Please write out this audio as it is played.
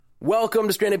Welcome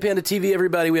to Stranded Panda TV,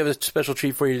 everybody. We have a special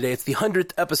treat for you today. It's the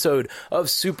 100th episode of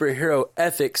Superhero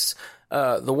Ethics.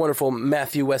 The wonderful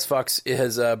Matthew Westfox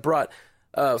has brought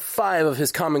 5 of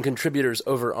his common contributors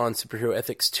over on Superhero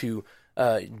Ethics to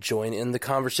join in the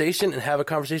conversation and have a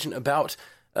conversation about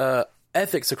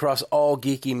ethics across all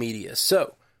geeky media.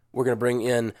 So we're going to bring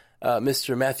in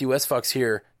Mr. Matthew Westfox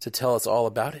here to tell us all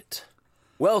about it.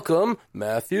 Welcome,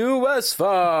 Matthew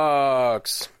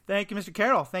Westfox. Thank you, Mr.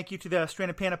 Carroll. Thank you to the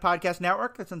Stranded Panda Podcast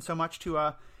Network that's done so much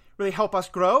to really help us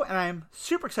grow. And I'm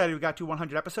super excited we got to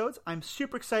 100 episodes. I'm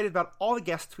super excited about all the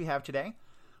guests we have today.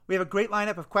 We have a great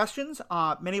lineup of questions,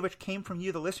 many of which came from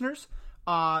you, the listeners,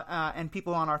 and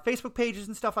people on our Facebook pages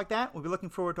and stuff like that. We'll be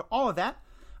looking forward to all of that.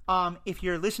 If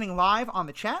you're listening live on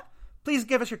the chat, please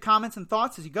give us your comments and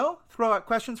thoughts as you go. Throw out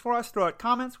questions for us. Throw out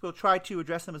comments. We'll try to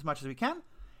address them as much as we can.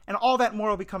 And all that and more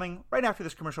will be coming right after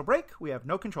this commercial break we have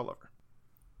no control over.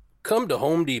 Come to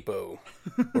Home Depot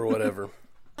or whatever.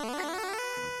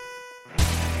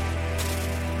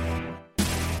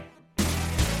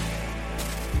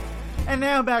 And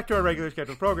now back to our regular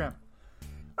scheduled program.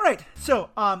 All right, so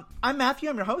I'm Matthew,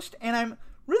 I'm your host, and I'm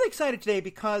really excited today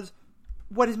because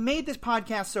what has made this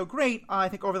podcast so great, I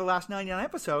think over the last 99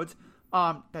 episodes,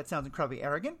 that sounds incredibly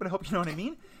arrogant, but I hope you know what I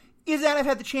mean, is that I've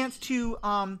had the chance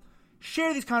to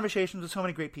share these conversations with so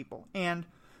many great people. And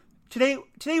Today,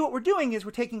 what we're doing is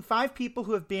we're taking 5 people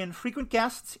who have been frequent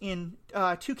guests, in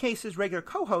 2 cases regular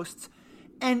co-hosts,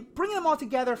 and bringing them all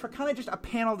together for kind of just a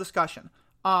panel discussion.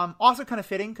 Also kind of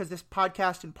fitting because this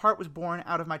podcast in part was born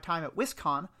out of my time at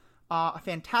WisCon, a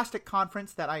fantastic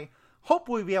conference that I hope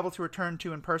we'll be able to return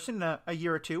to in person in a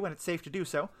year or 2 when it's safe to do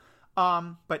so,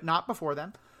 but not before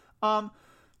then.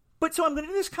 But so I'm going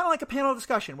to do this kind of like a panel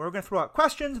discussion where we're going to throw out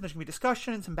questions and there's going to be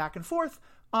discussion and some back and forth.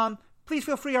 Please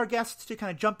feel free, our guests, to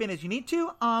kind of jump in as you need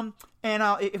to. And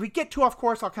if we get too off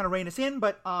course, I'll kind of rein us in.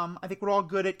 But I think we're all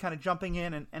good at kind of jumping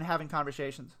in and having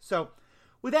conversations. So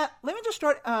with that, let me just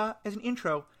start as an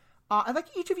intro. I'd like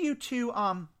each of you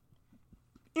to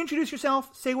introduce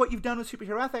yourself, say what you've done with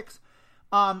superhero ethics,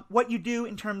 what you do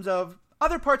in terms of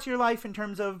other parts of your life, in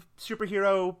terms of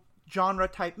superhero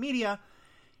genre-type media,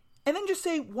 and then just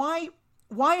say why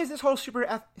is this whole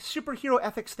superhero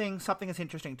ethics thing something that's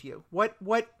interesting to you?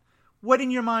 What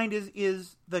in your mind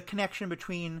is the connection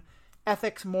between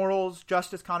ethics, morals,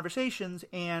 justice conversations,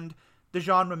 and the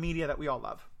genre media that we all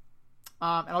love?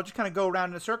 And I'll just kind of go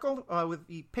around in a circle with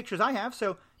the pictures I have.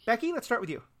 So, Becky, let's start with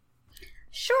you.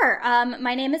 Sure.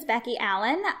 My name is Becky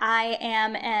Allen. I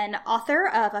am an author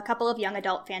of a couple of young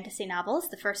adult fantasy novels.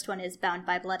 The first one is Bound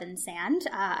by Blood and Sand.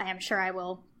 I am sure I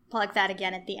will plug that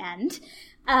again at the end.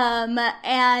 And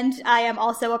I am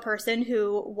also a person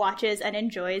who watches and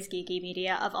enjoys geeky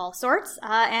media of all sorts.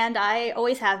 And I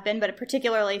always have been, but a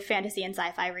particularly fantasy and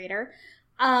sci-fi reader.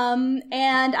 And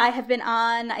I have been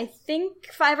on, I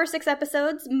think, 5 or 6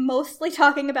 episodes, mostly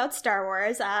talking about Star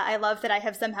Wars. I love that I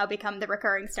have somehow become the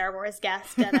recurring Star Wars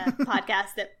guest at a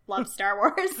podcast that loves Star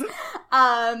Wars.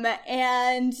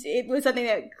 And it was something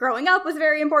that growing up was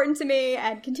very important to me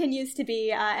and continues to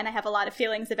be, and I have a lot of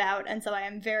feelings about. And so I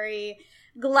am very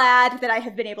glad that I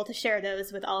have been able to share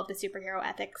those with all of the Superhero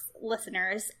Ethics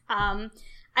listeners.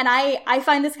 And I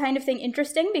find this kind of thing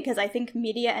interesting because I think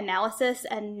media analysis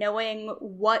and knowing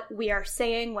what we are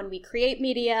saying when we create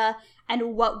media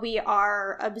and what we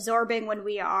are absorbing when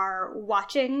we are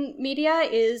watching media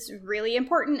is really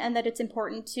important, and that it's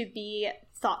important to be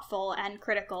thoughtful and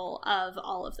critical of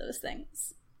all of those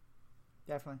things.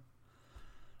 Definitely.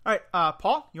 All right,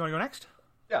 Paul, you want to go next?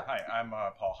 Yeah, hi, I'm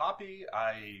Paul Hoppy.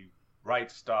 I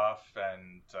write stuff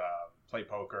and play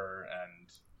poker and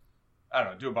I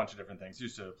don't know, do a bunch of different things.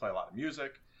 Used to play a lot of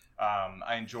music.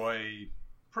 I enjoy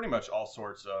pretty much all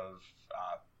sorts of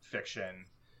fiction.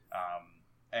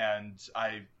 And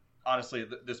I honestly,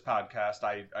 this podcast,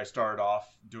 I started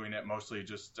off doing it mostly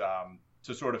just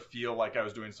to sort of feel like I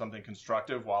was doing something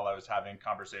constructive while I was having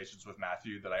conversations with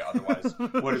Matthew that I otherwise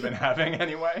would have been having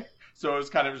anyway. So it was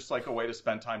kind of just like a way to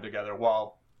spend time together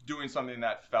while doing something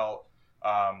that felt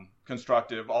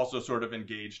constructive, also sort of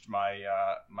engaged my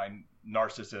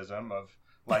narcissism of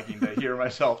liking to hear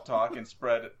myself talk and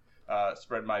spread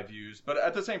my views. But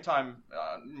at the same time,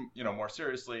 more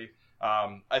seriously,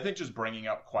 I think just bringing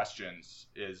up questions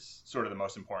is sort of the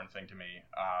most important thing to me.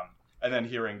 And then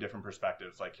hearing different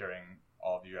perspectives, like hearing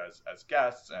all of you as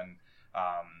guests and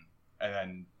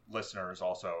then listeners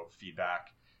also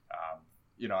feedback.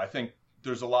 I think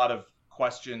there's a lot of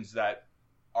questions that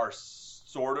are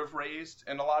sort of raised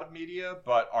in a lot of media,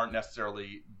 but aren't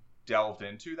necessarily delved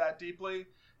into that deeply.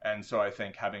 And so I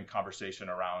think having conversation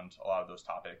around a lot of those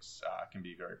topics can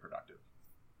be very productive.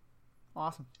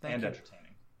 Awesome. Thank you. And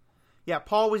entertaining. Yeah,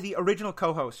 Paul was the original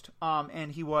co-host,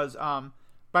 and he was,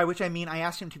 by which I mean I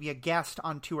asked him to be a guest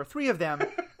on 2 or 3 of them,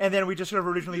 and then we just sort of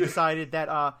originally decided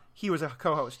that he was a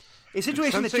co-host. A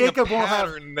situation that Jacob won't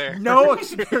have no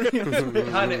experience with. It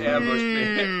kind of ambushed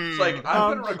me. It's like,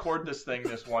 I'm going to record this thing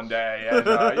this one day, and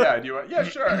do you want? Yeah,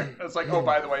 sure. It's like, oh,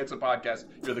 by the way, it's a podcast.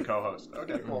 You're the co-host.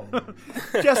 Okay, cool.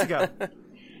 Jessica,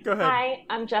 go ahead. Hi,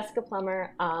 I'm Jessica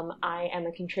Plummer. I am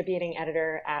a contributing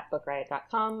editor at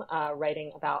BookRiot.com,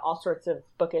 writing about all sorts of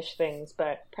bookish things,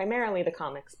 but primarily the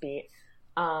comics beat.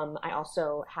 I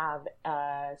also have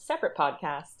a separate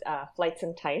podcast, Flights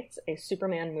and Tights, a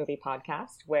Superman movie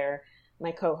podcast, where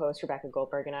my co-host Rebecca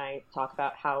Goldberg and I talk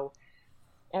about how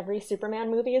every Superman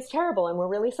movie is terrible and we're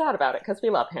really sad about it because we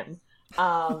love him.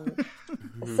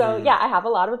 So yeah, I have a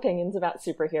lot of opinions about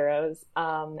superheroes,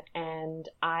 and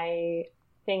I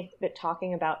think that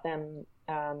talking about them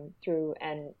through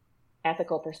an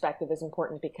ethical perspective is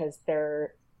important because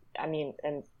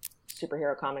and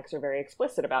superhero comics are very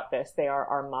explicit about this. They are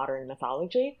our modern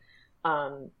mythology.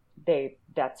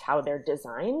 That's how they're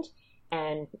designed,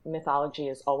 and mythology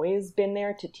has always been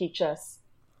there to teach us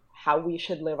how we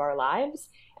should live our lives.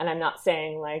 And I'm not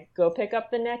saying like go pick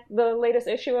up the latest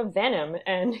issue of Venom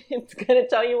and it's going to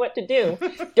tell you what to do.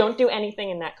 Don't do anything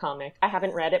in that comic. I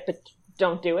haven't read it, but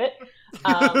don't do it.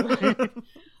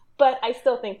 But I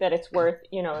still think that it's worth,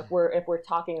 if we're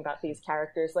talking about these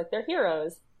characters like they're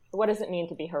heroes, what does it mean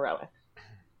to be heroic?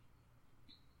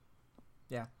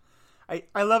 Yeah.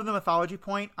 I love the mythology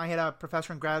point. I had a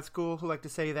professor in grad school who liked to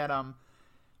say that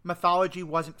mythology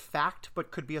wasn't fact,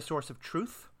 but could be a source of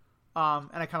truth. And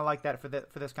I kind of like that for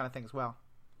this kind of thing as well.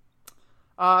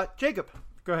 Jacob,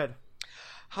 go ahead.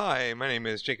 Hi, my name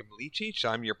is Jacob Leachich.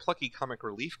 I'm your plucky comic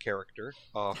relief character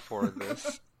for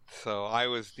this. So I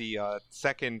was the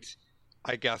second,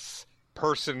 I guess,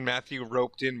 person Matthew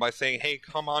roped in by saying, hey,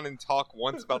 come on and talk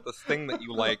once about this thing that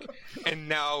you like, and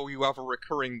now you have a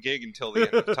recurring gig until the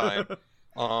end of time.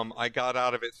 I got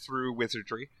out of it through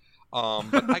wizardry.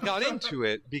 But I got into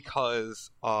it because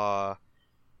I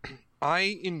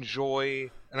enjoy,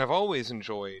 and I've always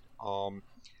enjoyed,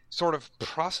 sort of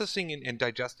processing and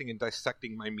digesting and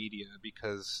dissecting my media,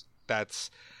 because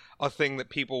that's a thing that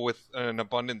people with an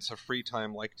abundance of free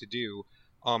time like to do.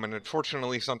 And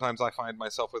unfortunately, sometimes I find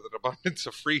myself with an abundance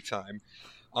of free time.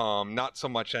 Not so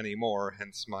much anymore,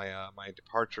 hence my my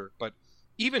departure. But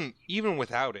even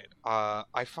without it,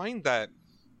 I find that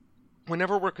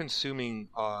whenever we're consuming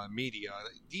media,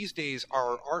 these days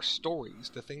our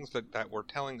stories, the things that we're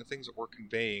telling, the things that we're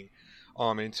conveying,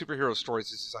 and in superhero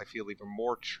stories, this is, I feel, even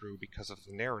more true because of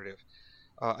the narrative.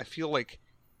 I feel like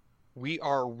we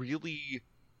are really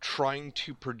trying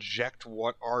to project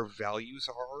what our values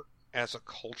are as a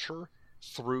culture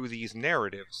through these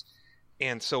narratives.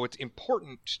 And so it's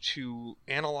important to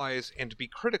analyze and to be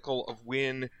critical of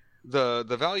when the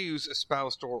values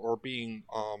espoused or being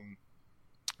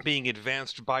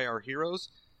advanced by our heroes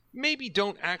maybe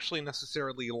don't actually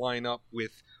necessarily line up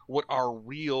with what our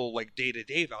real, like,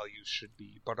 day-to-day values should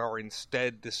be, but are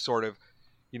instead this sort of,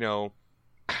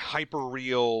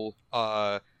 hyper-real,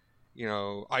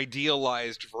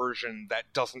 idealized version that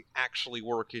doesn't actually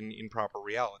work in proper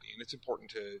reality. And it's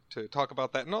important to talk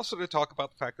about that, and also to talk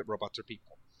about the fact that robots are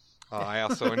people. I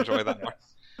also enjoy that one.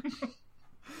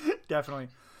 Definitely.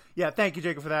 Yeah, thank you,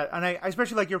 Jacob, for that. And I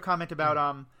especially like your comment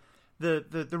about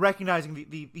the recognizing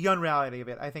the unreality of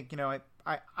it. I think,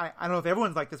 I don't know if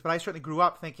everyone's like this, but I certainly grew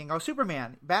up thinking, oh,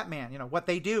 Superman, Batman, what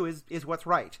they do is what's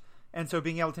right. And so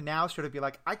being able to now sort of be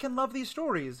like, I can love these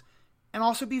stories and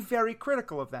also be very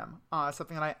critical of them.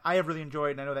 Something that I have really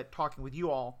enjoyed, and I know that talking with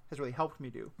you all has really helped me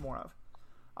do more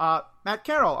of. Matt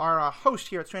Carroll, our host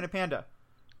here at Stranded Panda.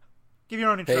 Give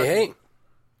your own introduction.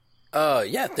 Hey.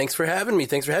 Yeah, thanks for having me.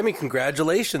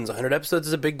 Congratulations. 100 episodes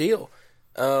is a big deal.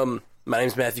 My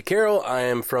name's Matthew Carroll. I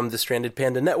am from the Stranded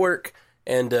Panda Network,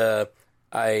 and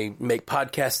I make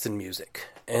podcasts and music,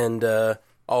 and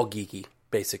all geeky,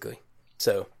 basically.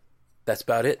 So that's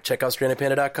about it. Check out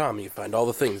strandedpanda.com. You find all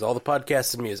the things, all the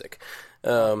podcasts and music.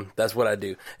 That's what I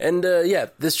do. And yeah,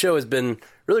 this show has been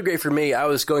really great for me. I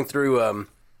was going through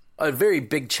a very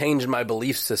big change in my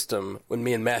belief system when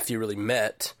me and Matthew really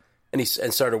met, and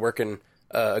started working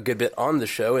a good bit on the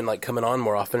show and like coming on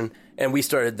more often. And we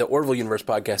started the Orville Universe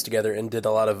podcast together and did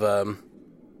a lot of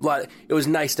it was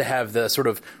nice to have the sort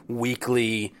of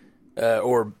weekly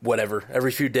or whatever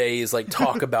every few days like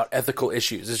talk about ethical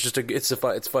issues.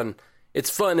 It's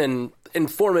fun and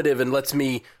informative, and lets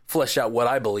me flesh out what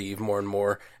I believe more and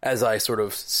more as I sort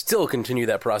of still continue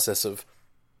that process of,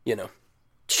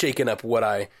 shaking off what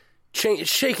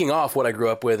I grew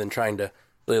up with and trying to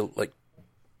really like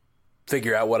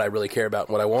figure out what I really care about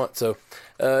and what I want. So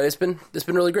it's been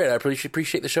really great. I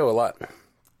appreciate the show a lot.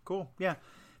 Cool. Yeah.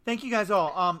 Thank you guys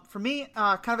all. For me,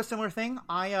 kind of a similar thing.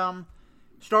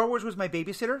 Star Wars was my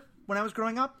babysitter when I was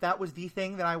growing up. That was the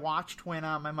thing that I watched when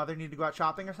my mother needed to go out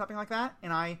shopping or something like that.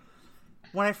 And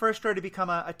when I first started to become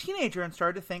a teenager and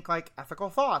started to think like ethical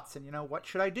thoughts and, what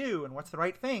should I do and what's the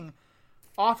right thing,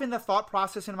 often the thought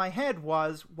process in my head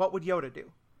was, what would Yoda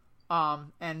do?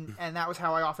 And that was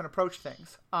how I often approached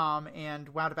things. And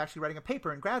wound up actually writing a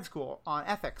paper in grad school on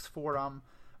ethics for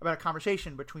about a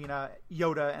conversation between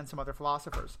Yoda and some other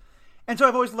philosophers. And so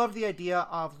I've always loved the idea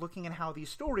of looking at how these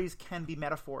stories can be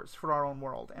metaphors for our own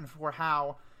world, and for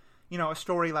how, a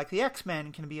story like the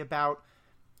X-Men can be about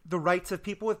the rights of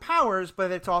people with powers,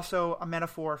 but it's also a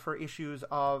metaphor for issues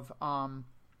of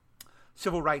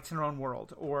civil rights in our own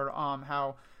world, or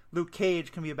how Luke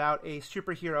Cage can be about a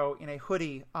superhero in a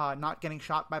hoodie not getting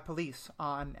shot by police,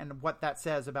 and what that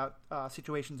says about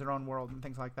situations in our own world and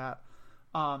things like that.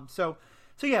 So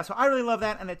I really love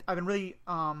that, and I've been really,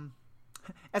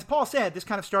 as Paul said, this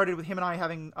kind of started with him and I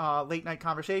having late night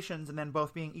conversations, and then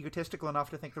both being egotistical enough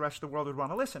to think the rest of the world would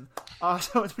want to listen.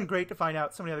 So it's been great to find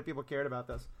out so many other people cared about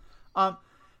this.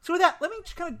 So with that, let me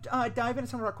just kind of dive into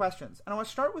some of our questions, and I want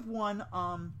to start with one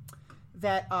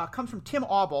that comes from Tim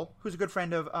Auble, who's a good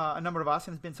friend of a number of us,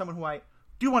 and has been someone who I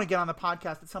do want to get on the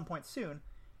podcast at some point soon.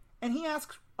 And he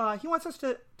asks, he wants us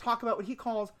to talk about what he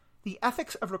calls the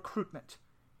ethics of recruitment.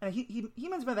 And he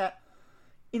means by that,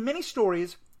 in many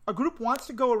stories, a group wants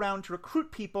to go around to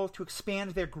recruit people to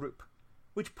expand their group,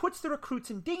 which puts the recruits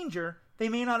in danger they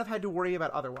may not have had to worry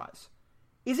about otherwise.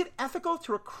 Is it ethical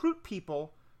to recruit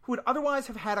people who would otherwise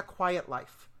have had a quiet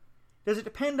life? Does it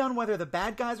depend on whether the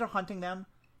bad guys are hunting them?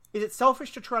 Is it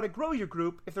selfish to try to grow your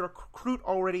group if the recruit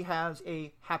already has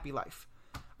a happy life?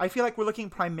 I feel like we're looking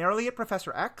primarily at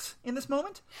Professor X in this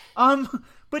moment.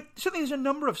 But certainly there's a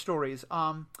number of stories.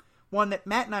 One that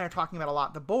Matt and I are talking about a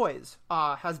lot, The Boys,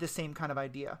 has the same kind of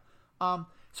idea. So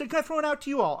kind of throw it out to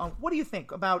you all. What do you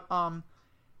think about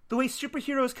the way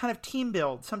superheroes kind of team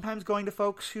build, sometimes going to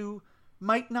folks who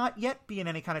might not yet be in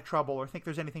any kind of trouble or think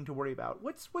there's anything to worry about?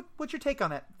 What's your take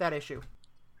on that issue?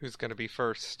 Who's going to be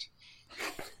first?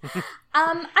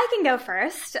 I can go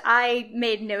first. I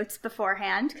made notes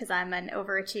beforehand because I'm an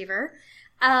overachiever.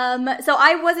 So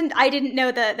I didn't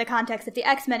know the context of the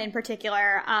X-Men in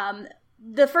particular.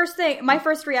 My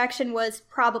first reaction was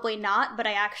probably not, but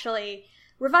I actually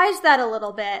revised that a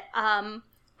little bit.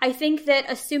 I think that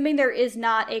assuming there is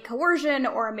not a coercion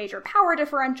or a major power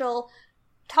differential,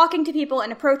 talking to people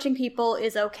and approaching people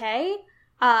is okay.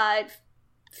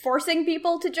 Forcing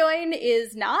people to join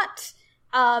is not.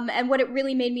 And what it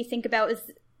really made me think about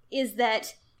is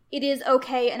that it is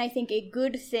okay, and I think a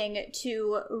good thing,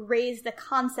 to raise the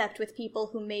concept with people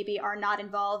who maybe are not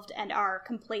involved and are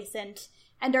complacent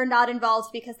and are not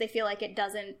involved because they feel like it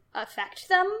doesn't affect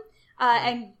them.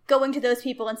 And going to those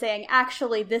people and saying,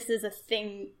 actually, this is a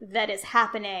thing that is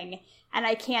happening, and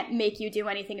I can't make you do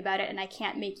anything about it, and I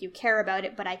can't make you care about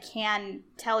it, but I can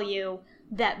tell you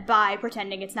that by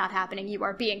pretending it's not happening, you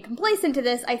are being complacent to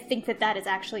this. I think that is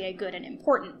actually a good and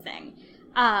important thing.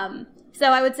 So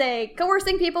I would say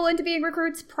coercing people into being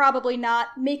recruits, probably not.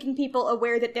 Making people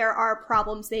aware that there are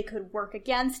problems they could work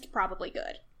against, probably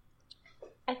good.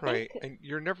 Right, and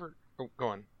you're never... Oh, go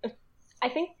on. I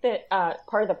think that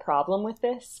part of the problem with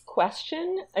this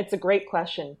question, it's a great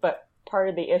question, but part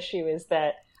of the issue is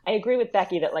that I agree with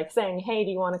Becky that, like, saying, hey, do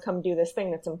you want to come do this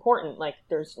thing that's important? Like,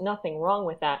 there's nothing wrong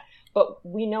with that. But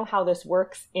we know how this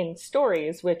works in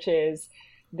stories, which is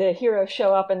the heroes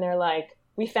show up and they're like,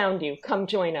 we found you, come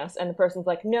join us. And the person's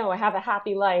like, no, I have a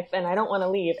happy life and I don't want to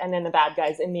leave. And then the bad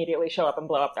guys immediately show up and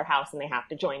blow up their house and they have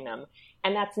to join them.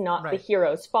 And that's not the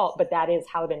hero's fault, but that is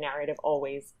how the narrative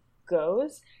always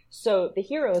goes. So the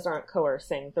heroes aren't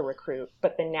coercing the recruit,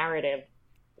 but the narrative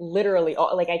literally,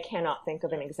 like, I cannot think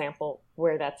of an example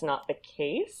where that's not the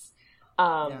case.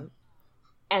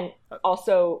 And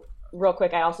also, real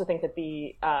quick, I also think that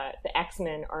the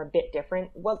X-Men are a bit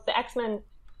different. Well, the X-Men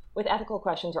with ethical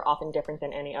questions are often different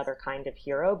than any other kind of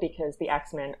hero, because the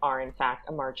X-Men are, in fact,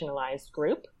 a marginalized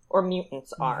group, or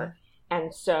mutants are.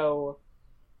 And so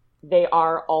they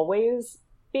are always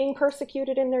being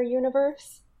persecuted in their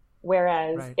universe.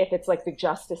 Whereas if it's like the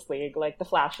Justice League, like the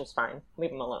Flash is fine.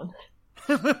 Leave him alone.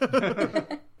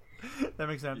 That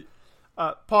makes sense.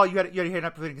 Paul, you had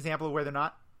up with an example of where they're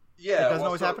not? Yeah. It doesn't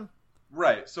always happen?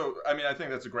 Right. So, I mean, I think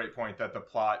that's a great point, that the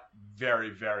plot very,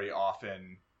 very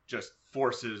often just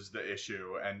forces the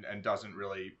issue and doesn't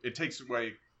really, it takes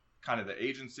away kind of the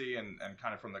agency and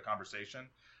kind of from the conversation.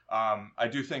 I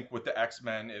do think with the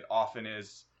X-Men, it often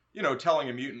is, telling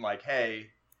a mutant like,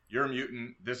 hey, you're a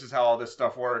mutant. This is how all this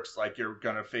stuff works. Like, you're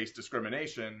going to face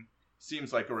discrimination.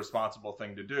 Seems like a responsible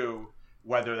thing to do.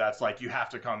 Whether that's like, you have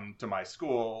to come to my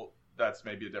school, that's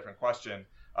maybe a different question.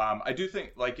 I do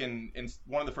think, like, in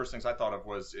one of the first things I thought of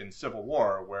was in Civil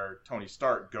War, where Tony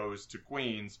Stark goes to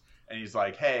Queens and he's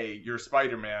like, hey, you're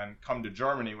Spider-Man, come to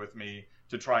Germany with me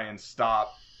to try and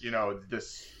stop,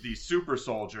 these super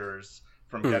soldiers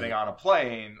from getting on a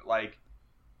plane. Like,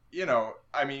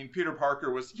 I mean, Peter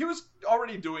Parker was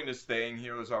already doing this thing.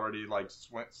 He was already like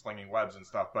slinging webs and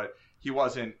stuff, but he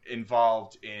wasn't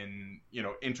involved in,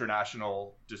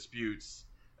 international disputes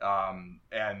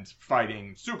and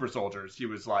fighting super soldiers. He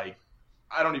was like,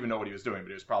 I don't even know what he was doing, but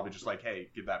he was probably just like, hey,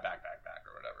 give that backpack back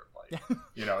or whatever.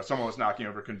 Like, someone was knocking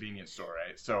over a convenience store,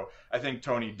 right? So I think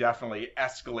Tony definitely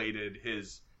escalated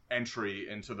his entry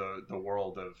into the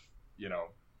world of,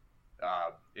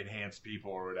 enhanced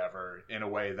people or whatever in a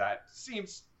way that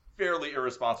seems fairly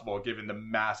irresponsible given the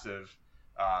massive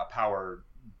power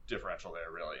differential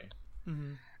there, really.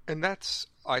 Mm-hmm. And that's,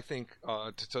 I think,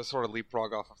 to sort of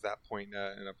leapfrog off of that point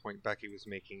and a point Becky was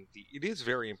making, it is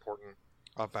very important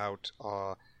about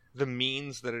the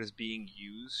means that it is being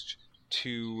used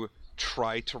to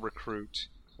try to recruit,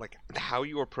 like how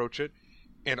you approach it,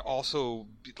 and also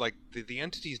like the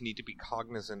entities need to be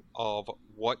cognizant of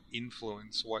what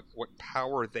influence, what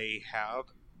power they have,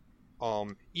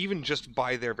 even just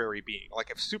by their very being.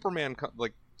 Like if Superman,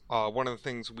 one of the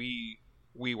things we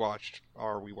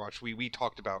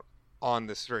talked about on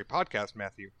this very podcast,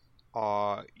 Matthew,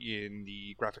 in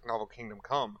the graphic novel Kingdom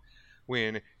Come,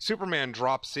 when Superman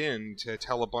drops in to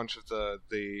tell a bunch of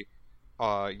the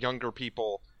younger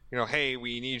people, hey,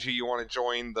 we need you. You want to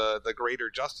join the Greater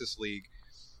Justice League?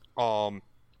 And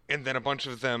then a bunch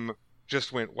of them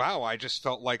just went, wow, I just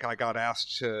felt like I got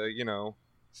asked to,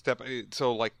 step.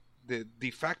 So like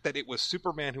the fact that it was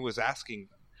Superman who was asking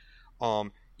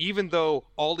them, even though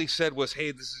all he said was,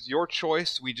 hey, this is your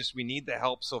choice. We need the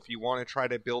help. So if you want to try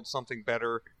to build something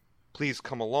better, please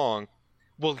come along.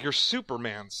 Well, you're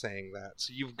Superman saying that.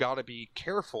 So you've got to be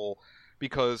careful,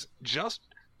 because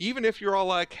even if you're all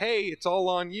like, hey, it's all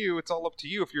on you, it's all up to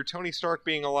you. If you're Tony Stark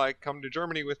being all like, come to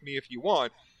Germany with me if you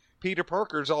want, Peter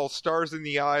Parker's all stars in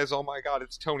the eyes, oh my god,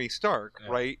 it's Tony Stark,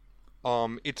 yeah. Right?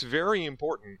 It's very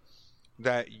important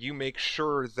that you make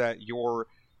sure that your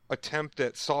attempt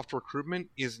at soft recruitment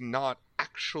is not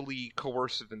actually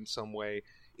coercive in some way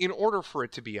in order for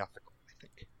it to be ethical, I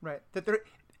think. Right.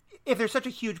 If there's such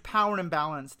a huge power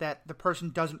imbalance that the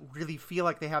person doesn't really feel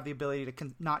like they have the ability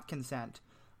to not consent,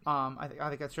 I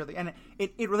think that's certainly, and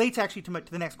it relates actually to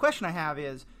the next question I have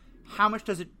is how much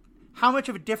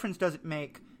of a difference does it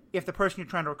make if the person you're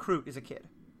trying to recruit is a kid?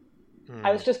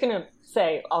 I was just going to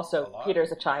say also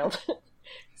Peter's a child.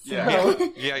 So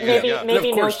yeah.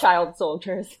 Maybe no child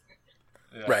soldiers.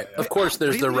 Yeah, right. Yeah. Of course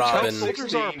there's the Robin.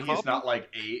 16, he's not like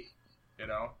 8,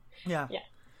 Yeah.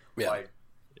 Like,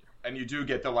 and you do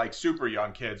get the like super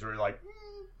young kids where you're like,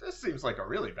 this seems like a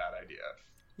really bad idea.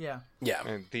 Yeah.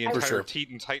 And the entire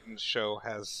Teen Titans show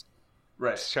has,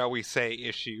 shall we say,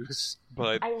 issues,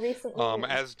 but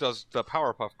as does the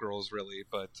Powerpuff Girls, really.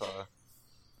 But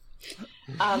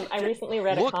I recently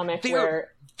read a comic where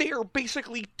they're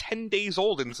basically 10 days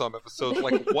old in some episodes.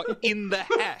 Like, what in the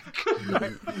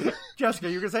heck? Jessica,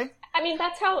 you were gonna say? I mean,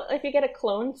 that's how, if you get a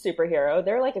clone superhero,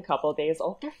 they're like a couple of days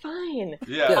old. They're fine.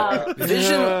 Yeah.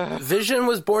 Vision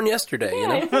was born yesterday.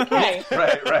 Yeah, it's okay.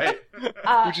 right.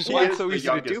 Which is why it's so easy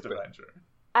to dupe it.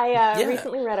 I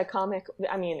recently read a comic.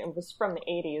 I mean, it was from the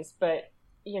 80s, but,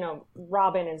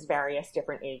 Robin is various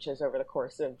different ages over the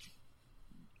course of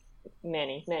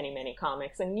many, many, many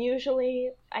comics. And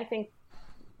usually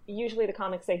the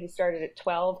comics say he started at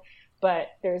 12, but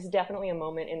there's definitely a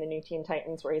moment in the new Teen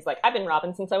Titans where he's like, I've been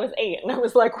Robin since I was 8. And I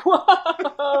was like,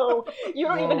 whoa, you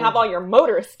don't even have all your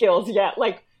motor skills yet.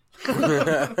 Like,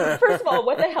 first of all,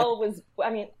 what the hell was,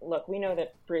 look, we know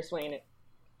that Bruce Wayne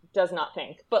does not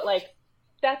think, but like,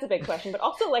 that's a big question. But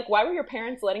also, like, why were your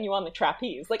parents letting you on the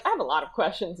trapeze? Like, I have a lot of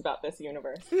questions about this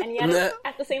universe. And yet,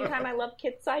 at the same time, I love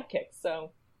kid sidekicks,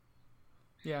 so.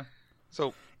 Yeah.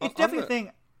 So, it's definitely a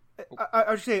thing.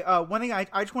 I would say one thing I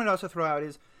just wanted to also throw out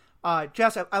is,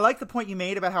 Jess, I like the point you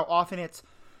made about how often it's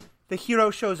the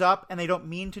hero shows up and they don't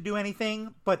mean to do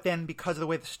anything, but then because of the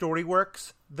way the story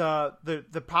works,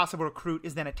 the possible recruit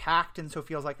is then attacked and so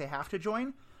feels like they have to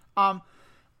join.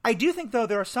 I do think, though,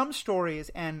 there are some stories,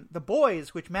 and The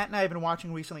Boys, which Matt and I have been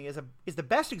watching recently, is the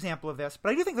best example of this,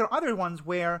 but I do think there are other ones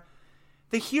where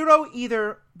the hero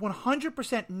either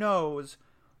 100% knows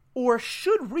or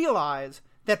should realize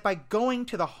that by going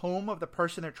to the home of the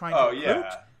person they're trying to recruit,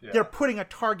 they're putting a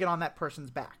target on that person's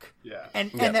back. Yeah.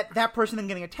 And that person then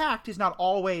getting attacked is not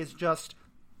always just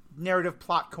narrative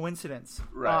plot coincidence.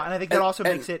 Right. And I think that also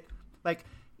makes it like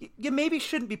you maybe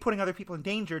shouldn't be putting other people in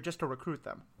danger just to recruit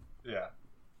them. Yeah.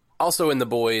 Also in The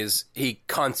Boys, he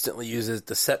constantly uses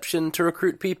deception to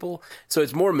recruit people, so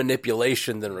it's more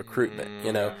manipulation than recruitment,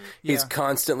 you know? He's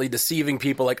constantly deceiving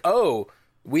people like, oh,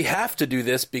 we have to do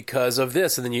this because of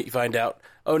this, and then you find out,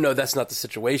 oh no, that's not the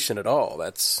situation at all.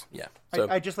 That's, yeah. So,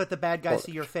 I just let the bad guy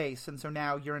see your face, and so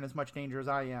now you're in as much danger as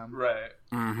I am. Right.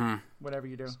 mm-hmm. Whatever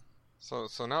you do. So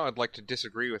now I'd like to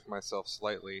disagree with myself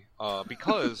slightly,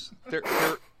 because there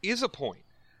is a point,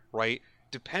 right?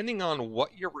 Depending on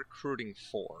what you're recruiting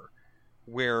for,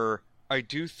 where I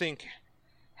do think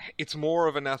it's more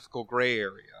of an ethical gray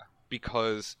area,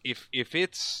 because if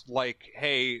it's like,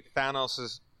 hey, Thanos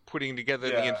is putting together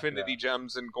the Infinity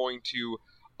Gems and going to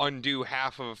undo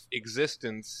half of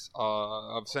existence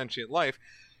of sentient life,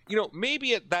 you know,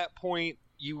 maybe at that point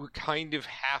you kind of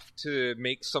have to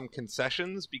make some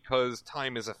concessions because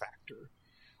time is a factor.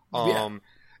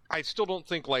 I still don't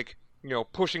think, like, you know,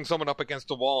 pushing someone up against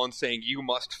a wall and saying you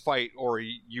must fight or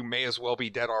you may as well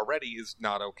be dead already is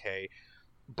not okay.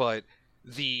 But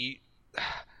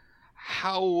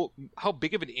how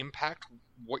big of an impact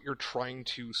what you're trying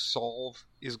to solve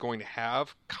is going to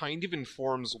have kind of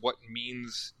informs what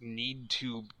means need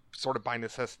to sort of by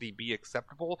necessity be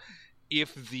acceptable.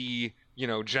 If the, you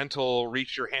know, gentle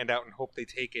reach your hand out and hope they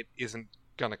take it isn't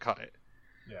gonna cut it.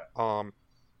 Yeah.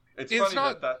 It's it's funny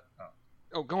not... that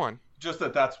Oh, go on. just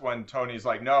that's when Tony's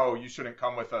like, no, you shouldn't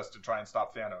come with us to try and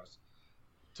stop Thanos.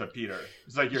 To Peter.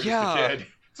 It's like, you're just a kid.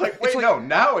 It's like, wait, no,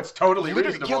 now it's totally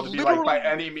reasonable to be like, by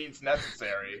any means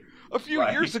necessary. A few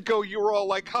years ago, you were all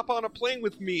like, hop on a plane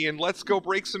with me and let's go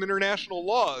break some international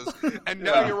laws. And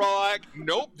now you're all like,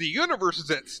 nope, the universe is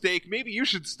at stake. Maybe you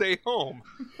should stay home.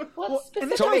 Well,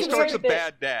 Tony Stark's a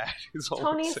bad dad.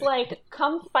 Tony's like,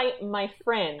 come fight my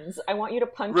friends. I want you to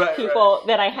punch people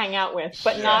that I hang out with,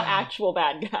 but not actual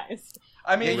bad guys.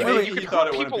 I mean, you can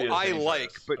hurt people I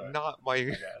like, but not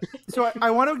my... So I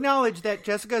want to acknowledge that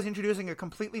Jessica is introducing a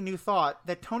completely new thought,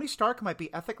 that Tony Stark might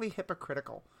be ethically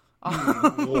hypocritical.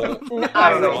 I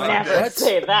would never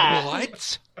say that.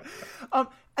 What?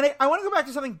 And I want to go back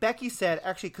to something Becky said,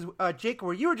 actually, because Jake,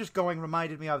 where you were just going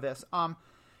reminded me of this.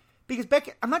 Because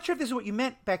Becky, I'm not sure if this is what you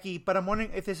meant, Becky, but I'm wondering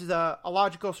if this is a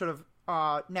logical sort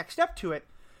of next step to it.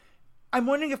 I'm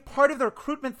wondering if part of the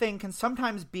recruitment thing can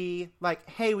sometimes be like,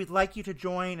 hey, we'd like you to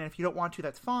join, and if you don't want to,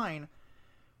 that's fine.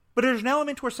 But there's an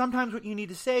element where sometimes what you need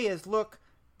to say is, look,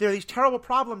 there are these terrible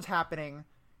problems happening.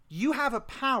 You have a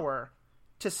power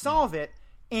to solve it,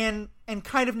 and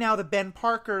kind of now the Ben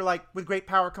Parker, like, with great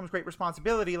power comes great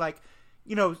responsibility, like,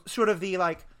 you know, sort of the,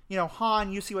 like, you know,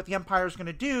 Han, you see what the Empire is going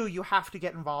to do, you have to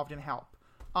get involved and help.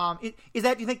 Is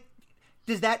that, do you think,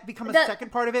 does that become a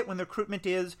second part of it when the recruitment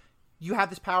is, you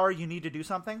have this power, you need to do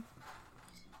something?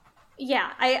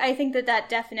 Yeah, I think that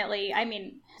definitely, I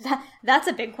mean, that's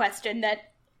a big question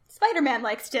that Spider-Man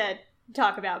likes to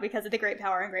talk about because of the great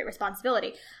power and great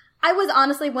responsibility. I was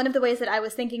honestly, one of the ways that I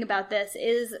was thinking about this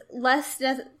is less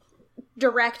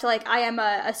direct, like I am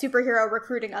a superhero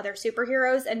recruiting other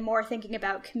superheroes, and more thinking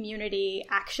about community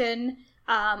action,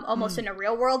 almost in a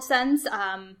real world sense.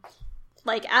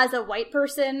 Like as a white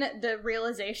person, the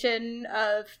realization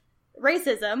of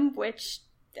racism,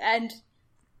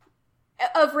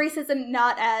 of racism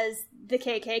not as the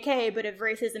KKK, but of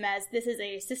racism as this is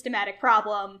a systematic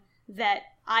problem that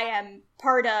I am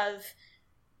part of.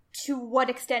 To what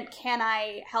extent can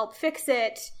I help fix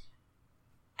it?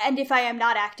 And if I am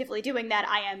not actively doing that,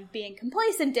 I am being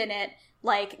complacent in it.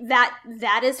 Like,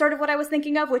 that is sort of what I was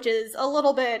thinking of, which is a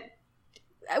little bit...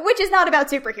 Which is not about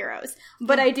superheroes.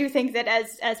 But I do think that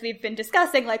as we've been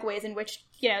discussing, like, ways in which,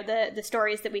 you know, the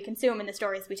stories that we consume and the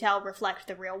stories we tell reflect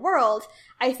the real world,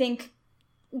 I think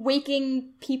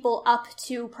waking people up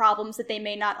to problems that they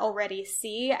may not already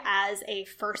see as a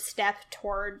first step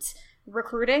towards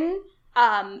recruiting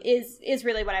is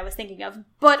really what I was thinking of.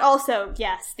 But also,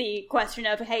 yes, the question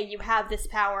of, hey, you have this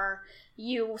power,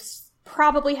 you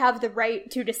probably have the right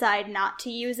to decide not to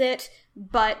use it,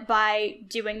 but by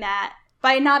doing that,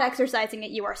 by not exercising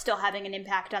it, you are still having an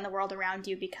impact on the world around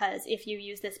you, because if you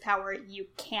use this power, you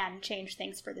can change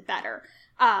things for the better.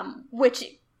 Which,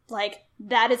 like,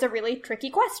 that is a really tricky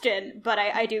question, but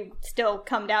I do still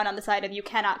come down on the side of you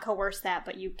cannot coerce that,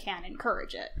 but you can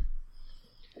encourage it.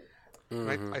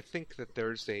 I think that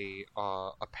there's a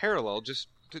parallel, just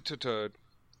to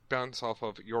bounce off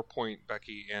of your point,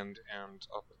 Becky, and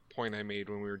a point I made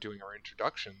when we were doing our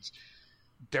introductions.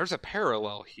 There's a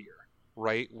parallel here,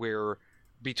 right, where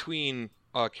between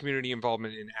community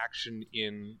involvement in action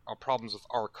in problems with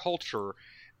our culture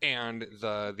and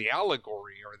the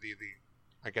allegory, or the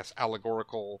I guess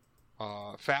allegorical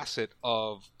facet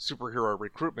of superhero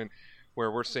recruitment,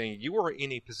 where we're saying you are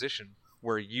in a position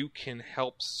where you can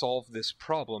help solve this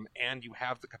problem and you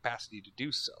have the capacity to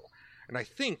do so. And I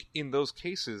think in those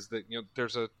cases that, you know,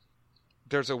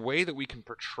 there's a way that we can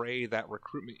portray that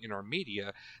recruitment in our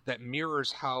media that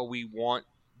mirrors how we want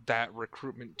that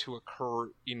recruitment to occur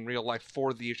in real life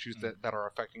for the issues that are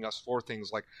affecting us, for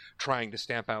things like trying to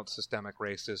stamp out systemic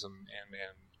racism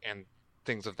and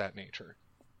things of that nature.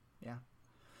 Yeah.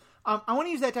 I want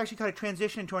to use that to actually kind of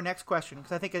transition into our next question,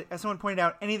 because I think, as someone pointed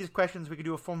out, any of these questions we could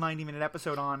do a full 90-minute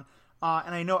episode on.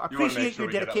 And I appreciate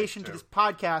your dedication to this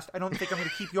podcast. I don't think I'm going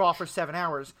to keep you all for 7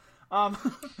 hours.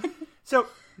 So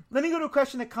let me go to a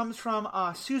question that comes from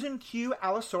Susan Q.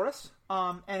 Allosaurus.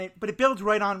 But it builds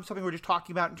right on something we were just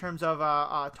talking about in terms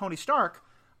of Tony Stark.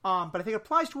 But I think it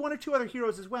applies to one or two other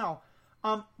heroes as well.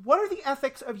 What are the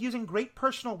ethics of using great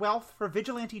personal wealth for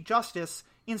vigilante justice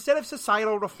instead of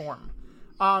societal reform?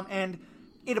 And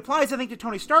it applies, I think, to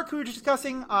Tony Stark, who we were just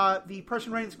discussing. The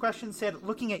person writing this question said,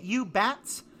 looking at you,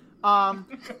 Bats. I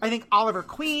think Oliver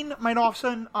Queen might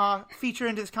also feature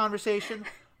into this conversation.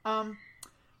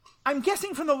 I'm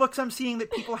guessing from the looks I'm seeing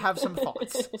that people have some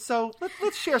thoughts. So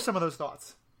let's share some of those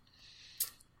thoughts.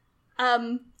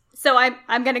 So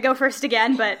I'm going to go first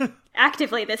again, but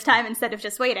actively this time instead of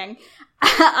just waiting.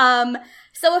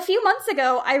 So a few months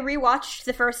ago, I rewatched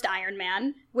the first Iron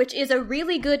Man, which is a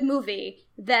really good movie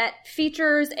that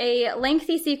features a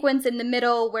lengthy sequence in the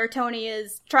middle where Tony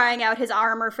is trying out his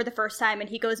armor for the first time, and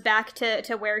he goes back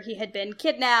to where he had been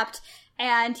kidnapped,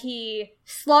 and he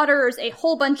slaughters a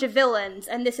whole bunch of villains,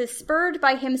 and this is spurred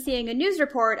by him seeing a news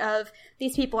report of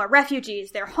these people are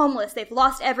refugees, they're homeless, they've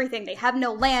lost everything, they have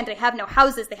no land, they have no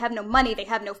houses, they have no money, they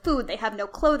have no food, they have no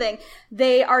clothing,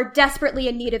 they are desperately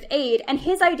in need of aid, and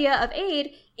his idea of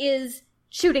aid is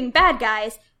shooting bad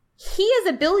guys. He is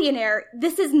a billionaire.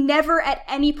 This is never at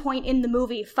any point in the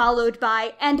movie followed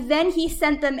by, and then he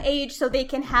sent them aid so they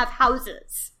can have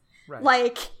houses. Right.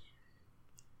 Like,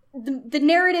 the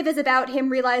narrative is about him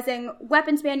realizing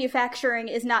weapons manufacturing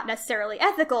is not necessarily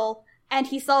ethical, and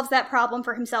he solves that problem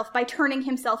for himself by turning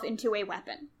himself into a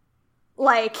weapon.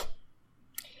 Like,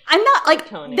 I'm not, like,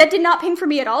 Tony. That did not ping for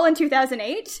me at all in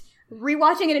 2008.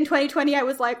 Rewatching it in 2020, I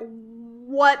was like,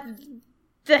 what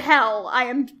the hell?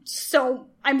 I'm so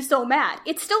mad.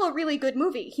 It's still a really good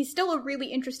movie. He's still a really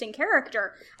interesting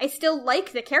character. I still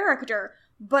like the character,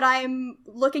 but I'm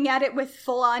looking at it with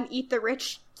full-on eat the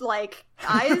rich, like,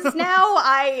 eyes now.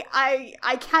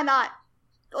 I cannot,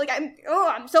 like,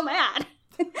 I'm so mad.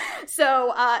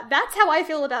 So, that's how I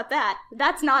feel about that.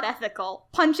 That's not ethical.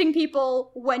 Punching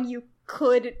people when you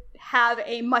could have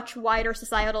a much wider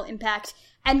societal impact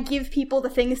and give people the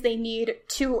things they need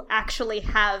to actually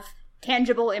have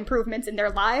tangible improvements in their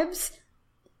lives,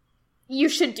 you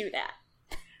should do that.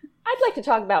 I'd like to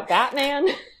talk about Batman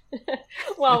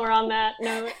while we're on that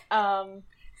note.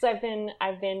 So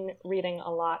I've been reading a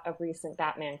lot of recent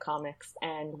Batman comics,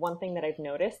 and one thing that I've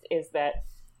noticed is that,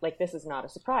 like, this is not a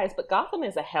surprise, but Gotham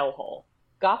is a hellhole.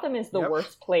 Gotham is the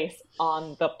worst place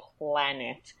on the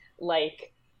planet.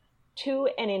 Like, to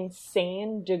an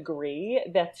insane degree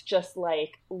that's just,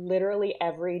 like, literally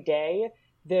every day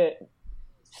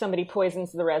somebody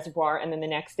poisons the reservoir, and then the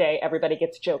next day everybody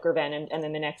gets Joker venom, and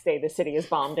then the next day the city is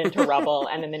bombed into rubble,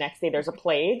 and then the next day there's a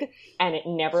plague, and it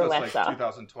never lets up.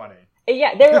 2020.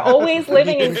 Yeah, they're always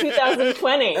living in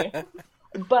 2020.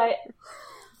 But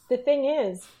the thing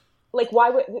is, like,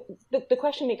 why would the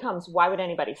question becomes, why would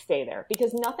anybody stay there?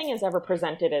 Because nothing is ever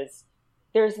presented as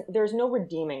there's no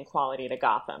redeeming quality to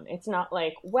Gotham. It's not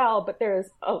like, well, but there's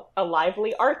a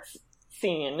lively arts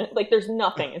scene. Like, there's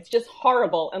nothing. It's just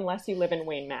horrible unless you live in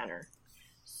Wayne Manor.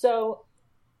 So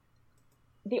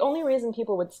the only reason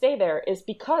people would stay there is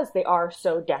because they are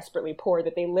so desperately poor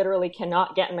that they literally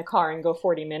cannot get in the car and go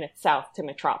 40 minutes south to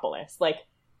Metropolis. Like,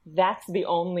 that's the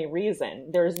only reason.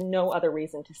 There's no other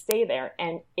reason to stay there.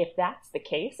 And if that's the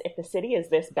case, if the city is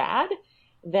this bad,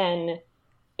 then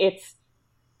it's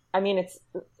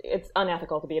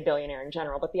unethical to be a billionaire in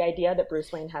general, but the idea that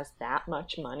Bruce Wayne has that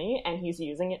much money and he's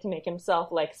using it to make himself,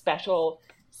 like, special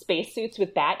spacesuits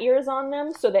with bat ears on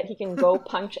them so that he can go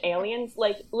punch aliens,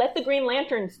 like, let the Green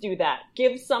Lanterns do that.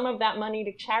 Give some of that money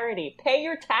to charity. Pay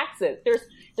your taxes.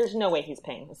 There's no way he's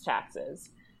paying his taxes.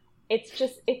 It's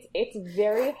just, it's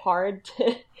very hard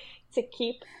to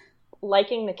keep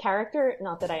liking the character.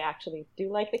 Not that I actually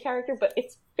do like the character, but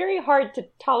it's very hard to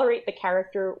tolerate the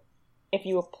character if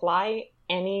you apply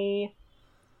any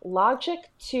logic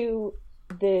to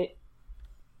the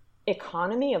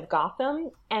economy of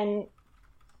Gotham. And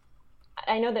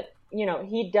I know that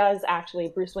he does actually,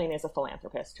 Bruce Wayne is a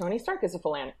philanthropist. Tony Stark is a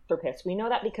philanthropist. We know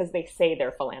that because they say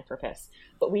they're philanthropists,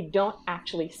 but we don't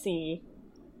actually see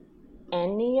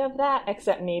any of that,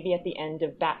 except maybe at the end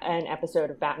of an episode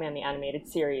of Batman the Animated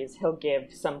Series, he'll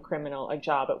give some criminal a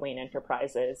job at Wayne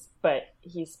Enterprises, but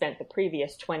he spent the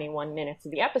previous 21 minutes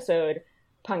of the episode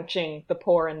punching the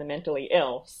poor and the mentally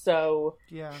ill. So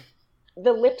yeah,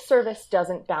 the lip service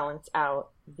doesn't balance out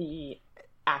the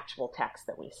actual text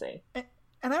that we see.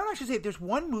 And I would actually say there's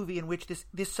one movie in which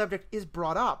this subject is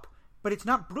brought up, but it's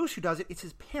not Bruce who does it, it's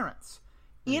his parents.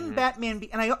 In Batman,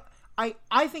 and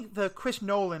I think the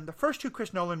first two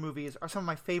Chris Nolan movies are some of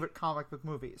my favorite comic book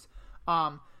movies.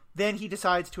 Then he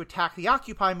decides to attack the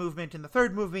Occupy movement in the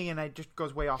third movie, and it just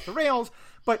goes way off the rails.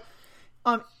 But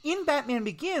in Batman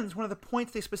Begins, one of the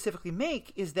points they specifically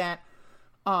make is that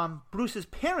Bruce's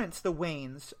parents, the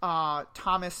Waynes,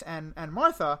 Thomas and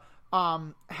Martha,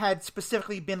 had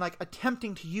specifically been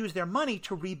attempting to use their money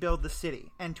to rebuild the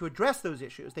city and to address those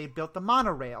issues. They built the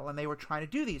monorail, and they were trying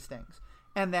to do these things.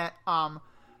 And that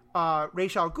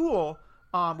Ra's al Ghul,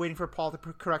 waiting for Paul to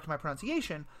correct my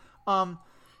pronunciation,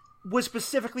 was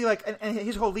specifically and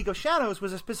his whole League of Shadows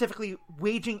was specifically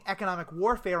waging economic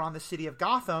warfare on the city of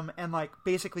Gotham and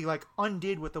basically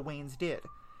undid what the Waynes did.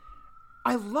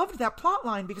 I loved that plot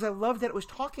line because I loved that it was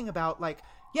talking about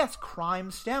yes,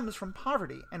 crime stems from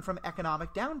poverty and from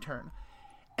economic downturn.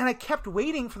 And I kept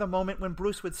waiting for the moment when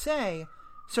Bruce would say,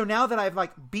 so now that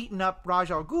I've beaten up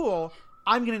Ra's al Ghul,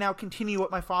 I'm going to now continue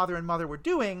what my father and mother were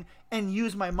doing and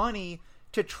use my money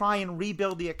to try and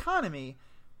rebuild the economy.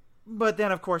 But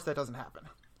then, of course, that doesn't happen.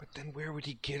 But then where would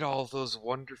he get all those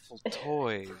wonderful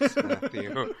toys,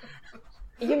 Matthew?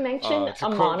 You mentioned a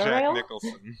monorail. Jack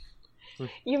Nicholson.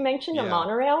 You mentioned a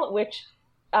monorail, which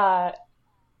I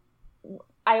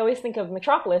always think of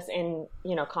Metropolis in,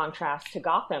 contrast to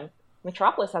Gotham.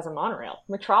 Metropolis has a monorail.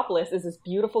 Metropolis is this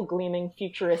beautiful, gleaming,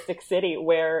 futuristic city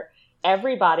where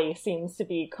everybody seems to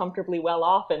be comfortably well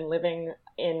off and living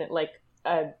in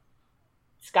a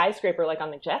skyscraper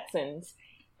on the Jetsons.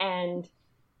 And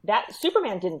that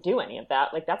Superman didn't do any of that.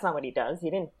 That's not what he does. He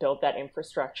didn't build that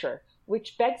infrastructure,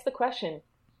 which begs the question,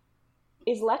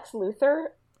 is Lex Luthor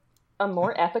a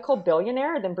more ethical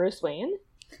billionaire than Bruce Wayne?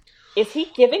 Is he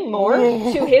giving more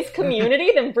to his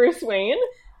community than Bruce Wayne?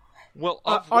 Well,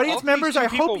 audience members, I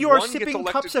hope you are sipping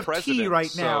cups of tea right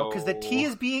now, because the tea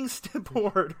is being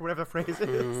poured, whatever the phrase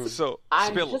is. So,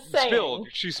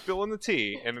 she's spilling the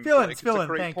tea, and it's a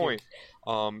great point.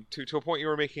 To a point you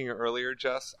were making earlier,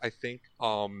 Jess, I think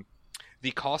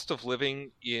the cost of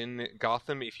living in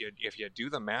Gotham, if you do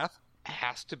the math,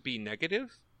 has to be negative.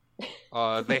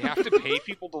 They have to pay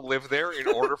people to live there in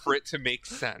order for it to make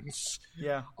sense.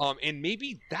 Yeah. And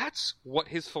maybe that's what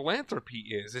his philanthropy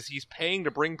is he's paying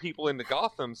to bring people into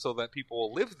Gotham so that people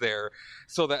will live there,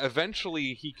 so that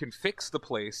eventually he can fix the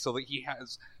place, so that he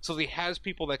has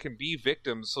people that can be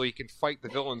victims, so he can fight the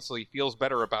villains, so he feels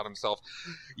better about himself.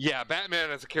 Yeah, Batman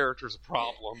as a character is a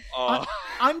problem.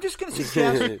 I'm just going to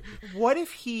suggest, what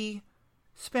if he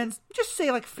spends, just say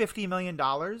 $50 million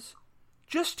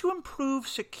just to improve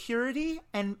security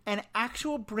and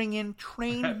actual bring in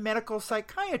trained medical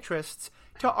psychiatrists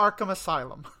to Arkham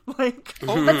Asylum. But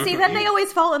see, then they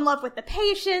always fall in love with the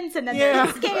patients, and then they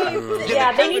escape.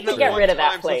 Yeah, they need to get rid of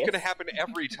that place. It's going to happen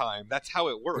every time. That's how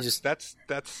it works. That's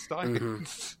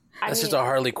science. That's just a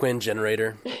Harley Quinn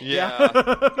generator. Yeah.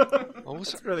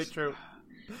 It's really true.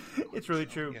 It's really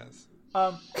true. Yes.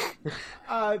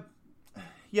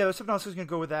 There's something else I was going to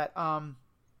go with that.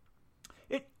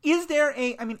 Is there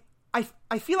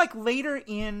I feel like later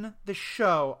in the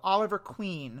show, Oliver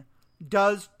Queen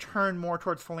does turn more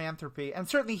towards philanthropy, and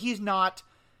certainly he's not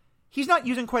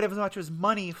using quite as much of his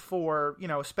money for,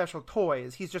 special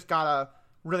toys. He's just got a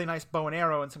really nice bow and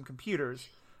arrow and some computers.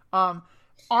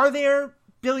 Are there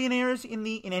billionaires in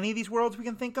any of these worlds we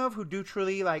can think of who do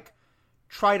truly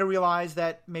try to realize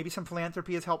that maybe some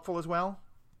philanthropy is helpful as well?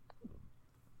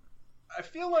 I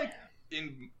feel like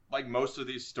in most of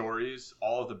these stories,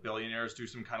 all of the billionaires do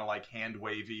some kind of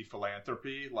hand-wavy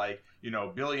philanthropy,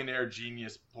 billionaire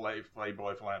genius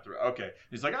playboy philanthropy. Okay,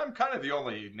 he's I'm kind of the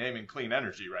only name in clean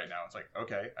energy right now. It's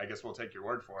okay, I guess we'll take your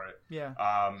word for it. Yeah.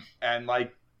 And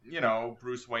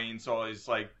Bruce Wayne's always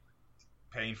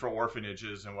paying for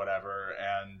orphanages and whatever,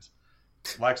 and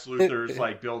Lex Luthor's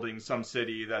building some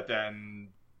city that then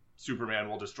Superman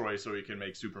will destroy so he can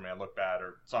make Superman look bad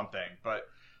or something. But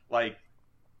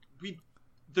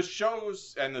the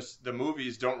shows and the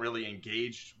movies don't really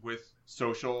engage with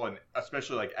social and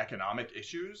especially economic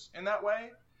issues in that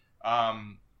way,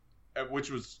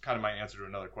 which was kind of my answer to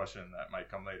another question that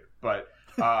might come later. But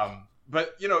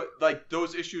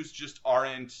those issues just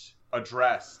aren't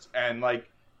addressed. And like,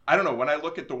 I don't know, when I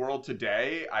look at the world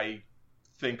today, I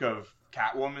think of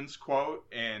Catwoman's quote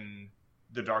in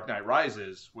The Dark Knight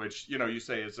Rises, which, you know, you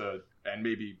say is and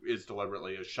maybe is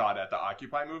deliberately a shot at the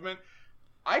Occupy movement.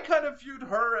 I kind of viewed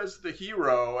her as the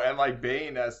hero and like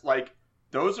Bane as like,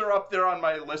 those are up there on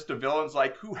my list of villains,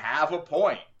 like, who have a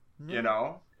point, you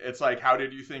know? It's like, how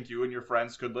did you think you and your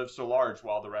friends could live so large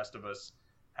while the rest of us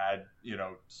had, you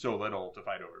know, so little to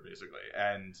fight over, basically?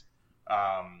 And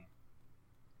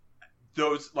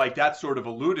those, like, that's sort of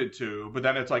alluded to, but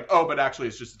then it's like, oh, but actually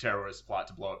it's just a terrorist plot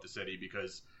to blow up the city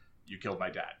because you killed my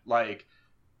dad. Like,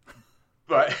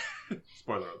 but,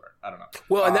 spoiler alert, I don't know.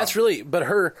 Well, and that's really, but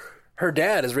her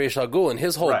dad is Ra's al Ghul, and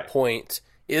his whole Right. point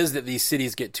is that these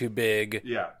cities get too big,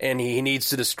 Yeah. and he needs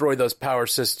to destroy those power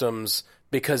systems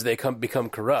because they become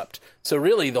corrupt. So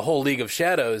really, the whole League of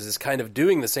Shadows is kind of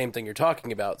doing the same thing you're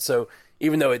talking about. So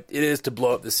even though it is to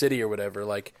blow up the city or whatever,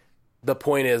 like, the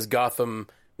point is Gotham,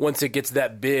 once it gets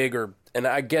that big, and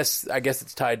I guess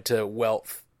it's tied to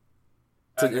wealth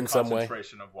in some way.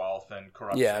 Concentration of wealth and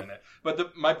corruption. Yeah. In it.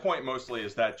 But my point mostly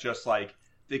is that just like,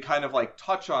 they kind of like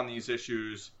touch on these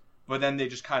issues, but then they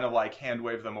just kind of like hand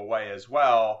wave them away as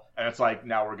well. And it's like,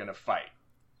 now we're going to fight.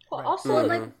 Well, also, Well,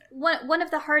 like one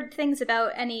of the hard things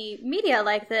about any media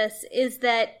like this is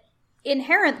that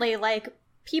inherently, like,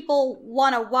 people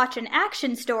want to watch an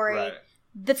action story. Right.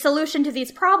 The solution to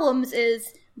these problems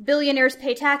is billionaires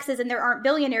pay taxes and there aren't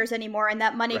billionaires anymore, and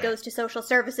that money Right. goes to social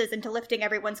services and to lifting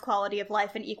everyone's quality of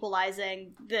life and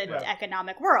equalizing the Right.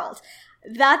 economic world.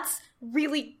 That's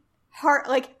really hard.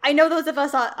 Like, I know those of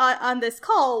us on this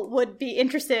call would be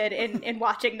interested in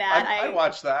watching that. I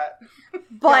watched that.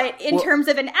 But in terms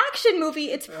of an action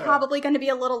movie, it's probably going to be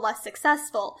a little less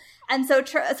successful. And so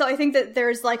I think that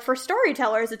there's, like, for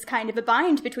storytellers, it's kind of a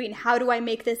bind between how do I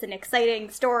make this an exciting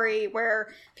story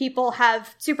where people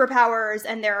have superpowers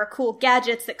and there are cool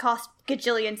gadgets that cost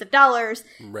gajillions of dollars,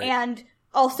 Right. and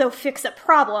also fix a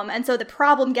problem. And so the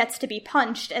problem gets to be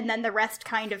punched, and then the rest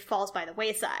kind of falls by the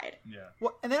wayside. Yeah.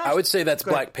 Well, and then I would say that's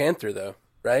Go ahead. Black Panther, though,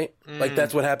 right? Like,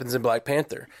 that's what happens in Black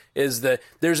Panther, is that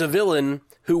there's a villain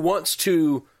who wants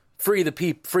to free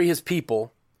his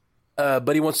people,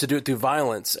 but he wants to do it through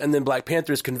violence. And then Black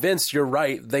Panther is convinced, you're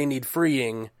right, they need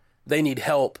freeing, they need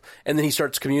help. And then he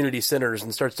starts community centers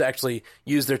and starts to actually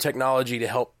use their technology to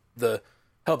help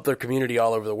their community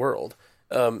all over the world.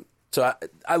 So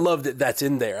I love that that's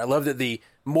in there. I love that the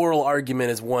moral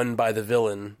argument is won by the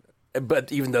villain,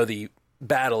 but even though the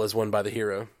battle is won by the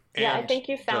hero. Yeah, I And think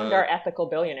you found the- our ethical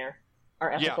billionaire.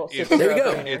 Our ethical it's- superhero There you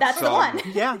go. billionaire. That's the one.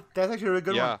 yeah, that's actually a really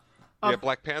good Yeah. one. Yeah,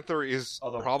 Black Panther is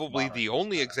Although probably modern the is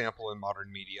only better. example in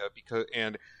modern media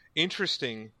and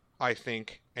interesting, I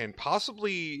think, and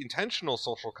possibly intentional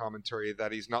social commentary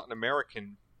that he's not an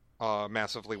American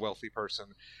massively wealthy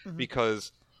person,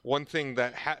 because one thing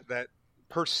that that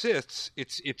persists,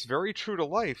 it's very true to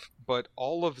life, but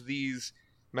all of these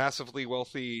massively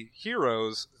wealthy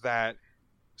heroes that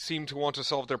seem to want to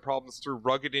solve their problems through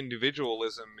rugged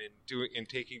individualism and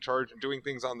taking charge and doing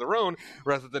things on their own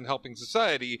rather than helping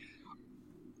society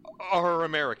are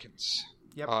Americans.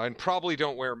 Yep. And probably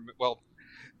don't wear, well,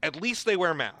 at least they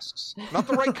wear masks. Not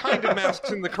the right kind of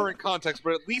masks in the current context,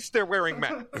 but at least they're wearing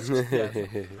masks.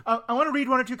 I want to read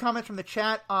one or two comments from the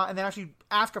chat and then actually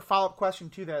ask a follow-up question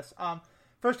to this.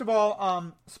 First of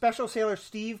all, Special Sailor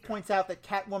Steve points out that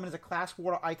Catwoman is a class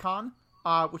war icon,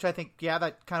 which I think, yeah,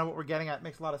 that's kind of what we're getting at. It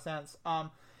makes a lot of sense.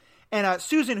 And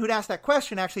Susan, who'd asked that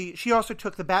question, actually, she also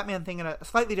took the Batman thing in a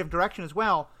slightly different direction as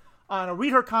well. And I'll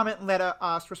read her comment and let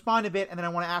us respond a bit, and then I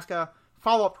want to ask a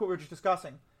follow-up to what we were just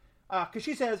discussing. Because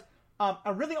she says,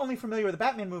 I'm really only familiar with the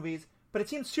Batman movies, but it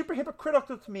seems super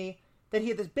hypocritical to me that he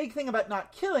had this big thing about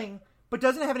not killing, but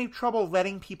doesn't have any trouble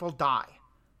letting people die.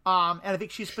 And I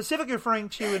think she's specifically referring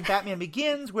to in Batman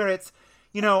Begins, where it's,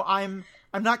 you know, I'm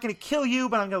not going to kill you,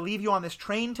 but I'm going to leave you on this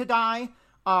train to die.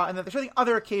 And that there's certainly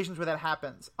other occasions where that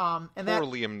happens. And that,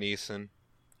 Poor Liam Neeson.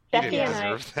 He Becky didn't and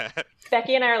I- deserve that.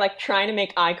 Becky and I are like trying to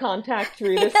make eye contact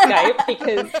through the Skype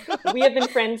because we have been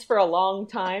friends for a long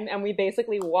time, and we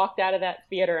basically walked out of that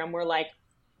theater and we're like,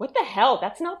 what the hell?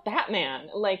 That's not Batman.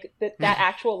 Like that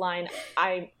actual line,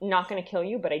 I'm not going to kill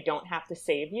you, but I don't have to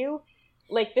save you.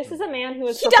 Like, this is a man who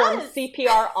has performed does!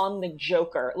 CPR on the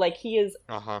Joker. Like, he is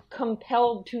Uh-huh.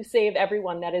 compelled to save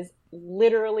everyone. That is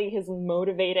literally his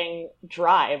motivating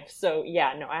drive. So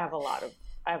yeah, no, I have a lot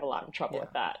of trouble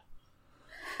with that.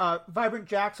 Vibrant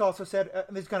Jax also said,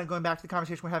 and this is kind of going back to the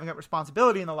conversation we're having about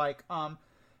responsibility and the like,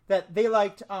 that they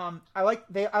liked, I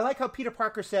like how Peter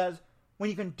Parker says, when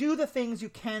you can do the things you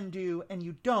can do and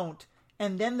you don't,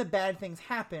 and then the bad things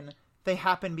happen, they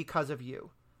happen because of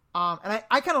you. And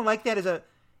I kind of like that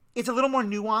it's a little more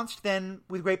nuanced than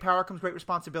with great power comes great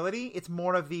responsibility. It's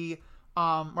more of the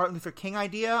Martin Luther King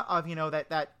idea of,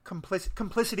 that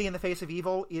complicity in the face of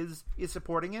evil is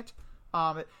supporting it.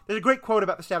 There's a great quote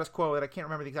about the status quo that I can't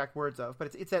remember the exact words of,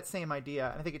 but it's that same idea,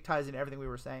 and I think it ties into everything we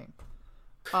were saying.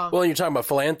 Well, you're talking about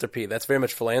philanthropy. That's very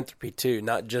much philanthropy too,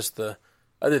 not just the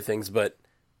other things,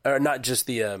 or not just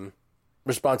the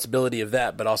responsibility of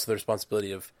that, but also the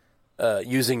responsibility of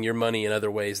using your money in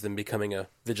other ways than becoming a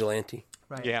vigilante.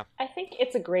 Right. Yeah. I think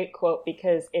it's a great quote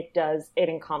because it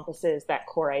encompasses that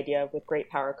core idea of with great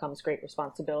power comes great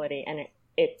responsibility, and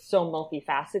it's so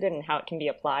multifaceted in how it can be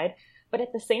applied. But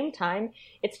at the same time,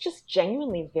 it's just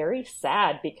genuinely very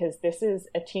sad because this is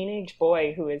a teenage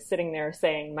boy who is sitting there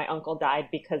saying, my uncle died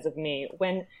because of me,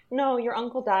 when, no, your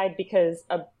uncle died because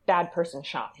a bad person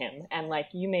shot him. And,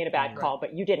 you made a bad call,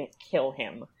 but you didn't kill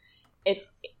him.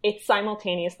 It's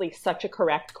simultaneously such a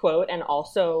correct quote and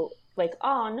also,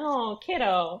 oh, no,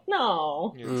 kiddo,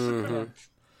 no. It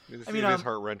is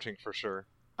heart-wrenching for sure.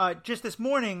 Just this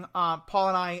morning, Paul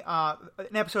and I,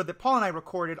 an episode that Paul and I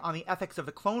recorded on the ethics of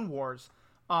the Clone Wars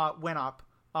went up.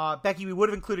 Becky, we would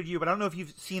have included you, but I don't know if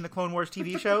you've seen the Clone Wars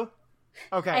TV show.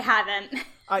 Okay. I haven't.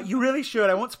 You really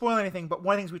should. I won't spoil anything, but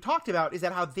one of the things we talked about is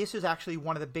that how this is actually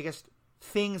one of the biggest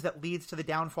things that leads to the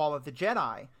downfall of the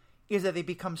Jedi, is that they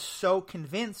become so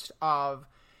convinced of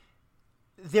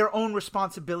their own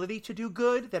responsibility to do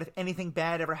good that if anything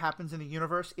bad ever happens in the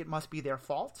universe, it must be their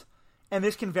fault. And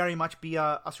this can very much be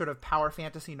a sort of power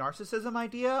fantasy narcissism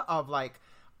idea of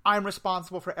I'm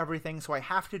responsible for everything, so I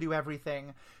have to do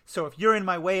everything. So if you're in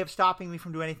my way of stopping me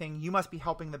from doing anything, you must be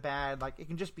helping the bad. It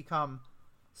can just become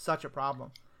such a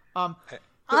problem.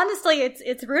 Honestly,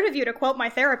 it's rude of you to quote my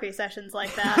therapy sessions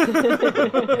like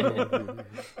that.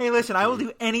 Hey, listen, I will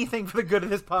do anything for the good of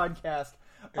this podcast.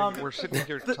 We're sitting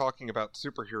here talking about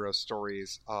superhero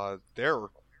stories. They're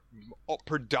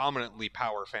predominantly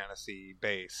power fantasy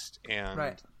based,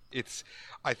 and it's,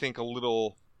 I think,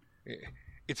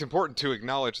 it's important to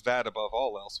acknowledge that above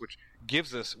all else, which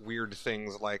gives us weird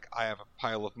things like, I have a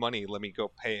pile of money, let me go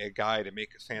pay a guy to make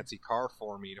a fancy car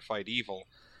for me to fight evil.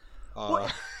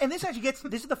 And this actually this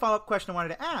is the follow-up question I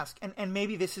wanted to ask, and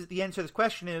maybe this is the answer to this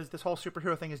question is this whole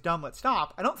superhero thing is dumb, let's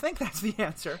stop. I don't think that's the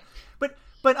answer, but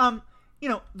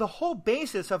the whole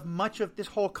basis of much of this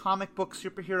whole comic book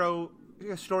superhero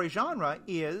story genre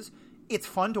is it's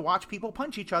fun to watch people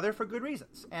punch each other for good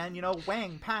reasons, and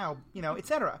wang, pow,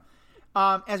 etc.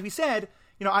 As we said,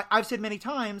 I've said many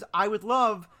times, I would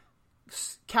love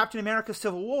Captain America: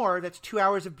 Civil War. That's 2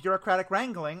 hours of bureaucratic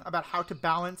wrangling about how to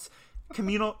balance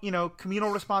communal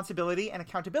responsibility and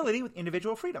accountability with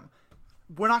individual freedom.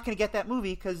 We're not going to get that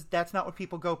movie because that's not what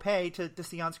people go pay to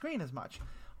see on screen as much.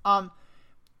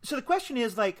 So the question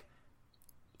is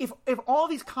if all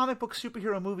these comic book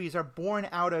superhero movies are born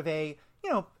out of a,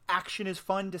 action is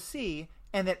fun to see,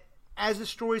 and that as the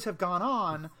stories have gone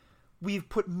on, we've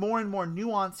put more and more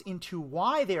nuance into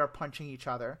why they are punching each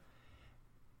other,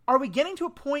 are we getting to a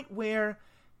point where,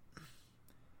 I'm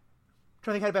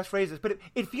trying to think how to best phrase this, but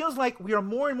it feels like we are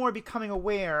more and more becoming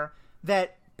aware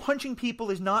that punching people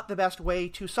is not the best way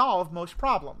to solve most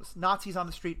problems. Nazis on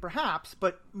the street, perhaps,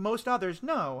 but most others,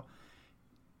 no.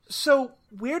 So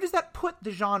where does that put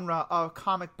the genre of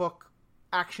comic book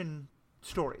action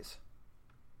stories?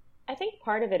 I think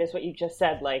part of it is what you just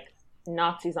said,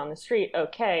 Nazis on the street,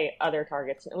 okay, other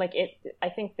targets. I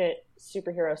think that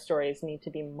superhero stories need to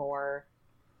be more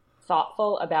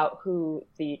thoughtful about who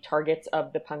the targets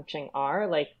of the punching are.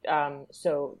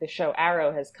 So the show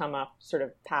Arrow has come up sort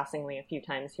of passingly a few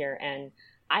times here, and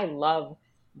I love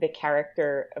the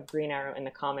character of Green Arrow in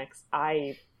the comics.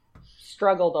 I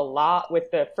struggled a lot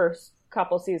with the first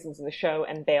couple seasons of the show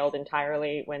and bailed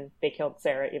entirely when they killed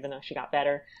Sarah, even though she got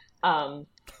better.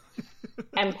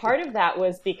 And part of that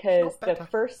was because the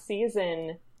first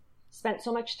season spent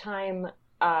so much time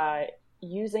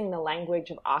using the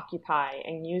language of Occupy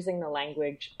and using the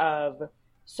language of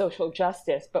social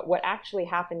justice. But what actually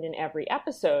happened in every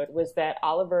episode was that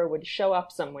Oliver would show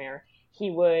up somewhere, he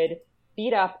would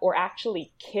beat up or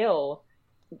actually kill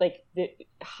the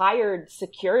hired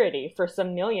security for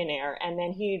some millionaire, and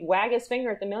then he'd wag his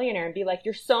finger at the millionaire and be like,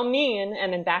 you're so mean,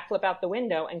 and then backflip out the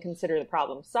window and consider the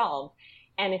problem solved.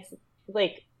 And it's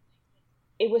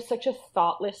it was such a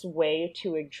thoughtless way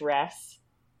to address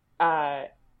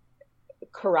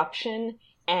corruption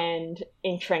and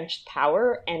entrenched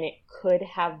power, and it could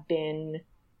have been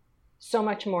so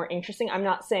much more interesting. I'm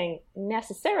not saying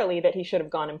necessarily that he should have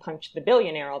gone and punched the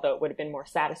billionaire, although it would have been more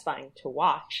satisfying to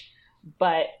watch.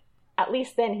 But at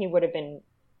least then he would have been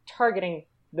targeting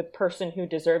the person who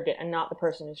deserved it and not the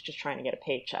person who's just trying to get a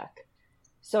paycheck.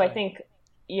 So right. I think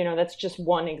that's just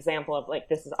one example of like,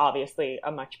 this is obviously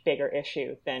a much bigger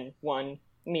issue than one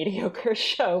mediocre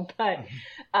show, but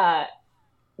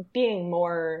being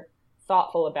more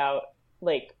thoughtful about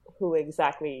like who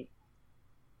exactly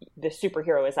the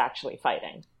superhero is actually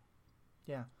fighting.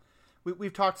 Yeah.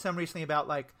 We've talked some recently about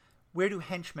like, where do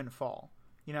henchmen fall?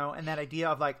 And that idea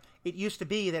of like, it used to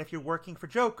be that if you're working for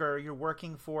Joker, you're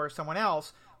working for someone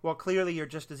else. Well, clearly you're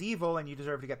just as evil and you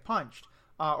deserve to get punched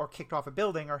or kicked off a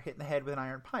building or hit in the head with an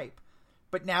iron pipe.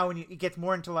 But now it gets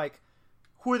more into like,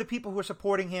 who are the people who are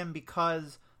supporting him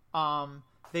because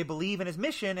they believe in his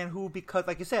mission, and who because,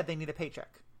 like you said, they need a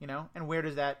paycheck, And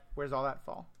where's all that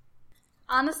fall?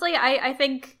 Honestly, I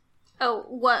think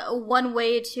one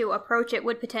way to approach it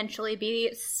would potentially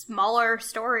be smaller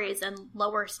stories and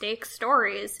lower stakes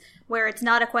stories where it's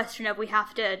not a question of we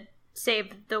have to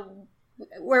save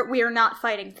where we are not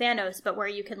fighting Thanos, but where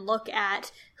you can look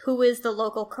at who is the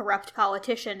local corrupt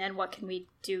politician and what can we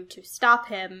do to stop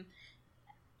him,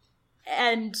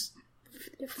 and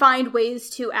find ways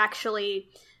to actually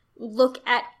look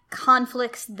at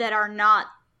conflicts that are not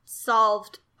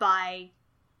solved by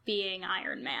being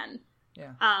Iron Man.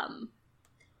 Yeah.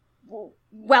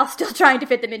 While still trying to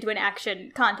fit them into an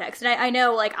action context. And I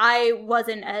know, like, I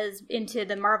wasn't as into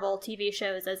the Marvel TV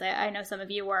shows as I know some of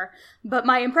you were, but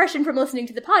my impression from listening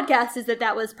to the podcast is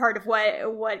that was part of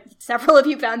what several of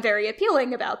you found very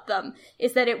appealing about them,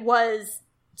 is that it was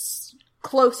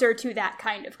closer to that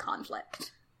kind of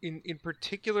conflict. In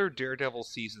particular, Daredevil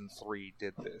Season 3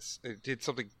 did this. It did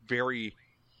something very,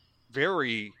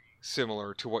 very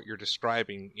similar to what you're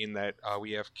describing, in that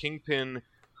we have Kingpin,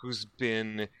 who's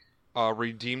been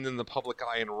redeemed in the public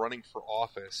eye and running for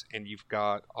office, and you've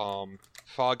got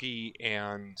Foggy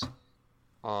and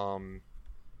Karen.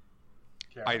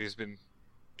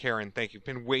 Thank you. It's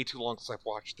been way too long since I've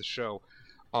watched the show.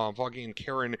 Foggy and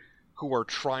Karen, who are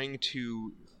trying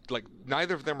to, like,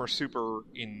 neither of them are super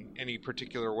in any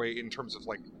particular way in terms of,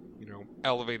 like,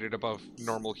 elevated above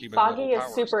normal human Foggy level is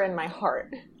powers. super in my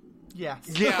heart. Yes.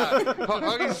 Yeah,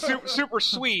 Foggy's super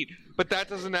sweet, but that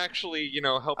doesn't actually,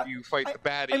 help you fight the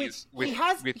baddies.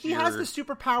 He has the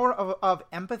superpower of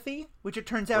empathy, which it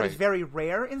turns out is very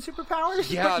rare in superpowers.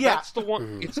 Yeah, that's the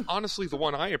one. It's honestly the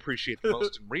one I appreciate the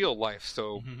most in real life.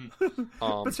 So,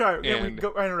 but sorry, I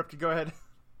interrupted. Go ahead.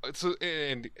 So,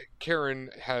 and Karen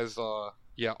has,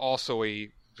 also a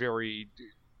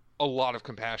lot of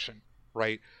compassion,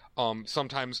 right?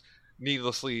 Sometimes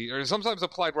needlessly, or sometimes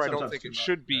applied where I don't think it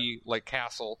should be, like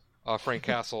Castle, Frank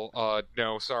Castle.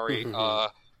 No, sorry,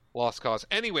 Lost Cause.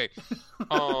 Anyway,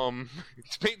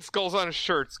 he's painting skulls on his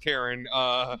shirts, Karen.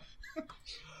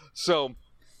 So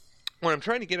what I'm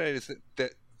trying to get at is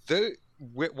that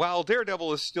while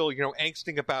Daredevil is still,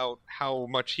 angsting about how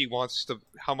much he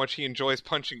enjoys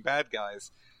punching bad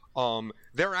guys,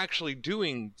 they're actually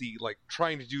doing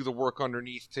trying to do the work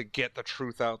underneath to get the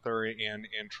truth out there and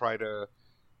try to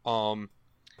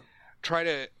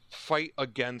fight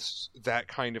against that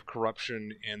kind of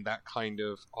corruption and that kind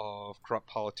of corrupt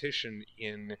politician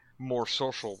in more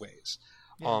social ways.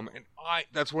 Yeah. And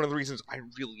that's one of the reasons I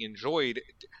really enjoyed.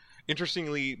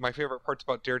 Interestingly, my favorite parts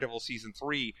about Daredevil Season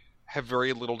 3 have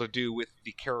very little to do with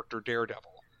the character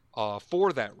Daredevil,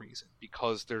 for that reason,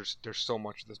 because there's so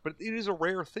much of this. But it is a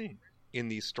rare thing in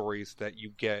these stories that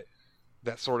you get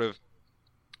that sort of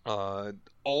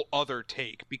all other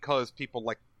take, because people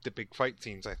like the big fight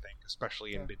scenes, I think,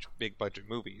 especially in big budget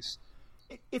movies.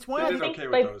 It's why I think okay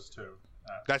with those two.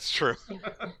 That's true.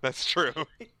 That's true.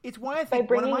 It's why I think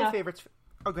one of my favorites.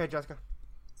 Oh, go ahead, Jessica.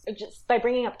 Just by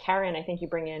bringing up Karen, I think you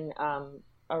bring in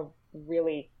a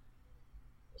really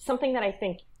something that I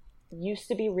think used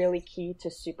to be really key to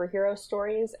superhero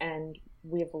stories, and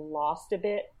we've lost a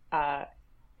bit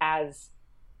as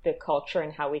the culture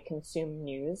and how we consume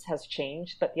news has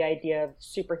changed. But the idea of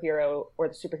superhero or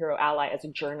the superhero ally as a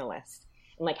journalist,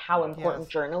 and like how important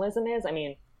journalism is. I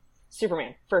mean,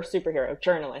 Superman, first superhero,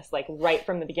 journalist, like right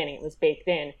from the beginning, it was baked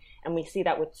in. And we see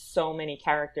that with so many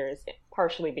characters,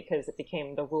 partially because it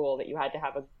became the rule that you had to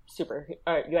have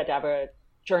a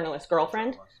journalist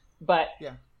girlfriend. But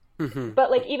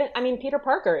but like, even, I mean, Peter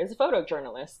Parker is a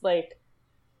photojournalist. Like,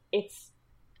 it's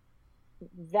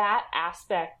that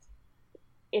aspect.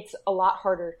 It's a lot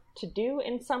harder to do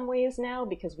in some ways now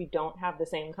because we don't have the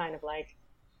same kind of like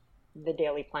the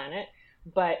Daily Planet,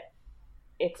 but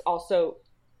it's also,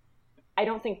 I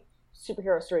don't think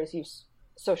superhero stories use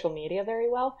social media very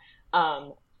well.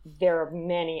 There are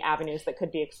many avenues that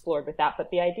could be explored with that,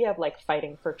 but the idea of like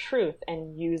fighting for truth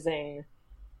and using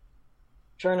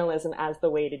journalism as the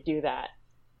way to do that,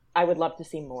 I would love to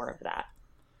see more of that.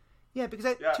 Yeah,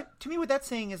 because to me what that's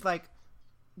saying is like,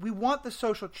 we want the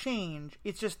social change.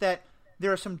 It's just that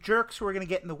there are some jerks who are going to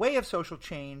get in the way of social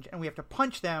change, and we have to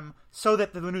punch them so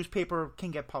that the newspaper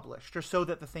can get published or so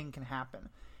that the thing can happen.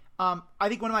 I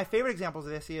think one of my favorite examples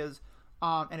of this is,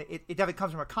 and it definitely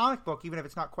comes from a comic book, even if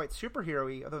it's not quite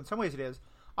superhero-y, although in some ways it is,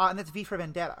 and that's V for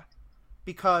Vendetta.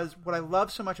 Because what I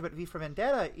love so much about V for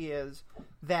Vendetta is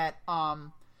that,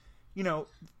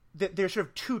 there's sort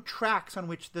of two tracks on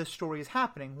which the story is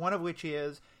happening. One of which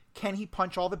is, can he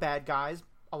punch all the bad guys?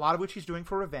 A lot of which he's doing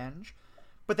for revenge.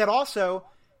 But that also,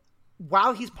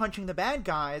 while he's punching the bad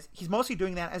guys, he's mostly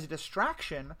doing that as a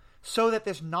distraction so that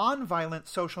this non-violent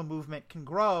social movement can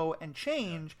grow and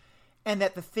change, and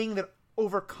that the thing that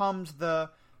overcomes the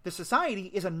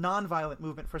society is a non-violent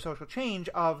movement for social change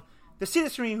of the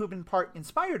citizenry who've been part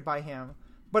inspired by him,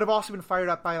 but have also been fired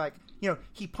up by,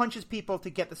 he punches people to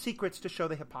get the secrets to show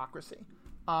the hypocrisy.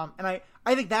 And I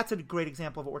think that's a great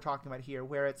example of what we're talking about here,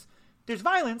 where there's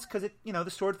violence because the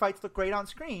sword fights look great on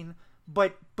screen,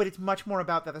 but it's much more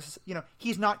about that.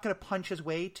 He's not going to punch his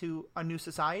way to a new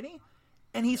society,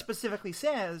 and he specifically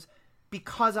says,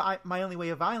 because my only way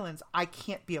of violence, I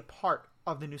can't be a part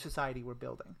of the new society we're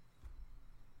building.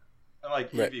 And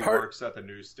like Evie works at the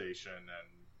news station, and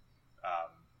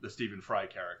the Stephen Fry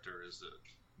character is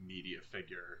a media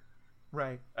figure,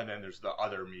 right? And then there's the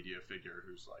other media figure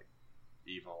who's like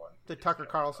evil, and the Tucker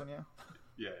Carlson,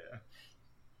 yeah.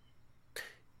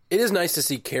 It is nice to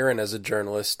see Karen as a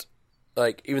journalist.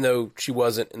 Like, even though she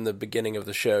wasn't in the beginning of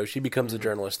the show, she becomes a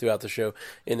journalist throughout the show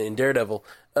in Daredevil.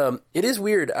 It is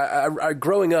weird. I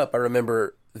growing up, I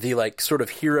remember the sort of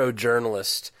hero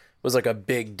journalist was like a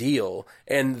big deal,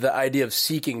 and the idea of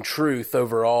seeking truth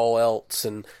over all else,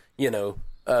 and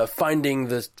finding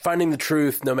the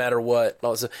truth no matter what,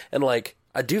 and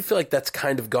I do feel like that's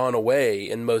kind of gone away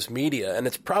in most media, and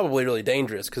it's probably really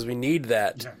dangerous because we need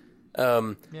that,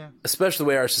 especially the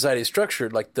way our society is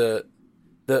structured. Like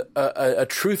a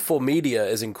truthful media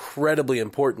is incredibly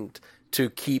important to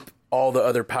keep all the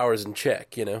other powers in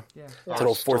check. It's an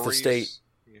old fourth estate.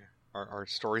 Our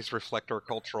stories reflect our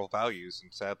cultural values,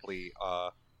 and sadly,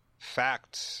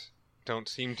 facts don't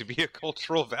seem to be a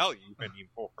cultural value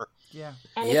anymore. Yeah,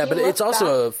 but it's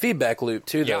also a feedback loop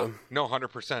too, though. Yeah, no,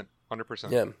 100%.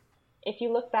 Yeah. If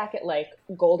you look back at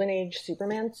Golden Age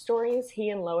Superman stories, he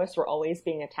and Lois were always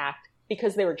being attacked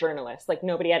because they were journalists.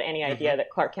 Nobody had any idea that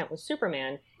Clark Kent was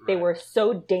Superman. Right. They were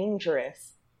so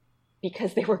dangerous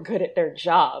because they were good at their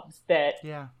jobs that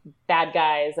bad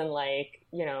guys and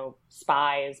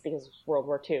spies, because of World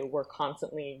War II, were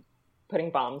constantly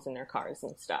putting bombs in their cars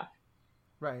and stuff.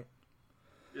 Right.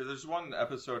 Yeah, there's one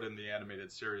episode in the animated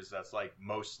series that's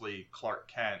mostly Clark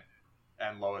Kent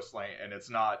and Lois Lane, and it's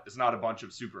not a bunch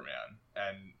of Superman.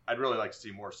 And I'd really like to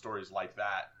see more stories like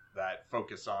that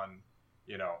focus on,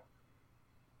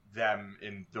 them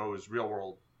in those real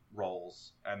world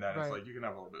roles, and then it's you can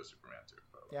have a little bit of Superman too.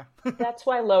 Yeah. That's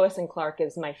why Lois and Clark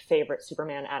is my favorite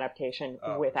Superman adaptation,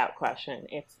 without question.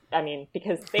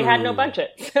 Because they had no budget,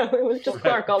 so it was just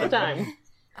Clark all the time.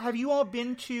 Have you all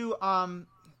been to,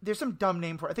 there's some dumb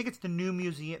name for it. I think it's the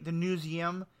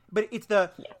Newseum, but it's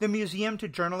the Museum to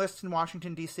Journalists in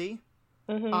Washington, D.C.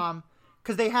 Mm-hmm.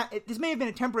 Because they had, this may have been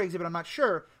a temporary exhibit, I'm not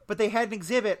sure, but they had an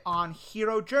exhibit on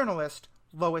hero journalist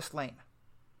Lois Lane.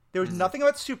 There was nothing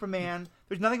about Superman.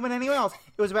 There's nothing about anyone else.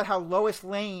 It was about how Lois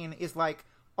Lane is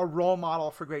a role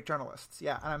model for great journalists.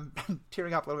 Yeah, and I'm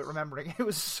tearing up a little bit remembering it. It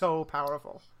was so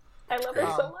powerful. I love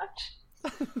her so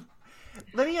much.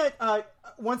 Let me,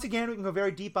 once again, we can go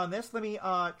very deep on this. Let me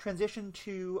transition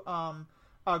to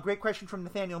a great question from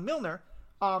Nathaniel Milner.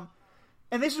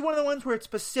 And this is one of the ones where it's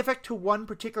specific to one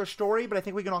particular story, but I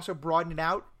think we can also broaden it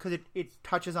out because it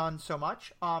touches on so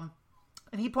much. And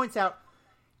he points out,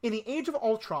 in the Age of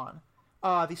Ultron,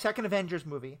 the second Avengers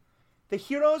movie, the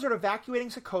heroes are evacuating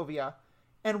Sokovia,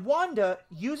 and Wanda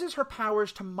uses her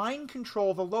powers to mind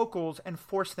control the locals and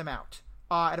force them out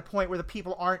at a point where the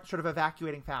people aren't sort of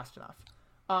evacuating fast enough.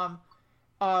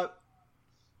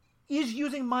 Is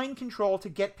using mind control to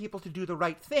get people to do the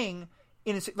right thing,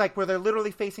 where they're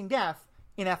literally facing death,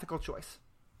 an ethical choice?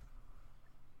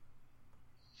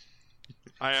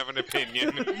 I have an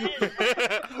opinion.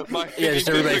 Just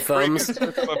everybody thumbs.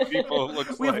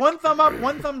 We have one thumb up,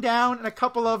 one thumb down, and a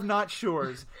couple of not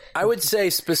sures. I would say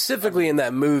specifically in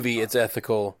that movie, it's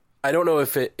ethical. I don't know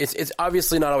if it's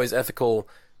obviously not always ethical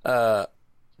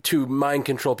to mind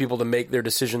control people to make their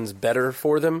decisions better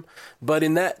for them. But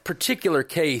in that particular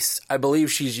case, I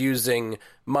believe she's using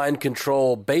mind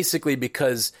control basically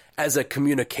because as a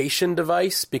communication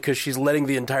device, because she's letting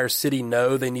the entire city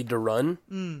know they need to run.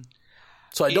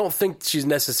 So I don't think she's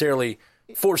necessarily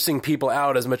forcing people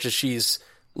out as much as she's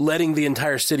letting the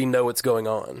entire city know what's going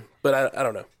on. But I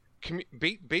don't know.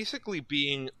 basically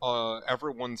being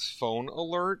everyone's phone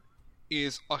alert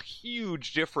is a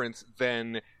huge difference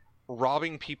than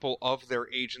robbing people of their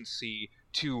agency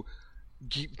to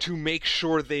make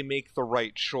sure they make the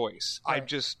right choice.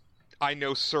 Right. I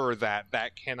know, sir,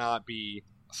 that cannot be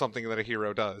something that a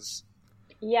hero does.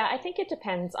 Yeah, I think it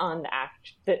depends on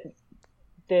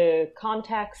the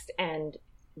context and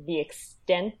the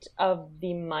extent of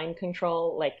the mind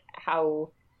control, like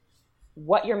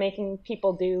what you're making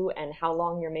people do and how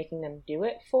long you're making them do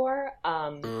it for.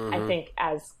 I think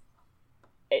as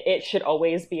it should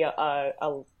always be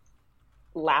a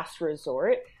last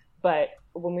resort. But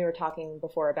when we were talking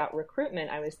before about recruitment,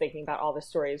 I was thinking about all the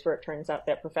stories where it turns out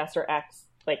that Professor X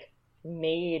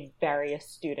made various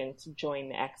students join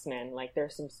the X-Men. Like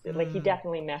there's some he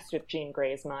definitely messed with Jean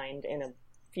Grey's mind in a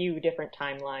few different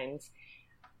timelines.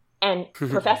 And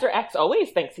Professor X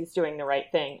always thinks he's doing the right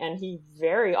thing, and he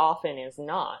very often is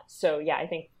not. So yeah, I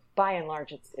think by and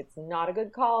large it's not a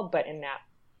good call, but in that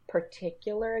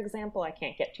particular example, I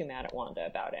can't get too mad at Wanda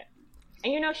about it.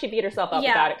 And she beat herself up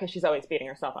about it because she's always beating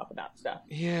herself up about stuff.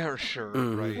 Yeah, sure,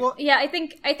 right. Well, yeah, I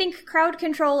think crowd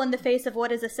control in the face of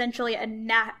what is essentially a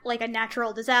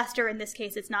natural disaster. In this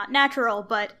case, it's not natural,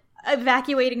 but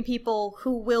evacuating people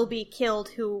who will be killed,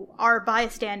 who are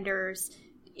bystanders,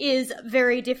 is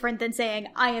very different than saying,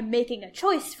 I am making a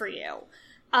choice for you.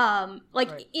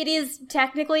 Right. It is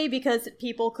technically because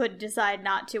people could decide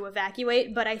not to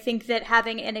evacuate, but I think that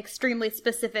having an extremely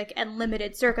specific and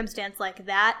limited circumstance like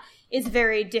that is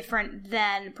very different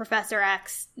than Professor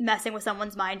X messing with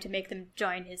someone's mind to make them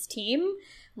join his team.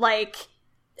 I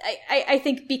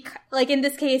think, in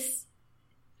this case,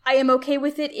 I am okay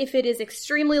with it if it is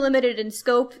extremely limited in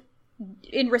scope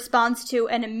in response to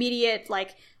an immediate,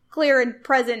 clear and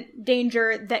present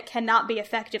danger that cannot be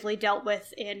effectively dealt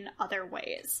with in other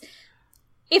ways.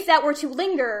 If that were to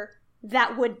linger,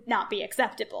 that would not be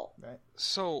acceptable. Right.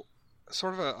 So,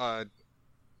 sort of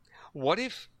what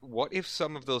if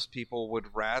some of those people would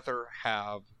rather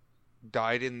have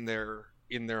died in their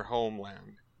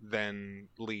homeland than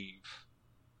leave?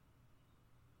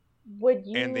 Would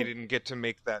you? And they didn't get to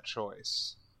make that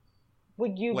choice.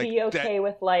 Would you be okay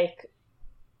with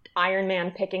Iron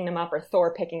Man picking them up or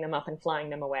Thor picking them up and flying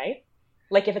them away?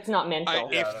 If it's not mental.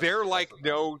 If they're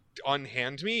no,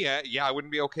 unhand me, yeah, I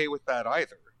wouldn't be okay with that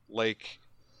either.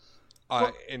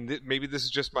 Maybe this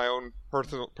is just my own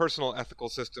personal ethical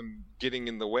system getting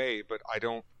in the way, but I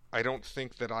don't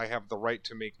think that I have the right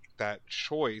to make that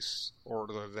choice, or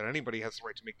that anybody has the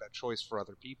right to make that choice for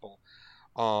other people.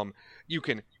 You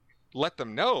can let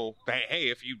them know that, hey,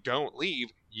 if you don't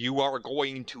leave, you are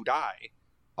going to die.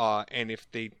 And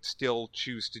if they still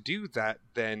choose to do that,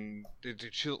 then they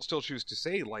still choose to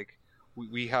say,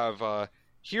 we have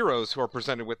heroes who are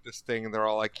presented with this thing, and they're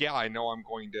all like, yeah, I know I'm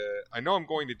going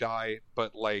to die,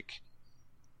 but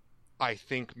I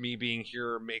think me being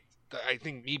here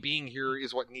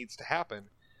is what needs to happen.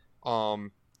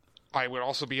 I would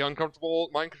also be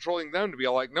uncomfortable mind controlling them to be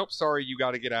all like, nope, sorry, you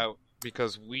got to get out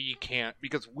because we can't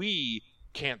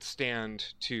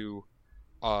stand to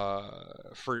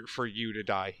for you to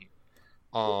die here.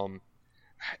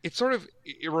 It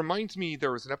reminds me,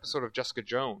 there was an episode of Jessica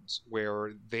Jones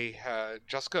where they had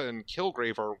Jessica and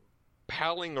Kilgrave are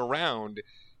palling around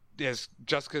as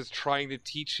Jessica's trying to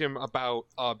teach him about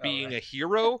being a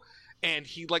hero, and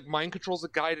he mind controls a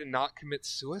guy to not commit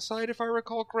suicide, if I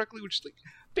recall correctly, which is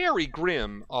very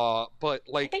grim. But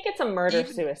I think it's a murder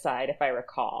suicide, if I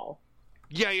recall.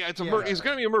 Yeah, it's a murder. It's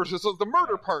going to be a murder. So the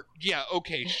murder part, yeah,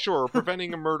 okay, sure.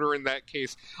 Preventing a murder in that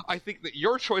case, I think that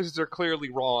your choices are clearly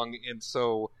wrong, and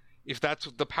so if that's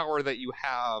the power that you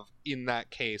have in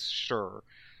that case, sure.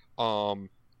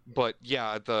 But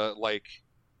yeah, that's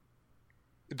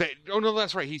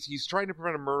right. He's trying to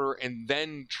prevent a murder, and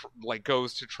then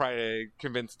goes to try to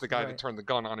convince the guy to turn the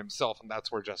gun on himself, and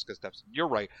that's where Jessica steps in. You're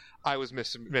right. I was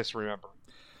misremembering.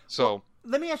 So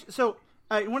let me ask you. So.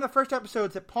 In one of the first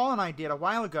episodes that Paul and I did a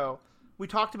while ago, we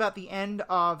talked about the end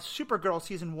of Supergirl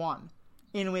Season 1,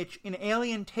 in which an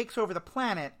alien takes over the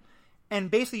planet and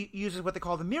basically uses what they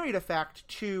call the Myriad Effect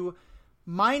to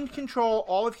mind control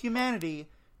all of humanity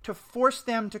to force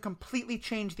them to completely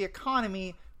change the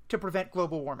economy to prevent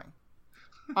global warming.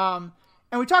 And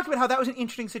we talked about how that was an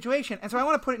interesting situation, and so I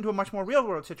want to put it into a much more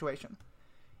real-world situation.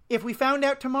 If we found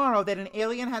out tomorrow that an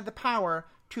alien had the power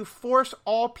to force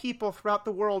all people throughout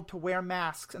the world to wear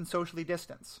masks and socially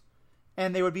distance,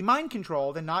 and they would be mind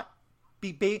controlled and not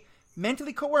be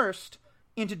mentally coerced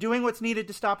into doing what's needed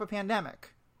to stop a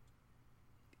pandemic,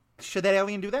 should that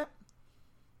alien do that?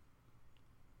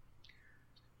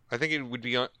 I think it would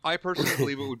be. I personally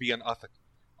believe it would be unethical.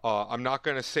 I'm not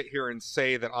going to sit here and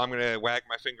say that I'm going to wag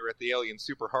my finger at the alien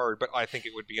super hard, but I think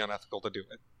it would be unethical to do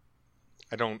it.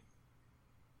 I don't.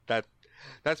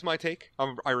 That's my take.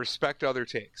 I respect other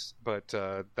takes, but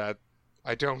that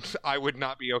I don't. I would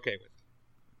not be okay with.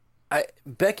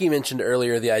 Becky mentioned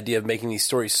earlier the idea of making these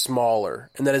stories smaller,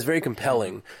 and that is very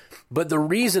compelling. But the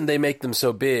reason they make them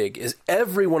so big is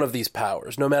every one of these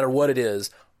powers, no matter what it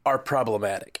is, are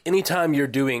problematic. Anytime you're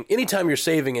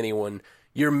saving anyone,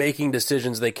 you're making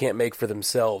decisions they can't make for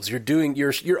themselves.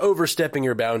 You're overstepping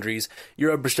your boundaries.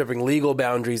 You're overstepping legal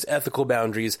boundaries, ethical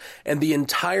boundaries, and the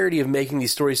entirety of making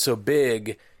these stories so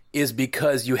big is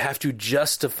because you have to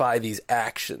justify these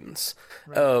actions.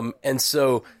 Right. And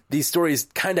so these stories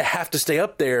kind of have to stay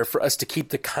up there for us to keep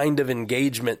the kind of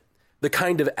engagement, the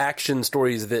kind of action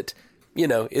stories that,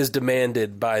 is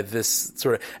demanded by this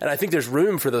sort of, and I think there's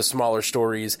room for those smaller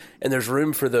stories and there's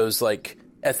room for those like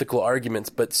ethical arguments,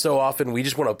 but so often we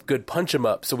just want a good punch 'em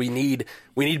up. So we need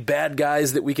bad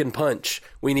guys that we can punch.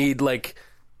 We need like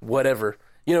whatever,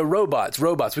 robots.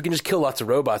 We can just kill lots of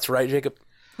robots, right, Jacob?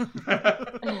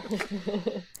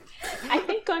 I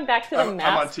think going back to the I'm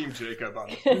on Team Jacob.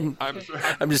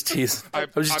 I'm just teasing. I'm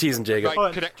just teasing Jacob.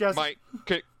 My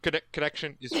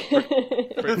connection is.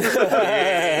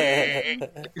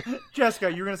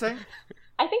 Jessica, you were going to say?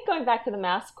 I think going back to the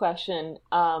mask question,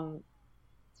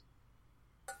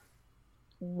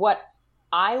 what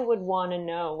I would want to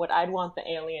know, what I'd want the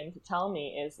alien to tell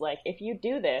me is like, if you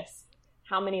do this,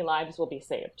 how many lives will be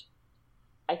saved?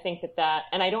 I think that,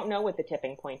 and I don't know what the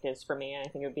tipping point is for me, and I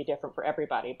think it would be different for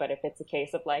everybody, but if it's a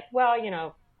case of like,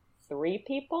 3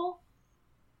 people,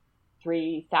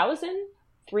 3,000,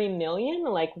 3 million,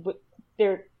 like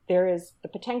there is the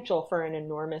potential for an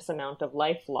enormous amount of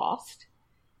life lost.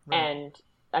 Right. And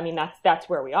I mean, that's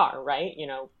where we are, right?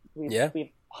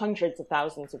 We've hundreds of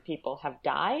thousands of people have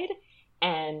died,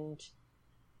 and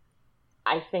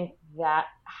I think that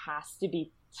has to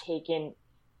be taken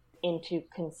into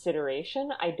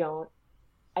consideration. I don't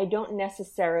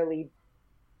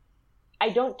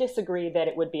disagree that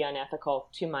it would be unethical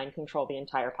to mind control the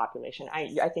entire population.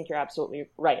 I think you're absolutely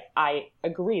right. I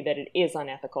agree that it is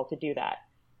unethical to do that.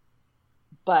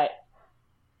 But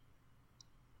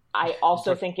I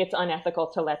also think it's unethical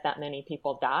to let that many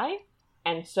people die.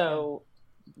 And so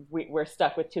we're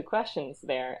stuck with two questions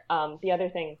there. The other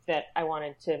thing that I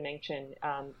wanted to mention,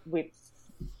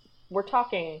 we're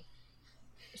talking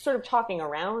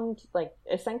around, like,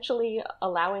 essentially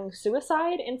allowing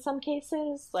suicide in some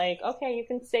cases. Like, okay, you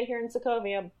can stay here in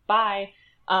Sokovia, bye.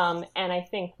 And I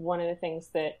think one of the things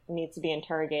that needs to be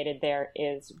interrogated there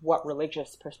is what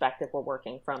religious perspective we're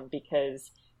working from,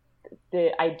 because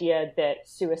the idea that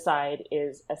suicide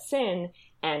is a sin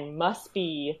and must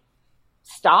be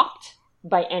stopped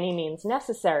by any means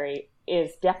necessary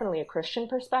is definitely a Christian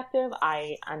perspective.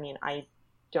 I mean, I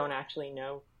don't actually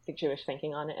know the Jewish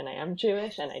thinking on it, and I am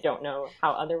Jewish, and I don't know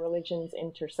how other religions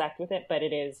intersect with it, but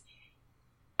it is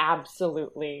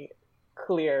absolutely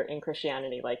clear in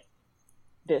Christianity, like,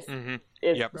 this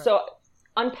is, yep. So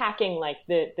unpacking, like,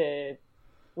 the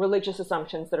religious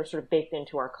assumptions that are sort of baked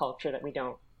into our culture that we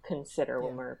don't consider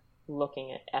when we're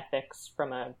looking at ethics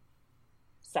from a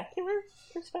secular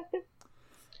perspective.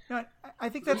 I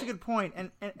think that's a good point.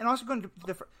 And also going to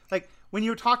the, like, when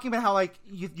you're talking about how, like,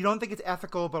 you don't think it's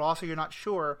ethical, but also you're not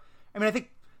sure. I mean, I think,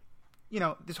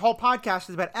 this whole podcast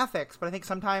is about ethics, but I think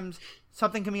sometimes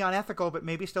something can be unethical, but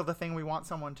maybe still the thing we want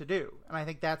someone to do. And I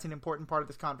think that's an important part of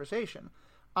this conversation.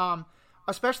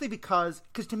 Especially because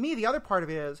to me, the other part of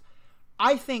it is,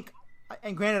 I think,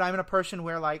 and granted, I'm in a person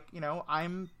where, like,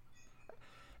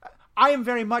 I am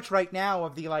very much right now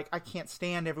of the, like, I can't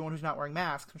stand everyone who's not wearing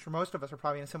masks. I'm sure most of us are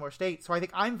probably in a similar state. So I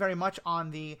think I'm very much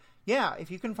on the, if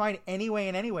you can find any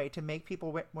way to make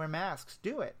people wear masks,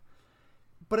 do it.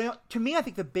 But to me, I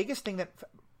think the biggest thing that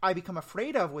I become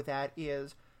afraid of with that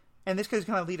is, and this is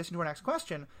going to lead us into our next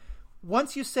question,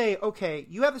 once you say, okay,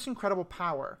 you have this incredible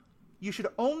power, you should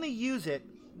only use it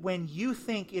when you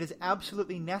think it is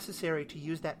absolutely necessary to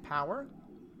use that power,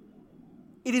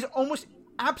 it is almost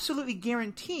absolutely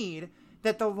guaranteed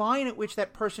that the line at which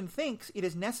that person thinks it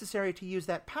is necessary to use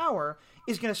that power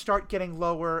is going to start getting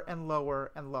lower and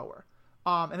lower and lower.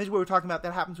 And this is what we're talking about.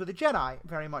 That happens with the Jedi,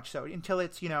 very much so. Until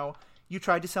it's, you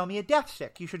tried to sell me a death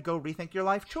stick. You should go rethink your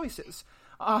life choices.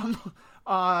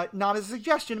 Not as a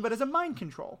suggestion, but as a mind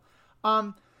control.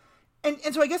 And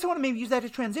so I guess I want to maybe use that to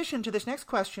transition to this next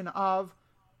question of,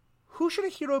 who should a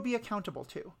hero be accountable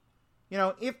to?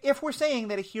 If we're saying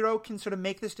that a hero can sort of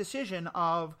make this decision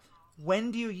of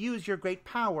when do you use your great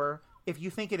power if you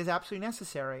think it is absolutely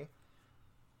necessary,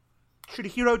 should a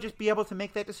hero just be able to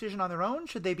make that decision on their own?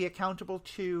 Should they be accountable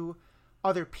to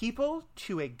other people,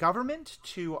 to a government,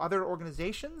 to other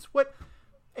organizations?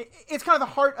 It's kind of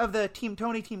the heart of the Team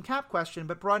Tony, Team Cap question,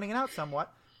 but broadening it out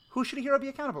somewhat. Who should a hero be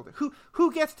accountable to?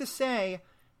 Who gets to say,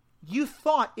 you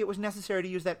thought it was necessary to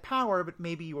use that power, but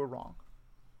maybe you were wrong?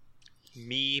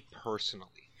 Me personally.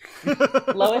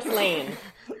 Lois Lane.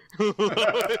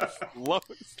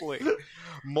 Lois Lane.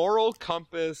 Moral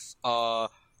compass. Oh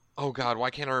God, why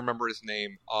can't I remember his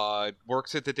name?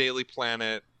 Works at the Daily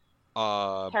Planet.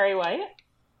 Harry White?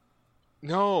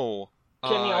 No.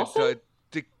 Jimmy Olsen?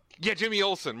 Yeah, Jimmy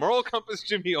Olsen. Moral compass,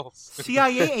 Jimmy Olsen.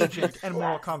 CIA agent and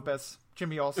moral compass,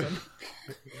 Jimmy Olsen.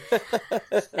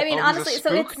 I mean, honestly, he's a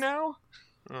spook so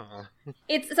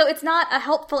it's now. It's not a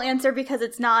helpful answer because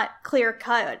it's not clear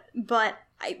cut, but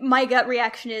my gut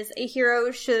reaction is a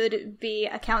hero should be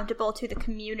accountable to the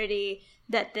community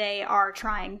that they are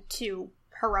trying to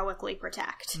heroically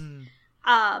protect.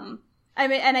 I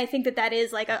mean, and I think that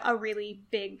is like a really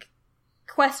big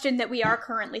question that we are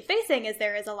currently facing, is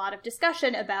there is a lot of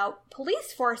discussion about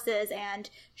police forces and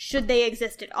should they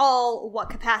exist at all, what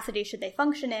capacity should they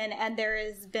function in, and there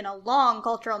has been a long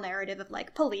cultural narrative of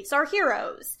like, police are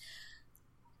heroes.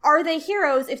 Are they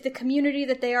heroes if the community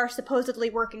that they are supposedly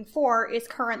working for is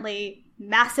currently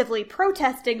massively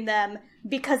protesting them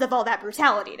because of all that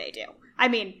brutality they do? I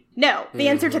mean, no. The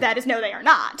answer to that is no, they are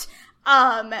not.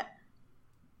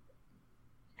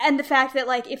 And the fact that,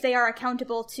 like, if they are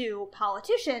accountable to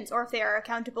politicians or if they are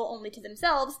accountable only to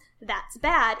themselves, that's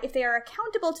bad. If they are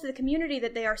accountable to the community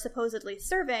that they are supposedly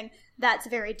serving, that's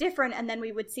very different, and then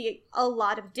we would see a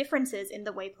lot of differences in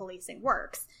the way policing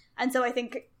works. And so I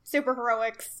think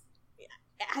superheroics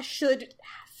should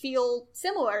feel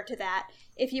similar to that.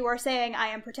 If you are saying, I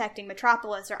am protecting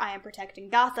Metropolis or I am protecting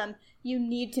Gotham, you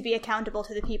need to be accountable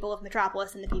to the people of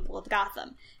Metropolis and the people of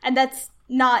Gotham. And that's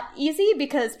not easy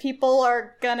because people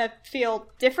are gonna feel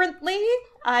differently,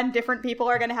 and different people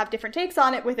are gonna have different takes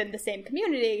on it within the same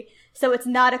community. So it's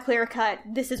not a clear cut,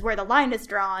 this is where the line is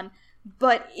drawn.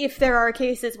 But if there are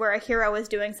cases where a hero is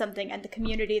doing something and the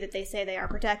community that they say they are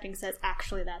protecting says,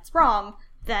 actually that's wrong,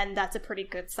 then that's a pretty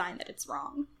good sign that it's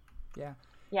wrong. Yeah.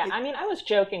 Yeah, I mean, I was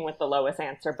joking with the Lois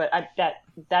answer, but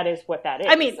that is what that is.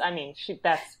 I mean,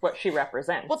 that's what she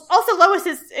represents. Well, also Lois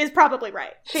is probably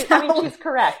right. I mean, she's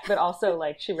correct, but also,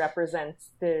 like, she represents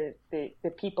the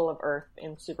people of Earth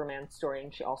in Superman's story,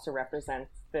 and she also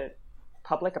represents the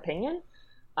public opinion.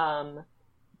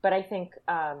 But I think,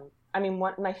 I mean,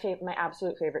 my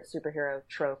absolute favorite superhero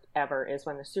trope ever is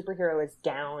when the superhero is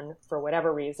down for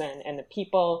whatever reason, and the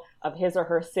people of his or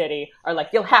her city are like,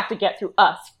 you'll have to get through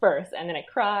us first. And then I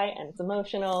cry, and it's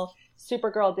emotional.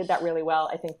 Supergirl did that really well.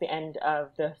 I think the end of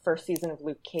the first season of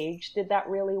Luke Cage did that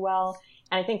really well.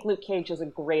 And I think Luke Cage is a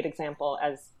great example,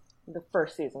 as the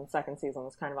first season, second season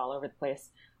was kind of all over the place,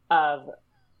 of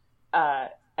a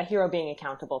hero being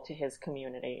accountable to his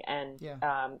community and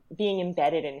being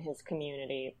embedded in his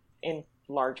community, in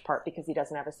large part because he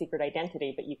doesn't have a secret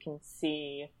identity, but you can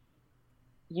see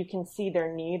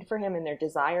their need for him and their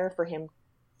desire for him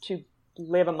to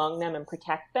live among them and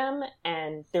protect them.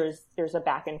 And there's a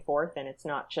back and forth, and it's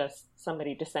not just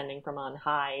somebody descending from on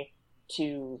high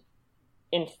to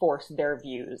enforce their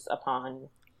views upon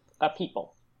a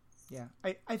people. Yeah,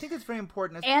 I think it's very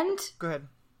important. Go ahead.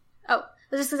 Oh,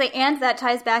 I was just going to say, and that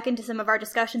ties back into some of our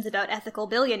discussions about ethical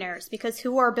billionaires, because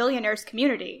who are billionaires'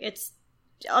 community? It's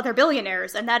other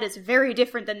billionaires, and that is very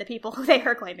different than the people who they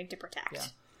are claiming to protect.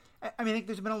 Yeah. I mean, I think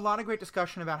there's been a lot of great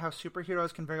discussion about how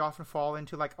superheroes can very often fall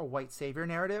into, like, a white savior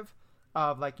narrative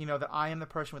of, like, you know, that I am the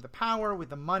person with the power, with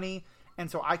the money, and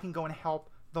so I can go and help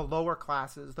the lower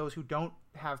classes, those who don't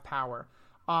have power.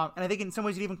 And I think in some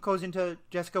ways it even goes into,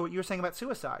 Jessica, what you were saying about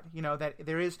suicide, you know, that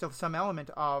there is still some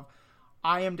element of,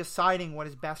 I am deciding what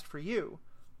is best for you.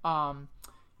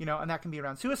 You know, and that can be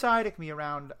around suicide. It can be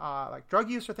around like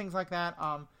drug use or things like that.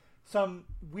 Some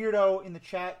weirdo in the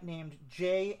chat named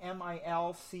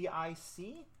JMILCIC.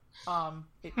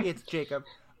 It's Jacob.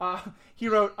 He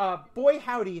wrote, "Boy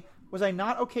howdy, was I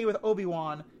not okay with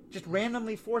Obi-Wan just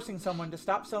randomly forcing someone to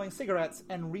stop selling cigarettes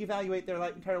and reevaluate their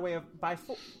entire way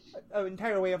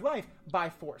of life by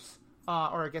force,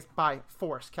 or I guess by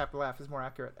force. Capital F is more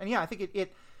accurate. And yeah, I think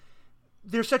it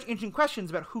there's such interesting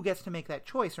questions about who gets to make that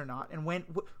choice or not, and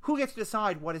who gets to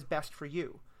decide what is best for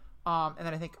you. And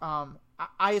then I think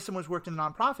I, as someone who's worked in the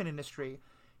nonprofit industry,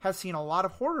 have seen a lot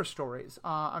of horror stories.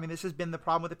 I mean, this has been the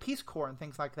problem with the Peace Corps and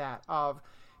things like that, of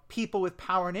people with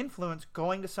power and influence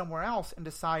going to somewhere else and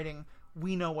deciding,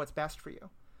 we know what's best for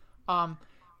you. I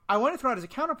want to throw out as a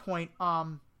counterpoint,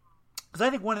 because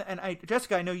I think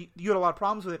Jessica, I know you had a lot of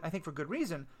problems with it, I think for good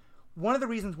reason. One of the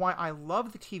reasons why I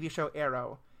love the TV show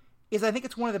Arrow is I think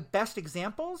it's one of the best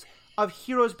examples of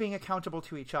heroes being accountable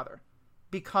to each other.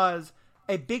 Because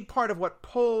a big part of what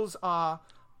pulls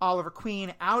Oliver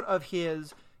Queen out of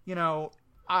his,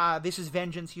 this is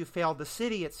vengeance, you failed the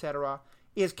city, etc.,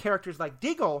 is characters like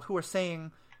Diggle who are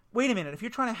saying, wait a minute, if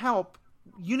you're trying to help,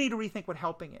 you need to rethink what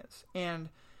helping is. And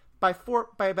by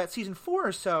about season 4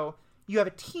 or so, you have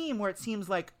a team where it seems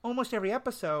like almost every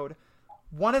episode,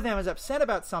 one of them is upset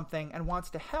about something and wants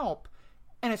to help,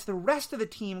 and it's the rest of the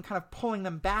team kind of pulling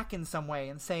them back in some way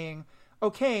and saying,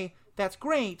 okay, that's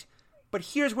great, but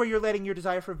here's where you're letting your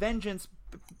desire for vengeance,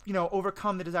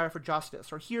 overcome the desire for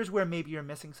justice, or here's where maybe you're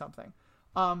missing something.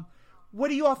 What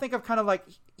do you all think of kind of like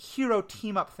hero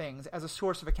team-up things as a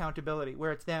source of accountability,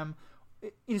 where it's them,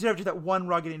 instead of just that one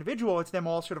rugged individual, it's them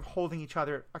all sort of holding each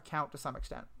other account to some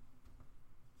extent?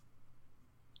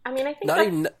 I mean, I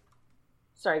think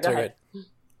Sorry, go ahead.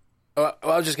 I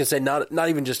was just going to say, not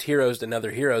even just heroes and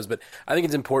other heroes, but I think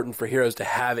it's important for heroes to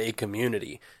have a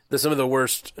community. Some of the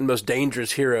worst and most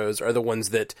dangerous heroes are the ones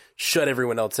that shut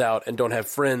everyone else out and don't have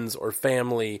friends or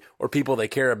family or people they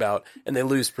care about, and they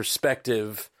lose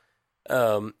perspective.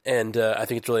 I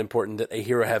think it's really important that a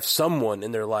hero have someone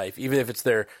in their life, even if it's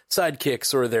their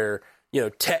sidekicks or their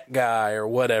tech guy or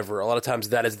whatever. A lot of times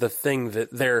that is the thing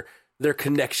that their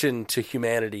connection to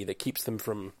humanity that keeps them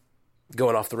from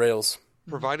going off the rails.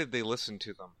 Provided they listen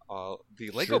to them. The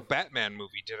Lego Batman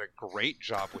movie did a great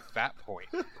job with that point.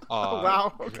 Oh,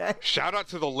 wow, okay. Shout out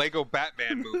to the Lego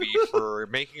Batman movie for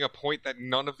making a point that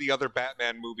none of the other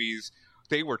Batman movies,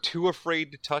 they were too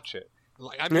afraid to touch it.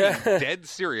 Like, I'm being dead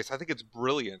serious. I think it's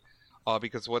brilliant.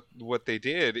 Because what they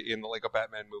did in the Lego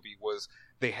Batman movie was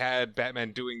they had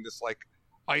Batman doing this, like,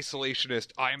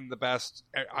 isolationist, I'm the best,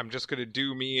 I'm just going to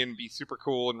do me and be super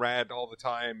cool and rad all the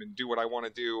time and do what I want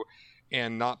to do,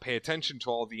 and not pay attention to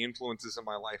all the influences in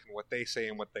my life and what they say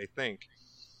and what they think.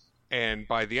 And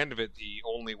by the end of it, the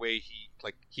only way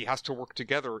he has to work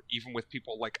together, even with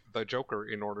people like the Joker,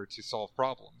 in order to solve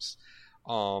problems.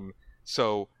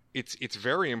 So it's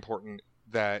very important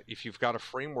that if you've got a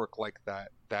framework like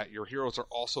that your heroes are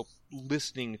also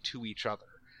listening to each other.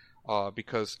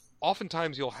 Because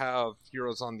oftentimes you'll have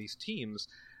heroes on these teams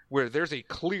where there's a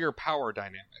clear power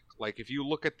dynamic. Like if you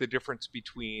look at the difference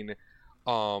between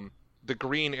the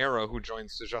Green Arrow, who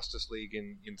joins the Justice League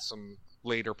in some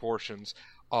later portions,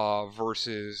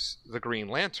 versus the Green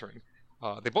Lantern.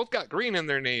 They both got green in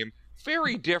their name.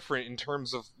 Very different in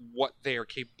terms of what they are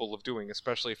capable of doing,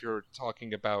 especially if you're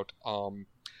talking about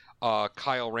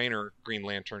Kyle Rayner, Green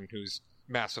Lantern, who's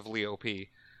massively OP.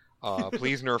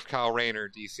 Please nerf Kyle Rayner,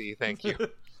 DC. Thank you.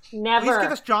 Never. Please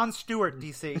give us John Stewart,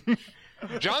 DC.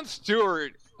 John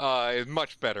Stewart is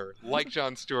much better. Like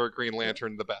John Stewart, Green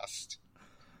Lantern, the best.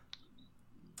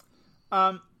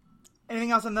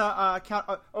 Anything else on the account?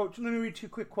 Let me read 2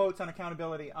 quick quotes on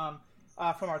accountability from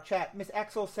our chat. Miss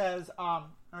Exel says,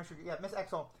 Miss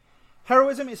Exel,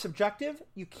 heroism is subjective.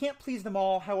 You can't please them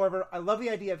all. However, I love the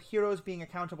idea of heroes being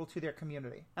accountable to their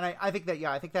community. And I think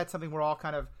that's something we're all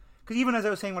kind of, because even as I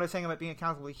was saying what I was saying about being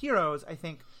accountable to heroes, I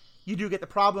think you do get the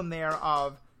problem there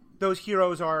of those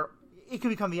heroes it can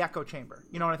become the echo chamber.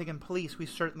 And I think in police we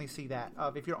certainly see that,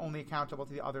 of if you're only accountable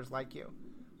to the others like you.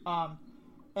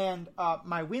 And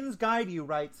My Winds Guide You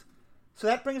writes, so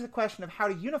that brings the question of how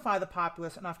to unify the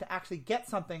populace enough to actually get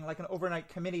something like an overnight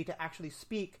committee to actually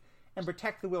speak and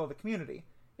protect the will of the community.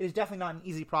 It is definitely not an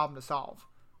easy problem to solve.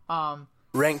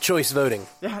 Ranked choice voting.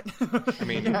 Yeah. I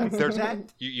mean,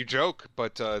 you joke,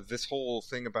 but this whole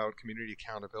thing about community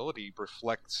accountability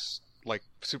reflects like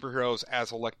superheroes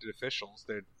as elected officials.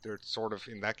 They're sort of,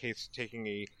 in that case, taking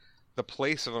the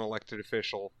place of an elected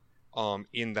official.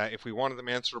 In that if we wanted them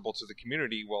answerable to the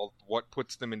community, well, what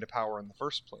puts them into power in the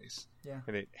first place? Yeah.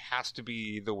 And it has to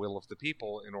be the will of the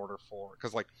people in order for...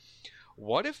 Because, like,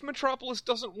 what if Metropolis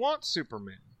doesn't want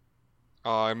Superman?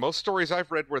 In most stories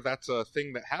I've read where that's a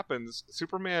thing that happens,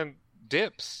 Superman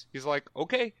dips. He's like,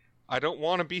 okay, I don't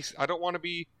want to be,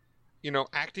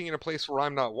 acting in a place where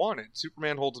I'm not wanted.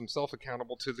 Superman holds himself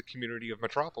accountable to the community of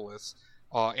Metropolis,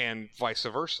 and vice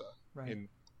versa. Right.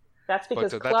 That's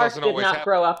because Clark did not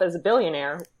grow up as a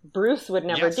billionaire. Bruce would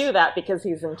never do that because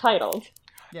he's entitled.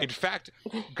 Yeah. In fact,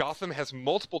 Gotham has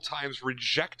multiple times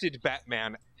rejected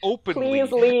Batman openly.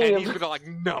 Please leave. And he's been like,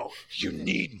 no, you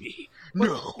need me.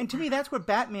 No. And to me, that's where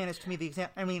Batman is, to me, the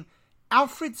example. I mean,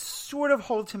 Alfred sort of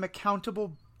holds him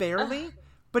accountable barely,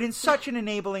 but in such an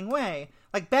enabling way.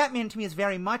 Like, Batman, to me, is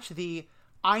very much the,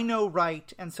 I know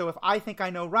right, and so if I think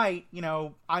I know right,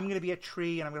 I'm going to be a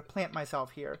tree and I'm going to plant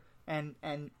myself here. And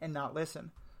not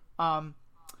listen.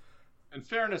 in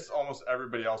fairness, almost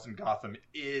everybody else in Gotham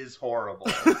is horrible.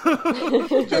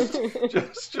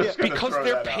 just because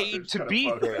they're paid to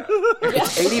be there.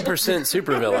 80%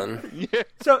 supervillain. Yeah.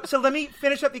 So let me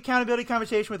finish up the accountability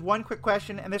conversation with one quick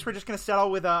question, and this we're just going to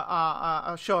settle with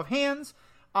a show of hands.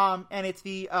 And it's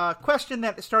the question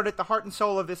that started at the heart and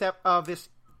soul of this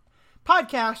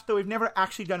podcast, though we've never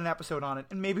actually done an episode on it,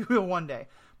 and maybe we will one day.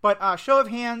 But show of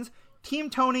hands, Team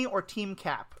Tony or Team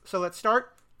Cap? So let's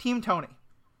start. Team Tony.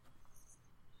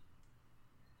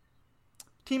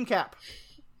 Team Cap.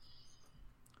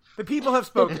 The people have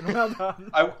spoken. Well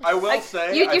done. I will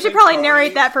say... You should probably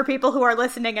narrate that for people who are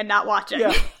listening and not watching.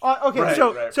 Yeah. Okay, right,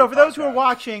 so for those who are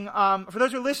watching, for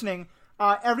those who are listening,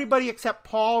 everybody except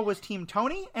Paul was Team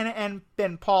Tony, and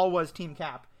then Paul was Team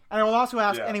Cap. And I will also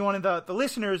ask anyone of the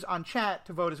listeners on chat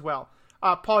to vote as well.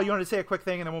 Paul, you wanted to say a quick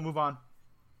thing, and then we'll move on.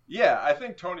 Yeah, I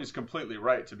think Tony's completely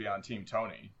right to be on Team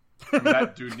Tony. I mean,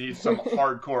 that dude needs some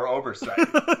hardcore oversight.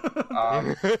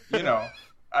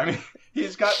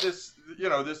 He's got this,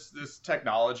 this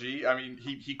technology. I mean,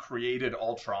 he created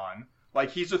Ultron. Like,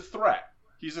 he's a threat.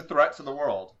 He's a threat to the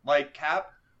world. Like,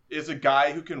 Cap is a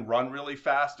guy who can run really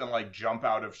fast and, like, jump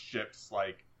out of ships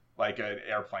like an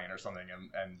airplane or something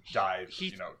and dive.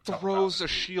 He throws a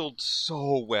shield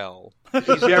so well. He's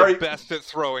the best at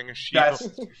throwing a shield.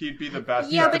 He'd be the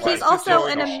best. Yeah, but he's also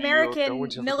an American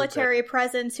military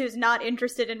presence who's not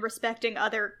interested in respecting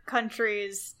other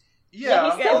countries.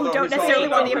 Yeah, who don't necessarily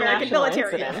want the American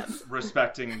military.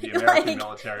 Respecting the American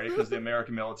military, because the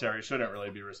American military shouldn't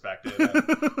really be respected.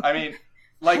 And, I mean,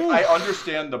 I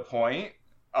understand the point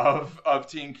of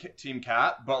Team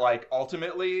Cap, but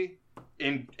ultimately,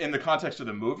 in the context of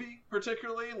the movie,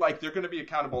 particularly, they're going to be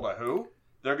accountable to who?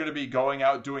 They're going to be going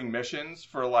out doing missions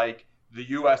for the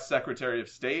U.S. Secretary of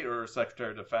State or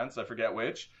Secretary of Defense, I forget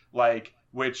which,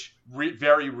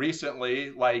 very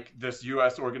recently, this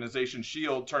U.S. organization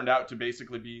SHIELD turned out to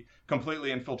basically be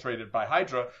completely infiltrated by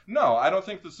Hydra. No, I don't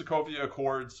think the Sokovia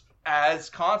Accords, as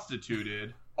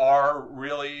constituted, are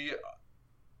really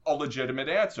a legitimate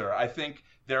answer. I think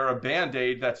they're a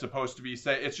Band-Aid that's supposed to be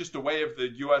it's just a way of the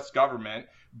U.S. government,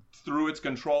 through its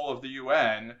control of the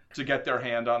UN, to get their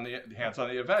hands on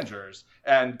the Avengers.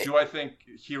 And do I think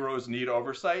heroes need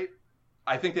oversight?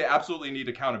 I think they absolutely need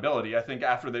accountability. I think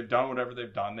after they've done whatever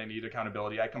they've done, they need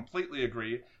accountability. I completely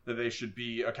agree that they should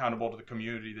be accountable to the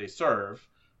community they serve.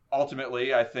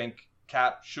 Ultimately, I think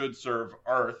Cap should serve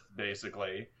Earth,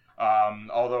 basically.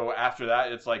 Although after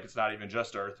that, it's not even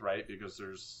just Earth, right? Because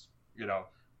there's,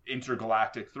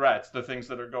 intergalactic threats, the things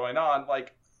that are going on.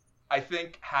 I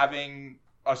think having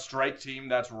a strike team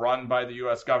that's run by the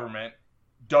U.S. government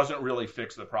doesn't really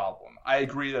fix the problem. I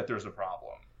agree that there's a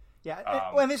problem. Yeah,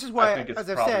 and this is why, as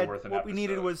I've said, what we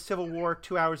needed was Civil War,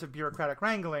 2 hours of bureaucratic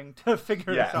wrangling to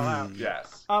figure this all out.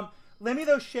 Yes. Let me,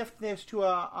 though, shift this to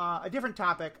a different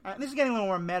topic. And this is getting a little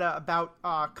more meta about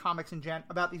comics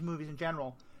about these movies in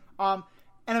general. And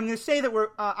I'm going to say that we're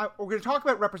going to talk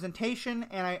about representation,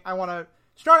 and I want to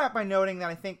start out by noting that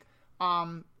I think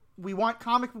we want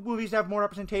comic movies to have more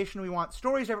representation. We want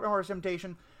stories to have more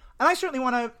representation. And I certainly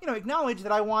want to, acknowledge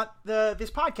that I want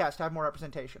this podcast to have more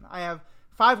representation. I have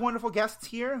 5 wonderful guests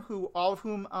here, all of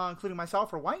whom, including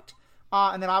myself, are white.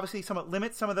 And then obviously somewhat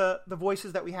limits some of the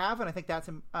voices that we have. And I think that's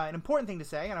an important thing to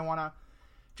say. And I want to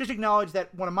just acknowledge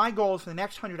that one of my goals for the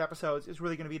next 100 episodes is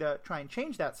really going to be to try and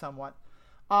change that somewhat.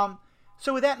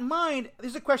 So with that in mind,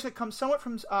 this is a question that comes somewhat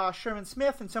from Sherman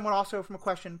Smith and somewhat also from a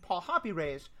question Paul Hoppy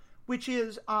raised, which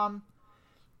is,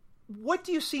 what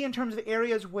do you see in terms of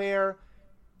areas where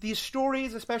these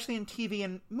stories, especially in TV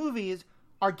and movies,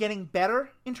 are getting better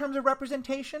in terms of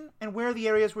representation, and where are the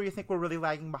areas where you think we're really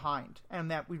lagging behind and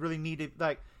that we really need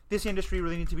to, this industry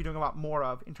really needs to be doing a lot more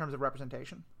of in terms of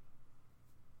representation?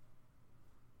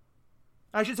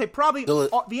 I should say probably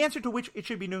the answer to which it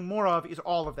should be doing more of is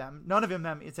all of them. None of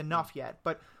them is enough yet.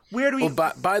 But where do we...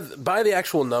 Well, by the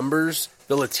actual numbers,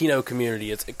 the Latino community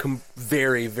is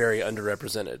very, very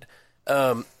underrepresented.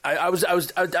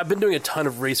 I've been doing a ton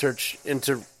of research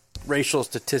into racial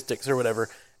statistics or whatever,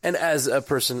 and as a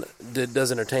person that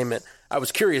does entertainment, I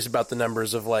was curious about the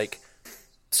numbers of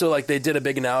they did a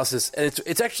big analysis, and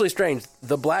it's actually strange.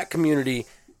 The black community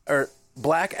or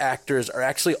black actors are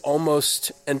actually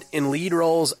almost in lead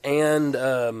roles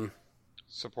and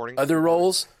supporting other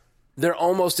roles. They're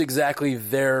almost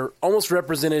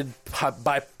represented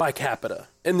by capita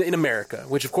in America,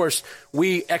 which of course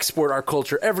we export our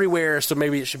culture everywhere, so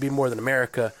maybe it should be more than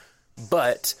America.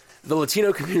 But the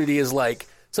Latino community is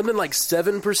something like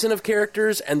 7% of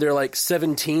characters, and they're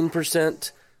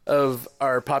 17% of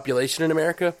our population in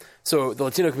America. So the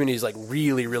Latino community is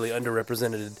really, really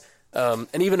underrepresented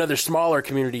And even other smaller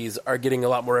communities are getting a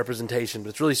lot more representation, but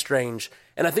it's really strange.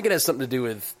 And I think it has something to do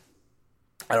with,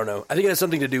 I don't know, I think it has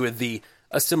something to do with the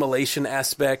assimilation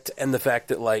aspect and the fact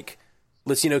that, like,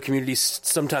 Latino communities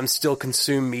sometimes still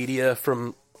consume media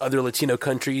from other Latino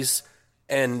countries,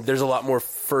 and there's a lot more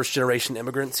first-generation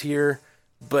immigrants here,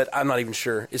 but I'm not even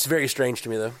sure. It's very strange to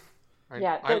me, though.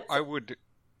 I would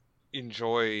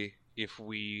enjoy if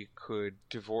we could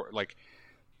divorce, like,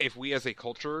 if we as a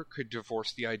culture could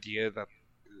divorce the idea that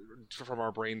from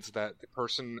our brains that the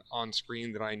person on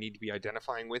screen that I need to be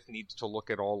identifying with needs to look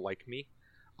at all like me.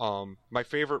 My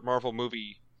favorite Marvel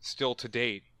movie still to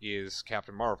date is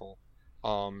Captain Marvel.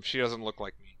 She doesn't look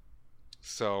like me.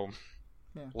 So,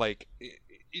 like,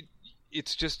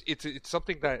 it's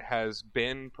something that has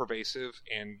been pervasive,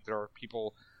 and there are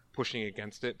people pushing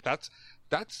against it. That's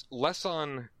less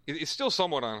on. It's still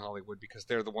somewhat on Hollywood because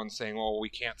they're the ones saying, "Oh, we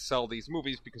can't sell these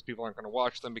movies because people aren't going to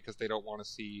watch them because they don't want to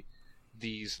see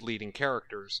these leading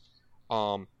characters."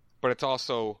 But it's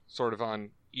also sort of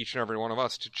on each and every one of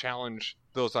us to challenge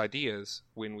those ideas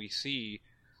when we see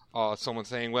someone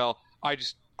saying, "Well, I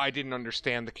didn't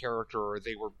understand the character, or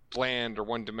they were bland or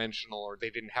one-dimensional, or they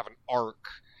didn't have an arc."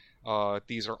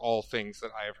 These are all things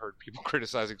that I have heard people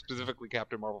criticizing, specifically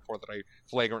Captain Marvel, for that I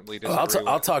flagrantly disagree with.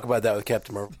 I'll talk about that with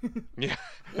Captain Marvel. Yeah.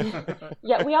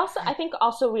 Yeah, I think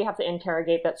we have to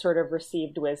interrogate that sort of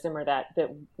received wisdom, or that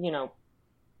you know,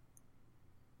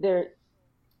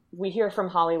 we hear from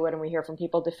Hollywood and we hear from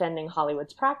people defending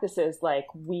Hollywood's practices, like,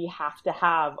 we have to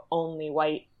have only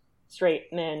white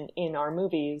straight men in our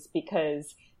movies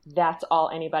because that's all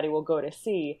anybody will go to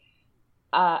see.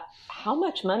 How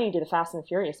much money did the Fast and the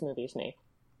Furious movies make?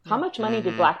 How much money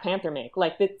did Black Panther make?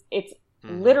 Like, it's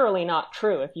literally not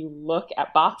true. If you look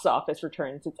at box office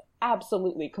returns, it's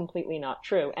absolutely, completely not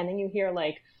true. And then you hear,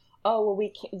 like, oh, well,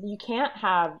 you can't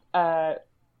have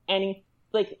any,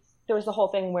 like, there was the whole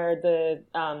thing where the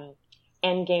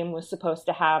Endgame was supposed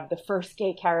to have the first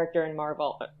gay character in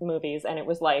Marvel movies, and it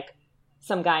was like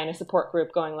some guy in a support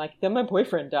group going like, then my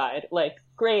boyfriend died. Like,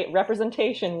 great,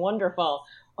 representation, wonderful.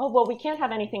 Oh, well, we can't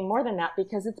have anything more than that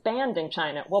because it's banned in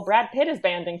China. Well, Brad Pitt is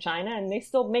banned in China, and they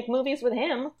still make movies with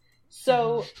him.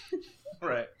 So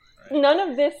right. None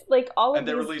of this, like, all of and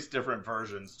they these... release different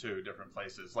versions, too, different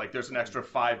places. Like, there's an extra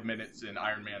 5 minutes in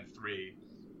Iron Man 3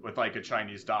 with, like, a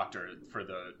Chinese doctor for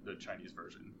the Chinese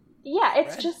version. Yeah,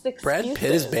 it's just excuses. Brad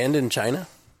Pitt is banned in China?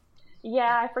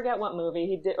 Yeah, I forget what movie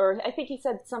he did, or I think he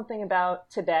said something about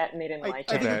Tibet and they didn't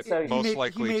like it. Tibet, so most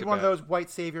likely he made Tibet. one of those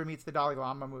White Savior meets the Dalai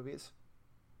Lama movies.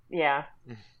 Yeah.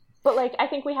 But, like, I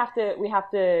think we have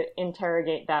to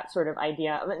interrogate that sort of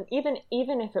idea. Even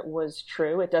if it was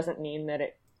true, it doesn't mean that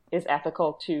it is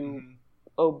ethical to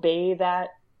obey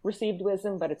that received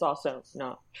wisdom, but it's also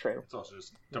not true. It's also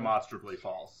just demonstrably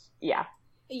false. Yeah.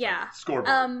 Yeah.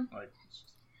 Scoreboard.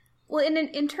 Well,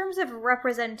 in terms of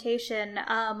representation,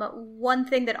 one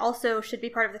thing that also should be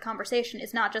part of the conversation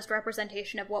is not just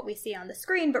representation of what we see on the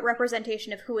screen, but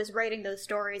representation of who is writing those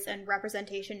stories and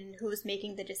representation in who's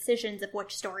making the decisions of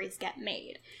which stories get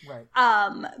made. Right.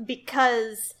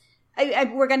 Because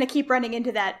we're going to keep running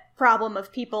into that problem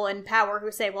of people in power who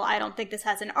say, well, I don't think this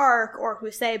has an arc, or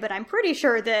who say, but I'm pretty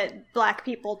sure that Black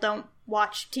people don't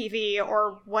watch TV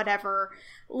or whatever.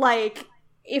 Like,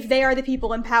 if they are the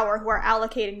people in power who are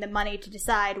allocating the money to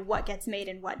decide what gets made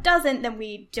and what doesn't, then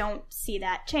we don't see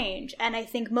that change. And I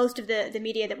think most of the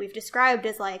media that we've described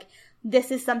is like,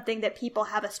 this is something that people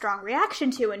have a strong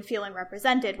reaction to and feeling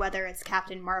represented, whether it's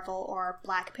Captain Marvel or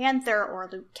Black Panther or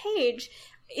Luke Cage,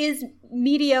 is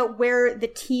media where the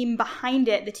team behind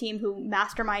it, the team who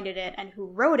masterminded it and who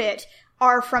wrote it,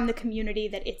 are from the community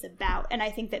that it's about. And I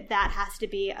think that has to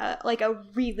be a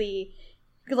really,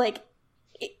 like,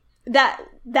 that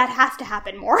has to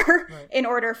happen more right. in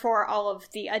order for all of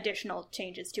the additional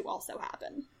changes to also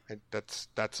happen. And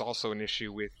that's also an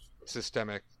issue with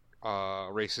systemic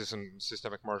racism,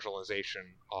 systemic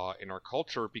marginalization in our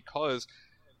culture, because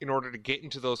in order to get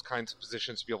into those kinds of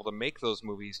positions, to be able to make those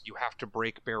movies, you have to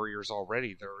break barriers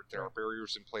already. There are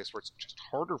barriers in place where it's just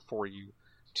harder for you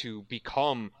to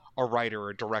become a writer,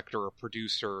 a director, a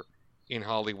producer in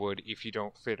Hollywood if you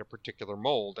don't fit a particular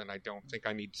mold. And I don't think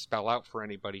I need to spell out for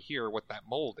anybody here what that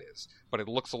mold is, but it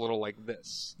looks a little like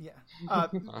this. Yeah.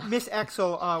 Miss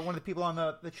Exel, one of the people on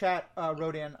the chat,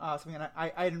 wrote in something, and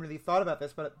I hadn't really thought about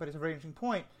this, but it's a very interesting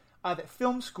point, that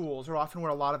film schools are often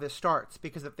where a lot of this starts,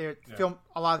 because if they're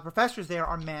a lot of the professors there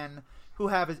are men who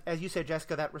have, as you said,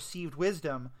 Jessica, that received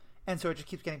wisdom, and so it just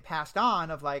keeps getting passed on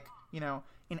of, like, you know,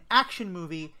 an action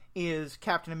movie is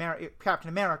Captain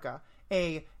America,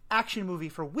 a action movie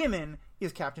for women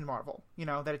is Captain Marvel, you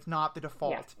know, that it's not the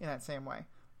default in that same way.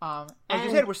 As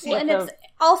you said, we're seeing... and it's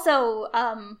also...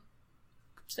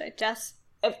 sorry, Jess?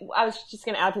 I was just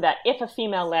going to add to that, if a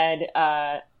female-led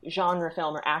genre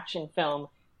film or action film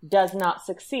does not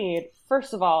succeed,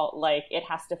 first of all, like, it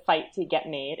has to fight to get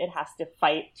made. It has to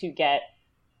fight to get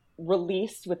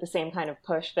released with the same kind of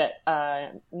push that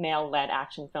male-led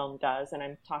action film does. And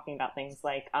I'm talking about things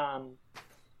like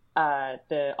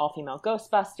the all-female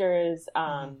Ghostbusters,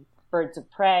 Birds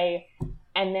of Prey.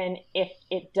 And then if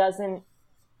it doesn't,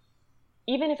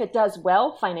 even if it does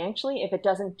well financially, if it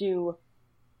doesn't do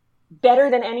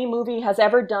better than any movie has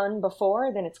ever done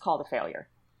before, then it's called a failure.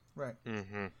 Right.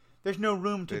 Mm-hmm. There's no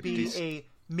room to be a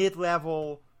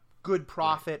mid-level, good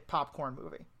profit popcorn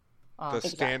movie. The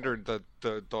standard,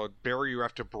 the barrier you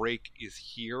have to break is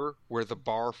here, where the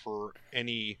bar for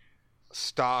any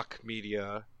stock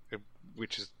media,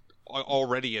 which is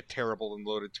already a terrible and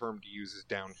loaded term to use, is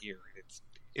down here.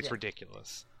 It's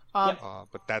ridiculous.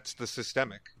 But that's the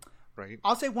systemic, right?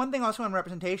 I'll say one thing also on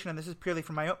representation, and this is purely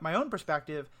from my own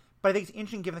perspective, but I think it's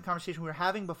interesting given the conversation we were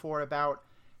having before about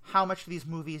how much these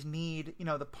movies need,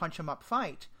 the punch-em-up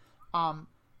fight.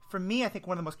 For me, I think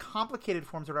one of the most complicated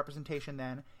forms of representation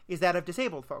then is that of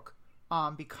disabled folk,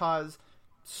 because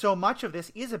so much of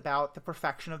this is about the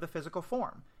perfection of the physical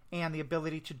form and the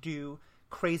ability to do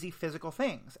crazy physical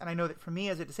things. And I know that for me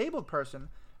as a disabled person,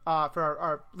 for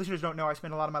our listeners who don't know, I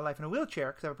spend a lot of my life in a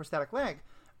wheelchair because I have a prosthetic leg.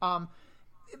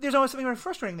 There's always something very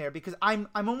frustrating there because I'm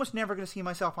almost never going to see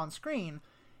myself on screen.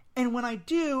 And when I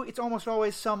do, it's almost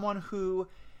always someone who,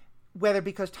 whether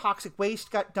because toxic waste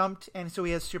got dumped and so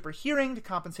he has super hearing to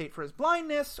compensate for his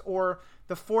blindness, or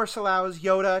the Force allows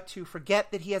Yoda to forget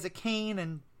that he has a cane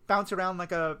and bounce around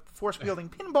like a Force-wielding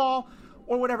pinball,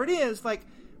 or whatever it is, like,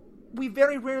 we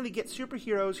very rarely get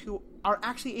superheroes who are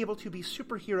actually able to be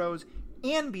superheroes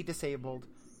and be disabled,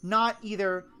 not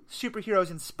either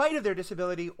superheroes in spite of their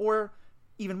disability or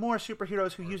even more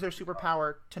superheroes who use their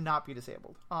superpower to not be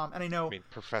disabled. And I know...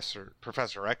 Professor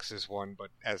X is one, but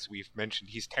as we've mentioned,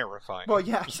 he's terrifying. Well,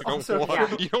 yeah.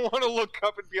 You don't want to look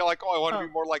up and be like, oh, I want to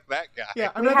be more like that guy.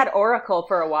 Yeah, we had Oracle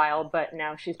for a while, but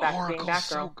now she's back to being Batgirl.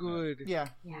 So good. Yeah.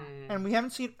 And we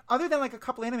haven't seen, other than like a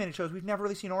couple animated shows, we've never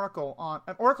really seen Oracle on...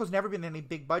 Oracle's never been in any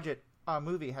big budget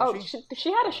movie, has she?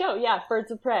 She had a show,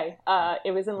 Birds of Prey.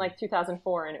 It was in like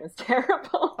 2004, and it was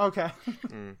terrible. Okay.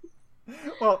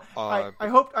 Well, I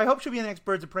hope she'll be in the next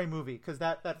Birds of Prey movie because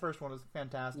that first one was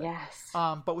fantastic. Yes.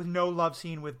 But with no love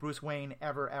scene with Bruce Wayne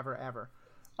ever.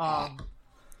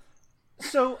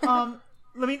 So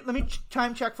let me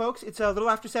time check, folks. It's a little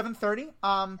after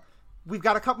 7:30. We've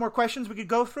got a couple more questions we could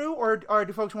go through, or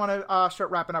do folks want to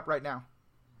start wrapping up right now?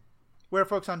 Where are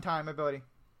folks on time ability?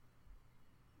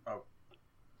 Oh,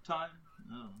 time.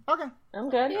 Okay, I'm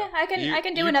good. Yeah, I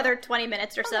can do another 20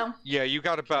 minutes or so. Yeah, you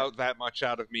got about that much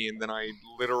out of me, and then I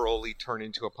literally turn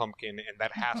into a pumpkin, and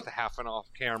that has to happen off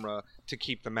camera to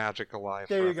keep the magic alive.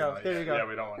 There you go. Yeah,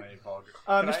 we don't want any apologies.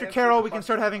 Mr. Carroll, we can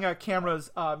start having cameras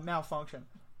malfunction.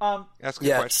 Ask a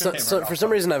question. So for some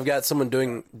reason I've got someone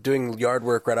doing yard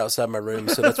work right outside my room,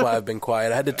 so that's why I've been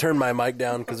quiet. I had to turn my mic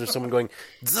down because there's someone going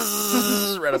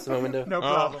zzz right outside my window. No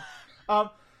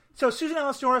problem. So Susan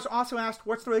Alastoris also asked,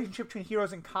 what's the relationship between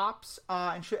heroes and cops?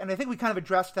 And I think we kind of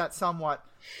addressed that somewhat.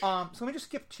 So let me just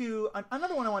skip to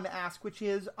another one I wanted to ask, which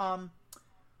is,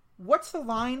 what's the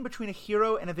line between a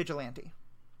hero and a vigilante?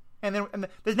 And then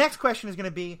the next question is going to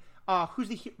be, who's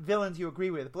the villains you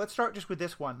agree with? But let's start just with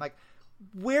this one. Like,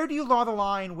 where do you draw the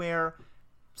line where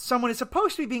someone is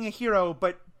supposed to be being a hero,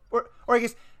 or I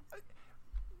guess...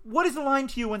 What is the line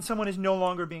to you when someone is no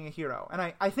longer being a hero?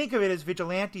 And I think of it as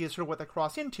vigilante as sort of what they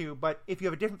cross into, but if you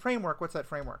have a different framework, what's that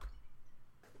framework?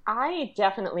 I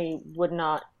definitely would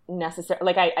not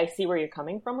necessarily... Like, I see where you're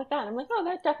coming from with that. And I'm like, oh,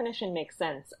 that definition makes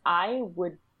sense. I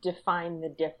would define the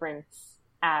difference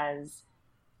as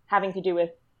having to do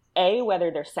with, A, whether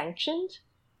they're sanctioned,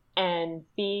 and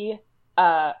B,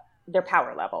 their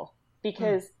power level.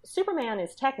 Because Superman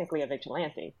is technically a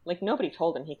vigilante. Like, nobody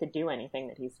told him he could do anything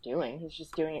that he's doing. He's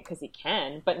just doing it because he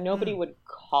can. But nobody would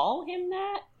call him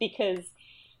that because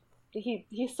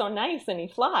he's so nice and he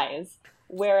flies.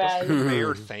 Whereas... Does the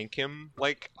mayor thank him,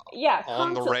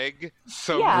 on the reg?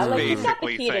 So he's got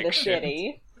the key sanctioned. to the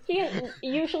city.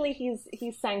 Usually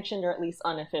he's sanctioned, or at least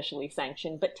unofficially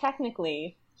sanctioned. But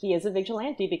technically, he is a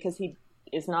vigilante because he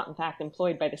is not, in fact,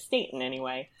 employed by the state in any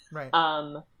way. Right.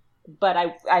 But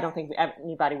I don't think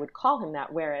anybody would call him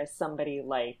that, whereas somebody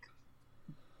like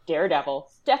Daredevil,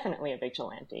 definitely a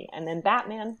vigilante. And then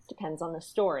Batman depends on the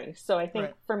story. So I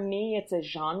think for me, it's a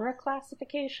genre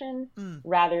classification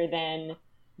rather than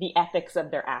the ethics of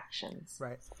their actions.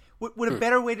 Right. Would a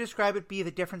better way to describe it be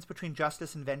the difference between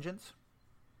justice and vengeance?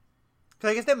 Because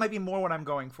I guess that might be more what I'm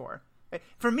going for.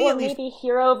 For me, or at least, maybe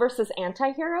hero versus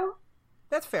anti-hero.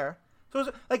 that's fair.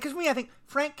 So, because for me, I think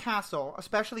Frank Castle,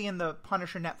 especially in the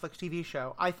Punisher Netflix TV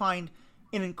show, I find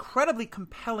an incredibly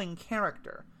compelling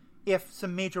character. If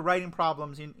some major writing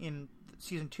problems in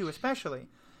season 2, especially,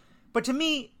 but to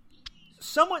me,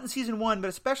 somewhat in season 1, but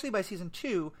especially by season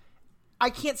 2, I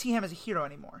can't see him as a hero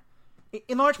anymore.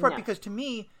 In large part because to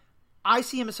me, I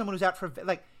see him as someone who's out for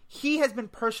he has been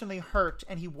personally hurt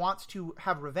and he wants to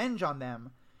have revenge on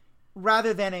them,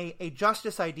 rather than a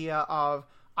justice idea of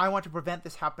I want to prevent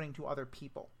this happening to other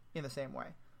people in the same way.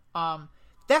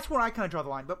 That's where I kind of draw the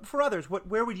line. But for others,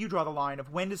 where would you draw the line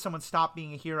of when does someone stop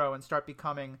being a hero and start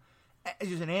becoming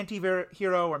an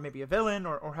anti-hero or maybe a villain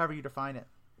or however you define it?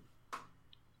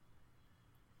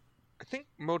 I think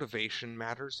motivation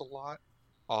matters a lot.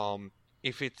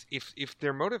 If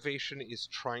their motivation is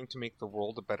trying to make the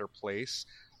world a better place,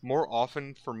 more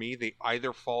often for me they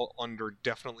either fall under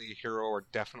definitely a hero or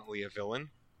definitely a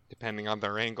villain, depending on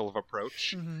their angle of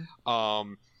approach.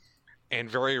 Mm-hmm. And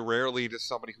very rarely does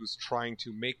somebody who's trying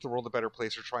to make the world a better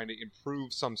place or trying to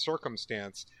improve some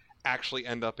circumstance actually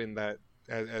end up in that,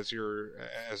 as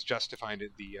Jess defined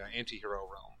it, the anti-hero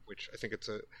realm, which I think it's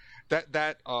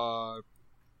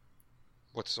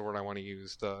what's the word I want to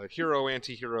use? The hero,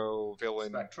 anti-hero,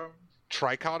 villain Spectrum?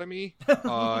 Trichotomy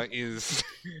is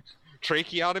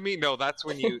tracheotomy. No, that's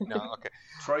when you okay.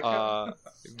 Troika.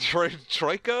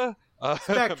 Troika.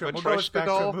 Spectrum. We'll go with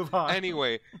Spectrum. Move on.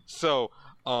 Anyway, so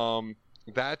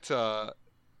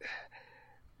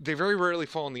they very rarely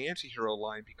fall in the anti-hero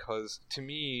line because to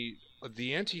me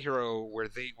the anti-hero where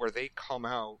they come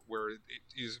out where it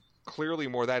is clearly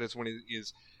more that is when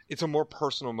it's a more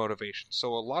personal motivation.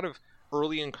 So a lot of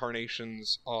early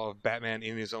incarnations of Batman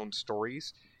in his own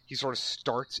stories, he sort of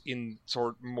starts in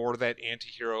sort of more that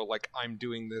anti-hero, like I'm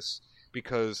doing this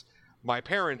because my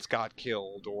parents got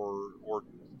killed or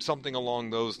something along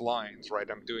those lines, right?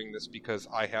 I'm doing this because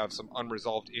I have some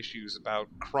unresolved issues about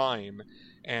crime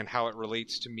and how it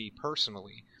relates to me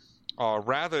personally,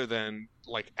 rather than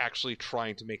like actually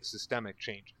trying to make systemic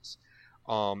changes.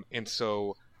 And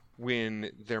so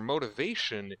when their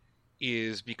motivation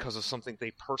is because of something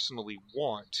they personally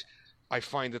want, I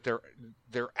find that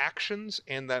their actions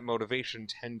and that motivation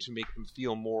tend to make them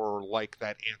feel more like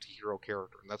that anti-hero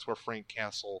character. And that's where Frank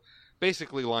Castle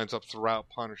basically lines up throughout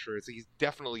Punisher. Is he's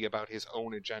definitely about his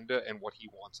own agenda and what he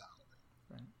wants out of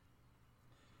it. Right.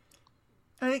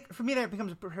 And I think for me that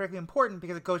becomes particularly important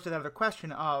because it goes to that other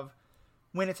question of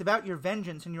when it's about your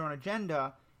vengeance and your own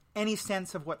agenda, any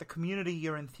sense of what the community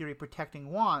you're in theory protecting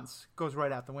wants goes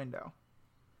right out the window.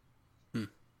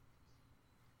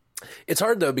 It's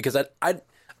hard though because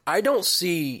I don't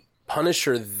see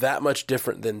Punisher that much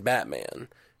different than Batman,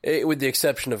 with the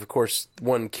exception of course,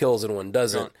 one kills and one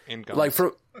doesn't. Like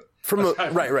from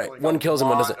right, one kills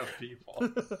and one doesn't.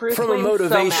 Bruce From a Wayne's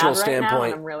motivational so mad standpoint, right now,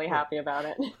 and I'm really happy about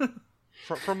it.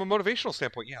 From a motivational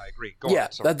standpoint, yeah, I agree. Go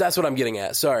on, that's what I'm getting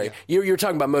at. Sorry. Yeah. You're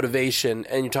talking about motivation,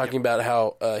 and you're talking about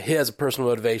how he has a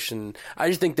personal motivation. I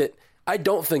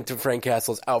don't think that Frank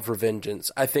Castle is out for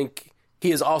vengeance. I think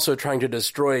he is also trying to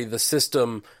destroy the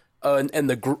system, and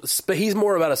he's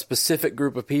more about a specific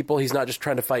group of people. He's not just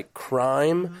trying to fight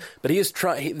crime, but he is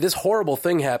this horrible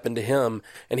thing happened to him,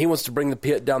 and he wants to bring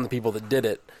down the people that did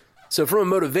it. So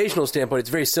from a motivational standpoint, it's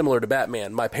very similar to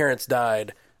Batman. My parents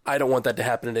died. I don't want that to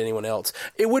happen to anyone else.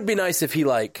 It would be nice if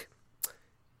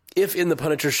if in the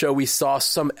Punisher show we saw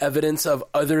some evidence of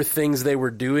other things they were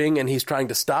doing and he's trying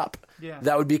to stop. Yeah.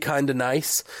 That would be kind of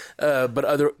nice.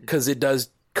 Because it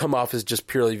does come off as just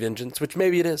purely vengeance, which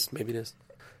maybe it is.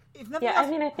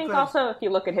 I think also if you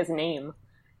look at his name,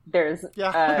 there's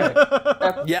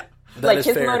that like is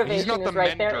his fair. motivation He's not is the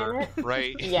right mentor, there in it.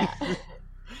 Right? Yeah.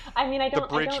 I mean, the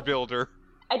bridge builder.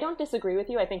 I don't disagree with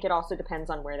you. I think it also depends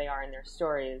on where they are in their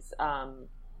stories.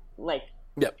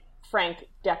 Frank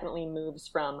definitely moves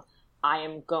from I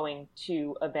am going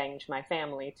to avenge my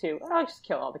family to I'll just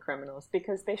kill all the criminals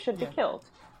because they should be killed.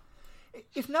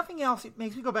 If nothing else, it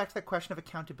makes me go back to that question of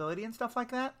accountability and stuff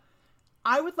like that.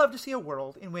 I would love to see a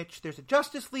world in which there's a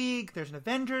Justice League, there's an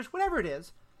Avengers, whatever it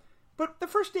is, but the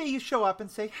first day you show up and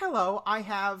say, hello, I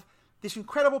have this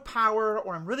incredible power,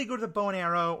 or I'm really good with a bow and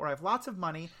arrow, or I have lots of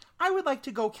money. I would like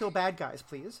to go kill bad guys,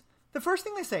 please. The first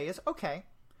thing they say is, okay,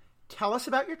 tell us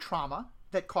about your trauma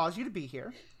that caused you to be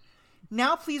here.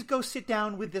 Now please go sit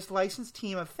down with this licensed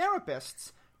team of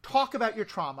therapists, talk about your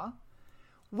trauma.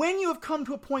 When you have come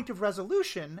to a point of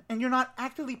resolution, and you're not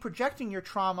actively projecting your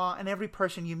trauma on every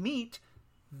person you meet,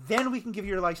 then we can give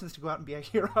you your license to go out and be a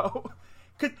hero.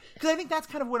 Because I think that's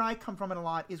kind of where I come from in a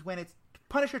lot, is when it's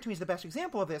Punisher to me is the best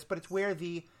example of this, but it's where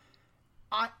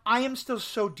I am still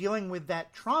so dealing with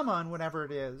that trauma and whatever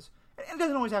it is. And it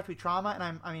doesn't always have to be trauma.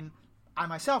 And I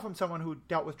myself am someone who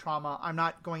dealt with trauma. I'm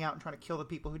not going out and trying to kill the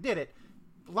people who did it.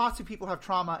 Lots of people have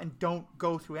trauma and don't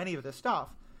go through any of this stuff.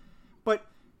 But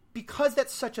because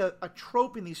that's such a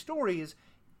trope in these stories,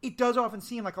 it does often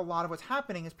seem like a lot of what's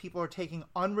happening is people are taking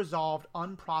unresolved,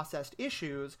 unprocessed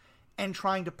issues and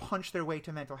trying to punch their way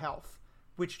to mental health,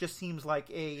 which just seems like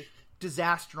a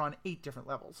disaster on 8 different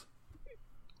levels.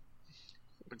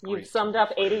 You've summed up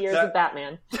 80 years of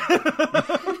Batman.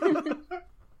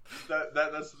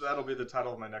 That'll be the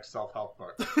title of my next self-help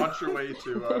book. Punch your way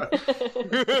to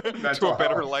to a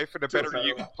better life and a better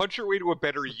you. Punch your way to a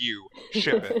better you.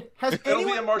 Ship it. It'll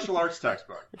be a martial arts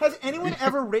textbook. Has anyone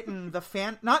ever written the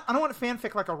I don't want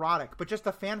fanfic like erotic, but just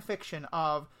the fan fiction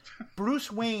of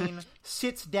Bruce Wayne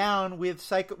sits down with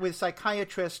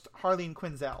psychiatrist Harleen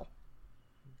Quinzel?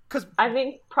 Because I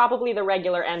think probably the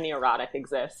regular and the erotic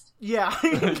exist. Yeah,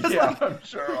 yeah, I'm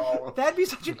sure all. That'd be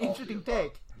such an interesting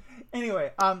take.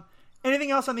 Anyway,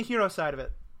 anything else on the hero side of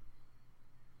it?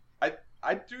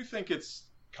 I do think it's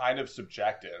kind of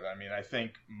subjective. I mean, I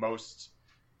think most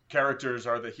characters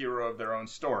are the hero of their own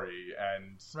story,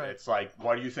 and It's like,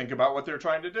 what do you think about what they're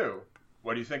trying to do?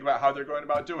 What do you think about how they're going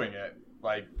about doing it?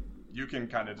 Like, you can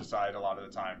kind of decide a lot of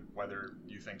the time whether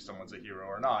you think someone's a hero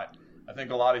or not. I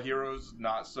think a lot of heroes,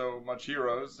 not so much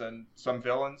heroes, and some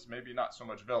villains, maybe not so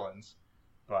much villains,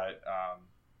 but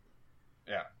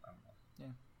yeah.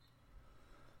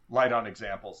 Light on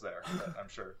examples there, but I'm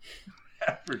sure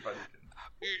everybody can.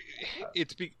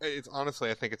 It's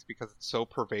honestly, I think it's because it's so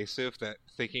pervasive that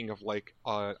thinking of like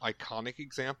an iconic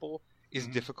example is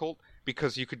difficult,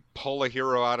 because you could pull a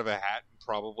hero out of a hat and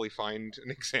probably find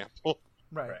an example.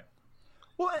 Right.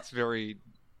 Well, it's very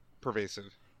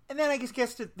pervasive. And then I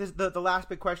guess the last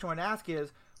big question I want to ask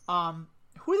is, who are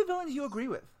the villains you agree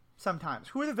with sometimes?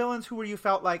 Who are the villains who you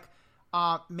felt like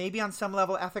maybe on some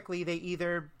level ethically they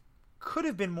either could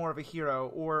have been more of a hero,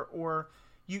 or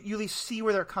you at least see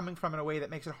where they're coming from in a way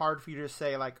that makes it hard for you to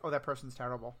say, like, oh, that person's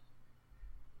terrible?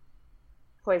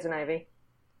 Poison Ivy.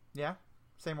 Yeah?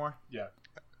 Say more. Yeah.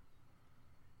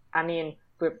 I mean,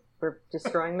 we're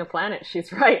destroying the planet.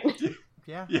 She's right.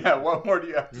 Yeah. Yeah, what more do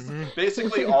you have to say?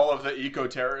 Basically, all of the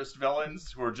eco-terrorist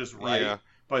villains who are just right,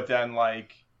 but then,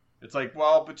 like, it's like,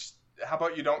 well, but how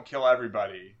about you don't kill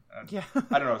everybody? Yeah.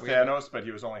 I don't know, Thanos, but he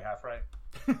was only half right.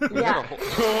 Yeah.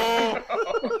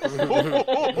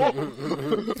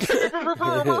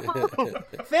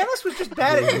 Thanos was just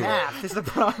bad at math, is the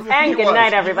problem. And good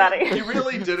night, everybody. He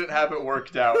really didn't have it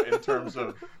worked out in terms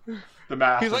of the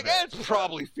math. He's like, it's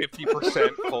probably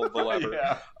 50% pull the lever.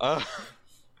 Yeah.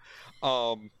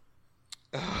 Oh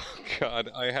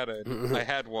God, I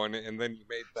had one, and then you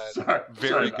made that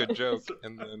very good joke,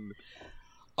 and then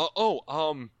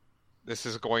this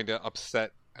is going to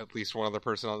upset at least one other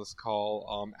person on this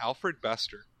call. Alfred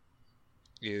Bester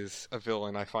is a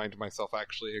villain I find myself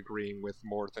actually agreeing with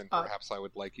more than perhaps I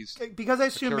would like. He's because I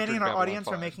assume many in our audience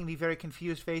are making the very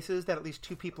confused faces that at least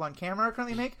 2 people on camera are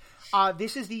currently make.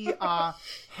 This is the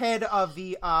head of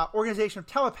the organization of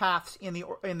telepaths in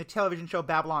the television show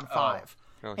Babylon 5.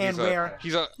 No,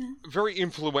 he's a very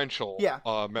influential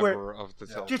member of the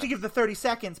telepath. Just to give the 30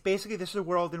 seconds, basically this is a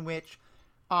world in which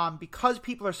because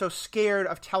people are so scared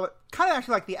of kind of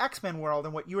actually like the X-Men world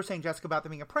and what you were saying, Jessica, about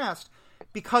them being oppressed,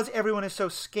 because everyone is so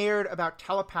scared about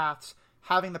telepaths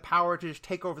having the power to just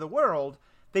take over the world,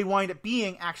 they wind up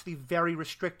being actually very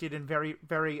restricted and very,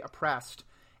 very oppressed.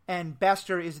 And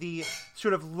Bester is the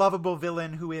sort of lovable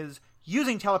villain who is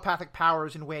using telepathic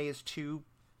powers in ways to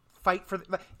fight for...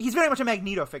 He's very much a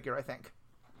Magneto figure, I think.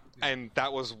 And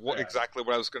that was exactly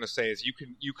what I was going to say, is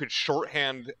you could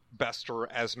shorthand Bester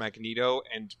as Magneto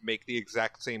and make the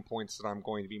exact same points that I'm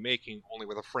going to be making, only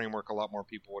with a framework a lot more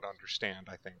people would understand,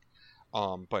 I think.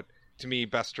 But to me,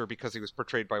 Bester, because he was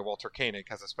portrayed by Walter Koenig,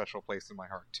 has a special place in my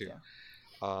heart, too.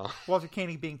 Yeah. Walter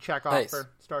Koenig being Chekhov for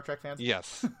Star Trek fans.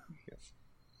 Yes.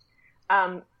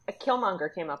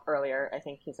 Killmonger came up earlier. I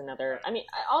think he's another... I mean,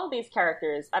 all of these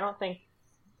characters, I don't think...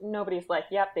 Nobody's like,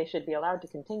 yep, they should be allowed to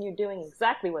continue doing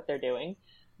exactly what they're doing,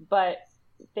 but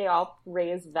they all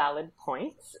raise valid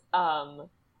points.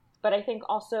 But I think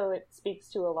also it speaks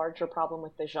to a larger problem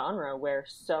with the genre, where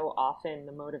so often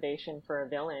the motivation for a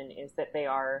villain is that they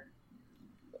are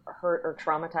hurt or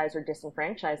traumatized or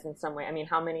disenfranchised in some way. I mean,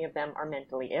 how many of them are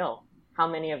mentally ill? How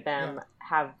many of them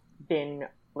have been,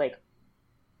 like,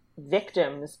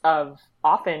 victims of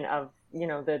the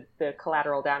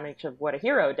collateral damage of what a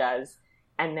hero does?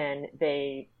 And then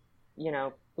they,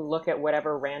 look at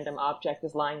whatever random object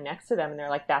is lying next to them and they're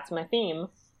like, that's my theme.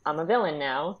 I'm a villain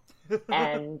now.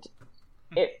 And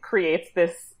it creates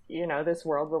this, this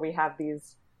world where we have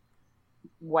these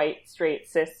white, straight,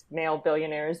 cis, male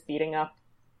billionaires beating up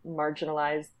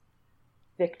marginalized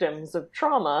victims of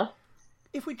trauma.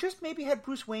 If we just maybe had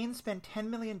Bruce Wayne spend $10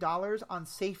 million on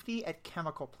safety at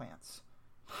chemical plants,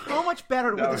 how much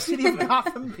better would the city of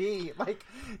Gotham be? Like,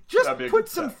 just put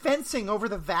some fencing over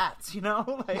the vats,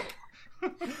 Like,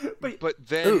 but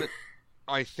then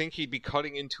I think he'd be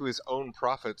cutting into his own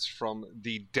profits from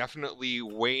the definitely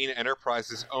Wayne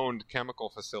Enterprises owned chemical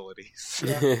facilities.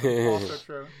 Yeah, also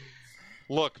true.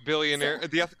 Look,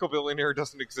 the ethical billionaire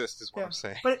doesn't exist, is what I'm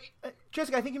saying. But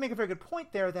Jessica, I think you make a very good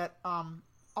point there that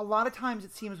a lot of times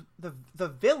it seems the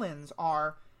villains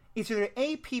are either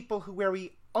people where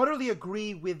we utterly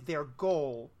agree with their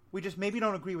goal, we just maybe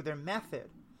don't agree with their method,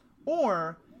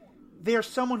 or they're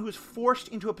someone who is forced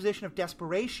into a position of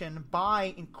desperation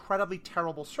by incredibly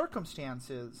terrible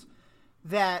circumstances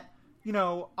that,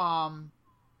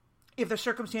 if the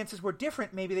circumstances were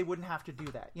different, maybe they wouldn't have to do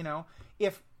that.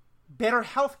 If better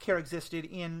healthcare existed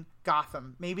in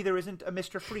Gotham, maybe there isn't a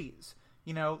Mr. Freeze,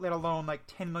 let alone like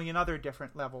 10 million other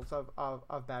different levels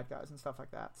of bad guys and stuff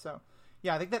like that. So,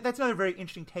 yeah, I think that's another very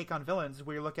interesting take on villains,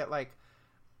 where you look at, like,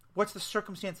 what's the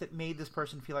circumstance that made this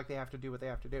person feel like they have to do what they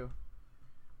have to do.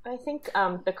 I think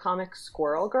the comic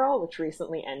Squirrel Girl, which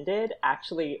recently ended,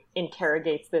 actually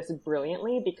interrogates this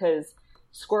brilliantly, because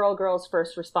Squirrel Girl's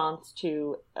first response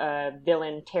to a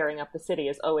villain tearing up the city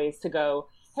is always to go,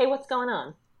 hey, what's going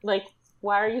on? Like,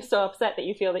 why are you so upset that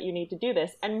you feel that you need to do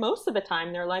this? And most of the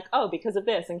time they're like, oh, because of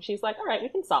this. And she's like, all right, we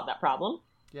can solve that problem.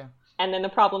 Yeah. And then the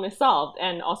problem is solved.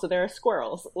 And also there are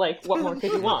squirrels. Like, what more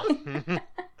could you want?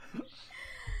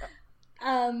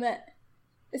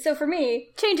 So for me,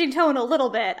 changing tone a little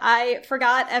bit, I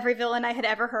forgot every villain I had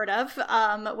ever heard of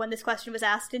when this question was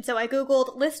asked, and so I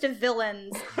googled list of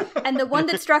villains, and the one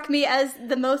that struck me as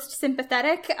the most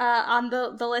sympathetic on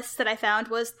the list that I found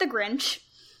was the Grinch.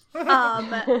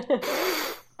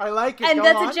 I like it. And Go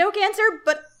that's on. a joke answer,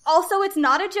 but also it's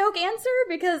not a joke answer,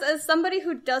 because as somebody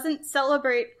who doesn't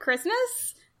celebrate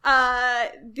Christmas,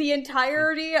 the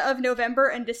entirety of November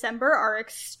and December are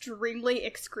extremely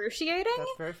excruciating.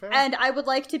 That's very fair. And I would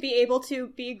like to be able to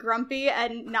be grumpy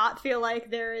and not feel like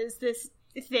there is this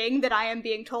thing that I am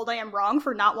being told I am wrong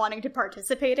for not wanting to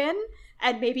participate in,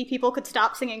 and maybe people could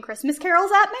stop singing Christmas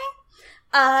carols at me.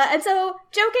 And so,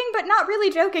 joking but not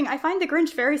really joking, I find the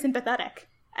Grinch very sympathetic.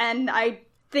 And I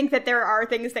think that there are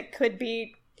things that could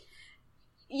be...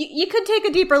 You could take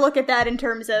a deeper look at that in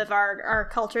terms of our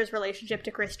culture's relationship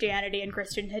to Christianity and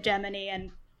Christian hegemony,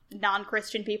 and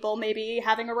non-Christian people maybe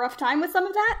having a rough time with some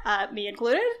of that, me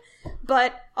included.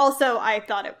 But also, I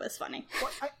thought it was funny.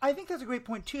 Well, I think that's a great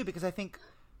point, too, because I think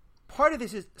part of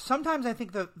this is... Sometimes I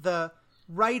think the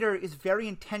writer is very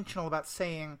intentional about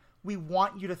saying, we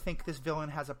want you to think this villain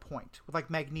has a point, with like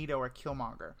Magneto or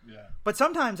Killmonger. Yeah. But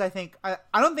sometimes I think... I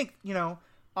don't think,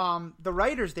 the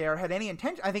writers there had any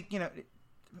intention... I think,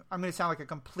 I'm going to sound like a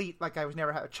complete, like I was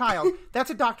never had a child. That's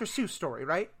a Dr. Seuss story,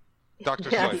 right? Dr.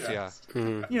 Seuss, yeah.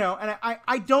 Mm-hmm. And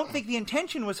I don't think the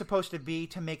intention was supposed to be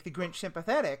to make the Grinch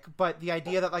sympathetic, but the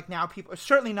idea that, like, now people,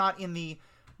 certainly not in the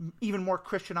even more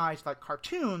Christianized, like,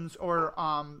 cartoons or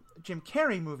Jim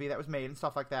Carrey movie that was made and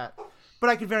stuff like that. But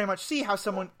I could very much see how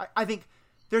someone, I think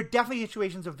there are definitely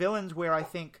situations of villains where I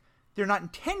think they're not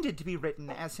intended to be written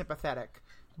as sympathetic,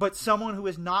 but someone who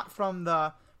is not from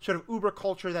the sort of uber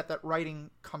culture that writing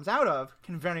comes out of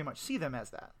can very much see them as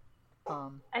that.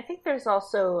 I think there's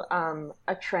also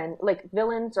a trend, like,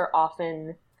 villains are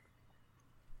often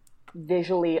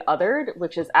visually othered,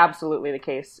 which is absolutely the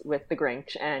case with the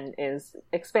Grinch and is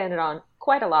expanded on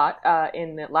quite a lot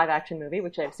in the live action movie,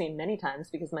 which I've seen many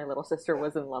times because my little sister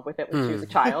was in love with it when she was a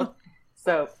child.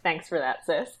 So thanks for that,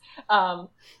 sis.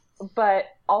 But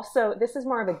also, this is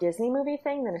more of a Disney movie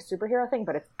thing than a superhero thing,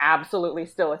 but it's absolutely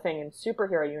still a thing in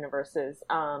superhero universes.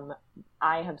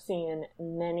 I have seen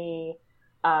many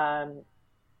LGBTQ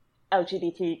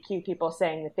people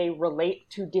saying that they relate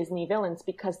to Disney villains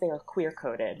because they are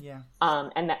queer-coded. Yeah.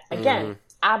 And that, again,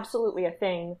 absolutely a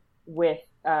thing with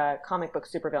comic book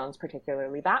supervillains,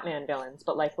 particularly Batman villains.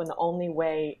 But, like, when the only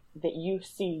way that you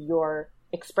see your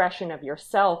expression of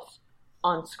yourself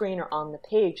on screen or on the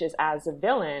page is as a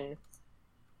villain,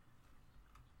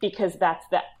 because that's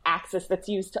the axis that's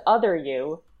used to other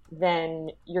you, then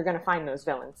you're going to find those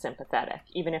villains sympathetic,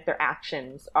 even if their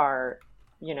actions are,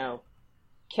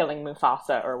 killing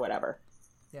Mufasa or whatever.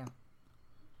 Yeah.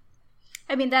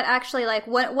 I mean, that actually, like,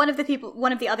 one of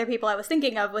the other people I was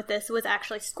thinking of with this was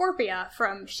actually Scorpia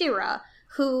from She-Ra,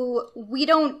 who we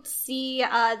don't see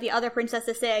the other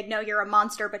princesses saying, no, you're a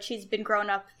monster, but she's been grown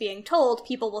up being told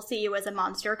people will see you as a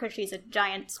monster because she's a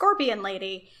giant scorpion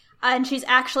lady. and she's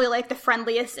actually like the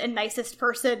friendliest and nicest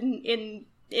person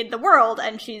in the world,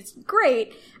 and she's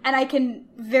great, and I can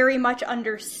very much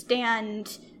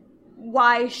understand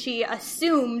why she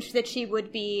assumed that she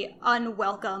would be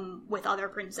unwelcome with other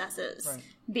princesses, Right.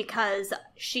 because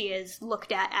she is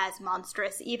looked at as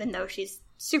monstrous, even though she's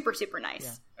super, super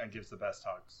nice. And gives the best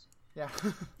hugs. Yeah.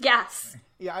 Yes.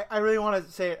 Yeah, I really want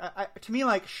to say, to me,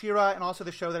 like, She-Ra, and also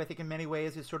the show that I think in many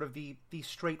ways is sort of the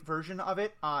straight version of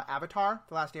it, Avatar,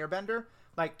 The Last Airbender.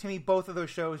 Like, to me, both of those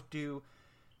shows do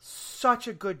such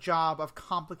a good job of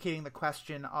complicating the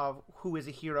question of who is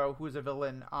a hero, who is a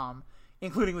villain,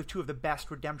 including with two of the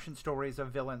best redemption stories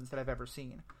of villains that I've ever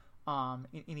seen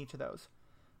in each of those.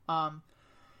 And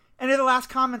in the last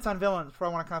comments on villains, before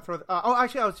I want to kind of throw...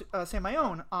 I was saying my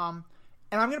own.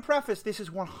 And I'm going to preface, this is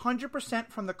 100%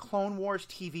 from the Clone Wars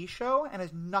TV show and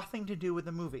has nothing to do with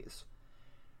the movies.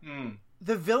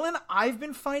 The villain I've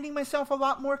been finding myself a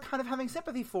lot more kind of having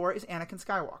sympathy for is Anakin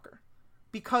Skywalker.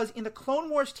 Because in the Clone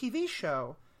Wars TV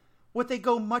show, what they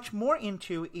go much more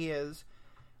into is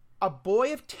a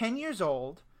boy of 10 years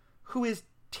old who is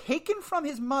taken from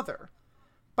his mother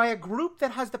by a group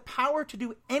that has the power to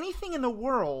do anything in the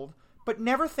world, but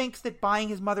never thinks that buying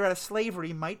his mother out of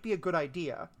slavery might be a good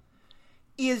idea,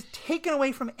 is taken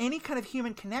away from any kind of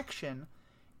human connection,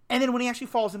 and then when he actually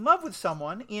falls in love with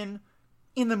someone in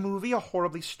the movie, a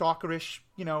horribly stalkerish,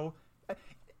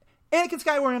 Anakin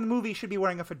Skywalker in the movie should be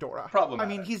wearing a fedora. Problematic.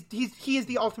 I mean, he is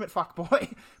the ultimate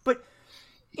fuckboy. But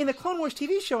in the Clone Wars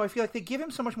TV show, I feel like they give him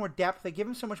so much more depth, they give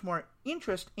him so much more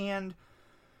interest, and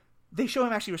they show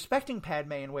him actually respecting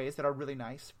Padme in ways that are really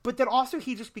nice. But then also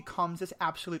he just becomes this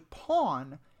absolute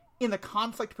pawn in the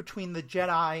conflict between the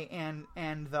Jedi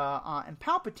and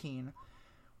Palpatine,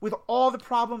 with all the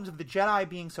problems of the Jedi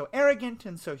being so arrogant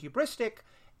and so hubristic,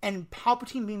 and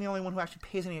Palpatine being the only one who actually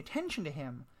pays any attention to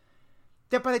him,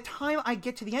 that by the time I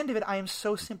get to the end of it, I am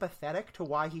so sympathetic to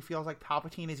why he feels like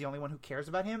Palpatine is the only one who cares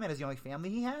about him and is the only family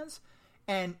he has,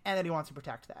 and that he wants to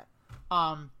protect that.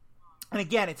 And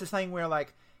again, it's this thing where,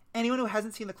 like, anyone who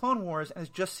hasn't seen the Clone Wars and has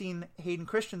just seen Hayden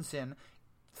Christensen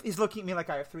is looking at me like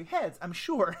I have three heads, I'm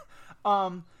sure.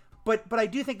 But I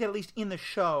do think that at least in the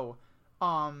show,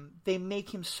 they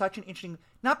make him such an interesting...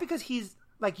 Not because he's,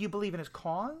 like, you believe in his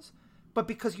cause, but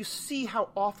because you see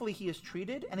how awfully he is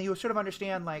treated, and you sort of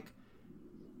understand, like,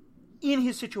 in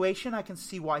his situation, I can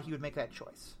see why he would make that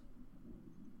choice.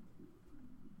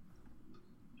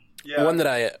 Yeah. One that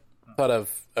I thought of...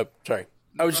 sorry.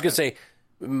 I was just going to say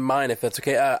mine, if that's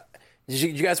okay. Did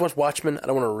you guys watch Watchmen? I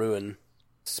don't want to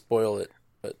spoil it.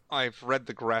 But I've read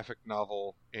the graphic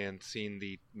novel and seen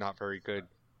the not very good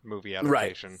movie right.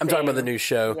 adaptation. I'm talking about the new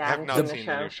show. Yeah, I have I've not seen seen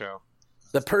the the new show.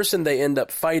 The person they end up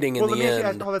fighting in Well, let the me ask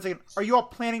end... you, hold on a second. Are you all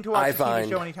planning to watch the TV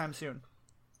show anytime soon?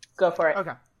 Go for it.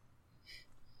 Okay.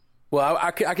 Well,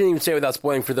 I can even say without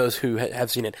spoiling for those who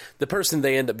have seen it. The person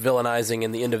they end up villainizing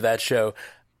in the end of that show,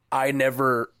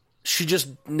 she just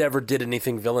never did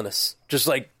anything villainous. Just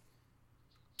like,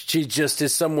 she just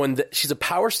is someone that, she's a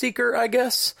power seeker, I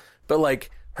guess, but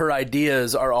like, her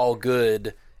ideas are all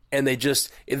good, and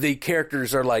the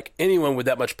characters are like, anyone with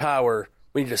that much power,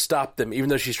 we need to stop them, even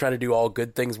though she's trying to do all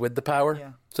good things with the power.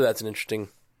 Yeah. So that's an interesting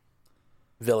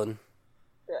villain.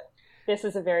 This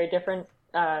is a very different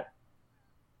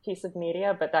piece of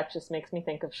media, but that just makes me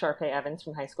think of Sharpay Evans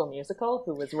from High School Musical,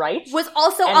 who was right. Was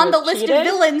also and on the was list cheated. of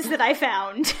villains that I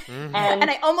found. Mm-hmm. And And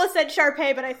I almost said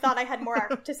Sharpay, but I thought I had more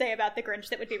to say about the Grinch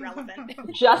that would be relevant.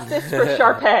 justice for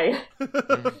Sharpay.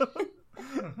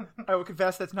 I will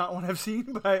confess that's not one I've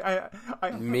seen, but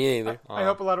I Me neither. I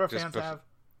hope a lot of our Just fans have.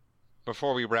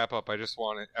 Before we wrap up, I just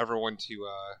wanted everyone to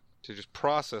just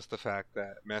process the fact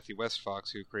that Matthew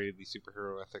Westfox, who created the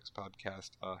Superhero Ethics podcast,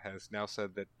 has now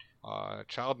said that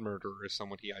child murderer is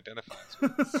someone he identifies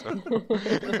with. So.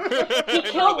 He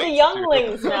killed the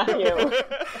younglings, Matthew.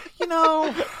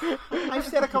 I've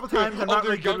said a couple times I'm not Other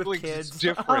really good with younglings kids. is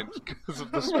different because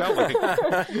of the spelling.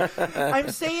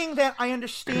 I'm saying that I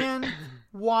understand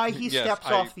why he Yes, steps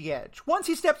off the edge. Once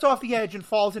he steps off the edge and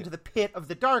falls into the pit of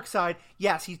the dark side,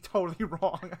 yes, he's totally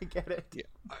wrong. I get it. Yeah.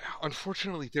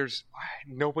 Unfortunately, there's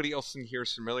nobody else in here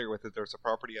is familiar with it. There's a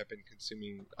property I've been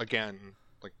consuming again,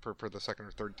 like for the second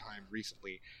or third time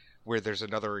recently, where there's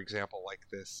another example like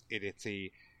this. It's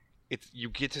you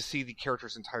get to see the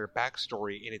character's entire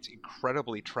backstory, and it's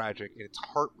incredibly tragic, and it's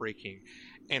heartbreaking.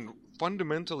 And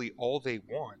fundamentally, all they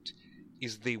want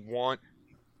is they want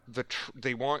the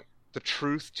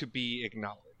truth to be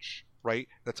acknowledged, right?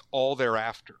 That's all they're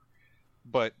after.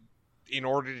 But in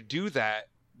order to do that,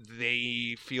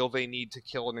 they feel they need to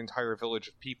kill an entire village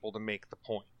of people to make the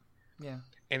point. Yeah.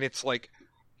 And it's like,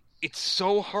 it's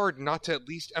so hard not to at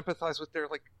least empathize with their,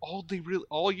 like, all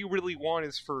you really want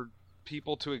is for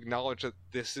people to acknowledge that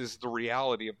this is the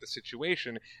reality of the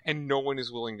situation, and no one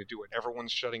is willing to do it.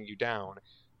 Everyone's shutting you down.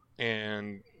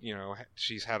 And, you know,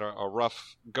 she's had a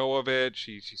rough go of it.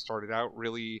 She started out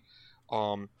really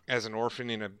as an orphan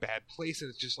in a bad place, and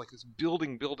it's just like this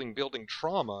building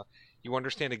trauma. You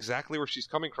understand exactly where she's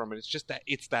coming from, and it's just that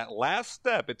it's that last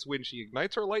step. It's when she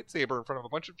ignites her lightsaber in front of a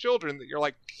bunch of children that you're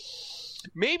like,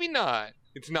 maybe not.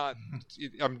 It's not.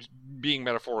 I'm being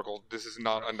metaphorical. This is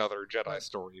not another Jedi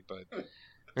story, but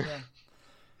yeah.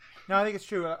 No, I think it's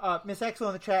true. Miss Excel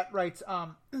in the chat writes,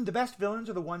 the best villains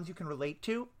are the ones you can relate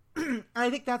to. And I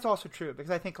think that's also true,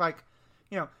 because I think, like,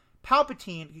 you know,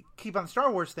 Palpatine, keep on the Star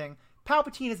Wars thing,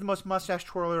 Palpatine is the most mustache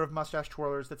twirler of mustache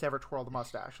twirlers that's ever twirled a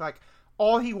mustache. Like,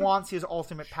 all he wants is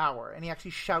ultimate power, and he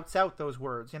actually shouts out those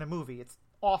words in a movie. It's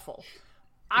awful.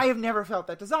 I have never felt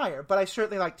that desire, but I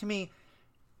certainly, like, to me,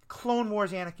 Clone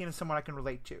Wars Anakin is someone I can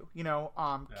relate to. You know,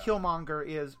 Killmonger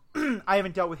is, I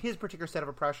haven't dealt with his particular set of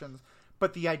oppressions,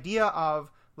 but the idea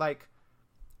of, like,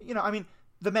 you know, I mean,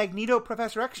 the Magneto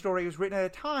Professor X story was written at a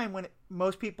time when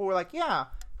most people were like, yeah,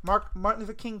 Martin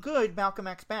Luther King good, Malcolm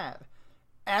X bad.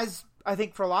 As I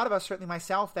think for a lot of us, certainly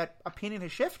myself, that opinion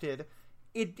has shifted.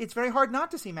 It's very hard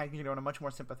not to see Magneto in a much more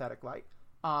sympathetic light.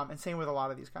 And same with a lot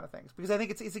of these kind of things. Because I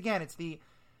think it's the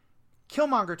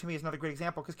Killmonger to me is another great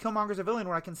example, because Killmonger's a villain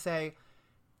where I can say,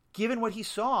 given what he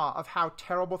saw of how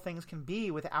terrible things can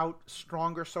be without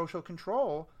stronger social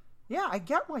control, yeah, I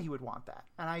get why he would want that.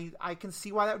 And I can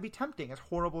see why that would be tempting, as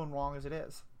horrible and wrong as it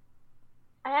is.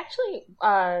 I actually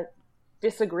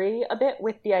disagree a bit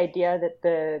with the idea that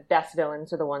the best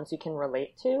villains are the ones you can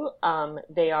relate to.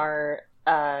 They are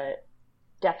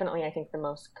definitely, I think, the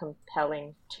most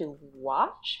compelling to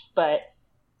watch. But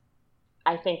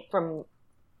I think from...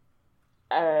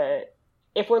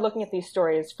 if we're looking at these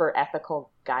stories for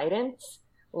ethical guidance,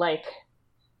 like...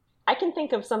 I can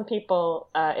think of some people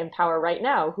in power right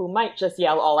now who might just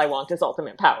yell, all I want is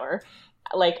ultimate power.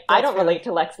 Like, that's I don't relate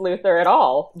to Lex Luthor at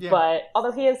all, but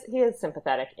although he is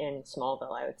sympathetic in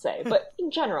Smallville, I would say. But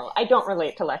in general, I don't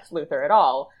relate to Lex Luthor at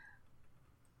all.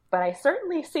 But I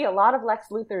certainly see a lot of Lex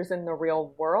Luthors in the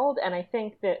real world, and I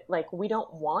think that, like, we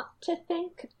don't want to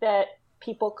think that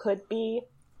people could be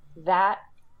that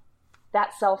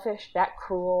selfish, that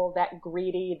cruel, that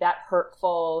greedy, that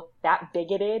hurtful, that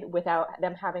bigoted without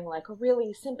them having, like, a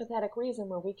really sympathetic reason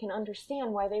where we can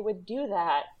understand why they would do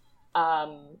that.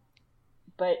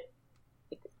 But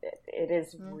it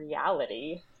is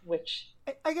reality, which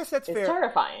I guess that's is fair.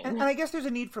 Terrifying. And I guess there's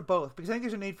a need for both, because I think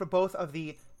there's a need for both of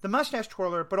the mustache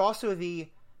twirler, but also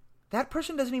that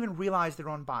person doesn't even realize their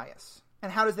own bias. And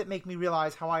how does that make me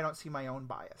realize how I don't see my own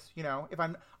bias? You know,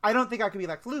 I don't think I could be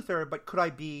Lex Luthor, but could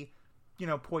I be, you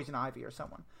know, Poison Ivy or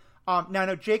someone? Now, I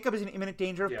know Jacob is in imminent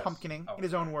danger of pumpkining, in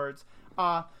his own words.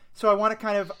 So I want to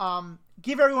kind of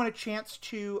give everyone a chance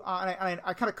to, and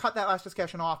I kind of cut that last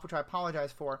discussion off, which I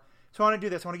apologize for. So I want to do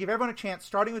this. I want to give everyone a chance,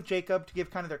 starting with Jacob, to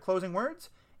give kind of their closing words.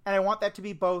 And I want that to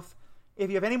be both, if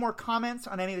you have any more comments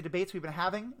on any of the debates we've been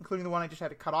having, including the one I just had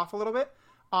to cut off a little bit.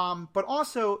 But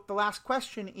also, the last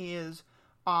question is,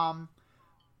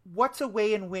 what's a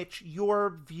way in which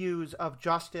your views of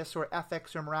justice or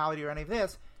ethics or morality or any of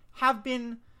this have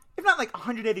been, if not like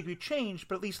 180-degree change,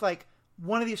 but at least like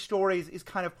one of these stories is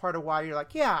kind of part of why you're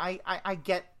like, yeah, I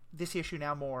get this issue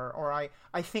now more, or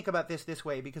I think about this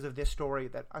way because of this story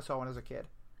that I saw when I was a kid.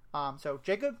 So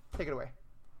Jacob, take it away.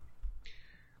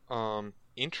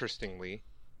 Interestingly,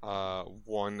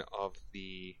 one of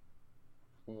the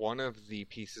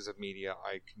pieces of media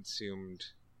I consumed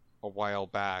a while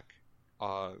back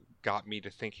got me to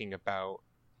thinking about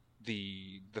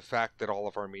the fact that all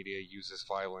of our media uses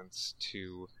violence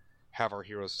to have our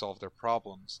heroes solve their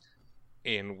problems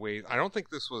in ways. I don't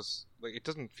think this was, like, it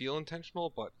doesn't feel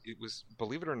intentional, but it was,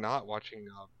 believe it or not, watching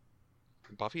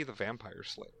Buffy the Vampire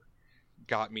Slayer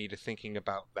got me to thinking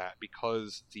about that,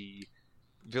 because the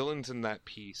villains in that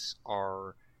piece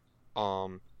are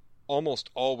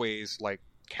almost always like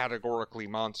categorically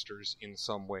monsters in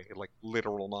some way, like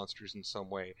literal monsters in some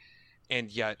way.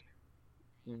 And yet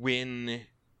when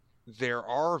there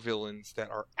are villains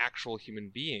that are actual human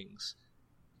beings,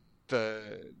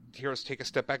 the heroes take a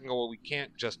step back and go, well, we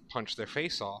can't just punch their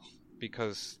face off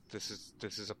because this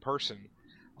is a person.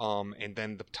 And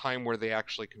then the time where they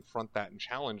actually confront that and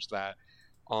challenge that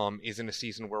is in a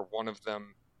season where one of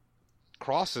them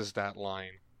crosses that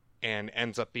line and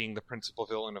ends up being the principal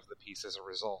villain of the piece as a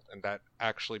result. And that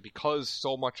actually, because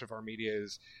so much of our media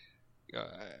is,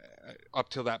 up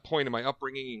till that point in my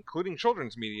upbringing, including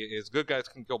children's media, is good guys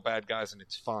can kill bad guys and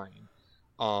it's fine.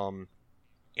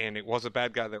 and it was a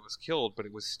bad guy that was killed, but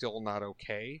it was still not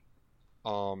okay.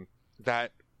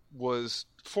 That was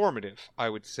formative, I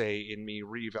would say, in me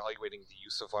reevaluating the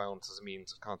use of violence as a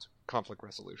means of conflict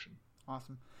resolution.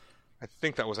 Awesome. I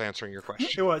think that was answering your question.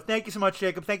 It was. Thank you so much,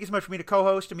 Jacob. Thank you so much for me to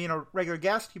co-host and being a regular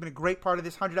guest. You've been a great part of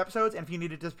this 100 episodes, and if you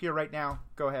need to disappear right now,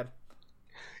 go ahead.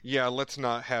 Yeah, let's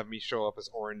not have me show up as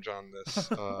orange on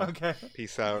this. Okay.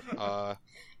 Peace out.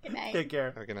 Good night. Take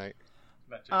care. Good night.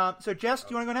 So, Jess,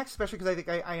 do you want to go next? Especially because I think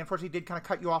I unfortunately did kind of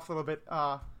cut you off a little bit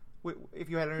if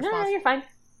you had a response. No, you're fine.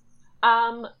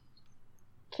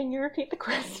 Can you repeat the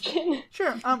question?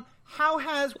 Sure. How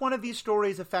has one of these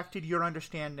stories affected your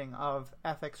understanding of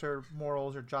ethics or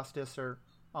morals or justice or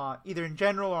either in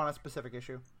general or on a specific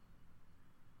issue?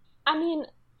 I mean,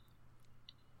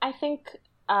 I think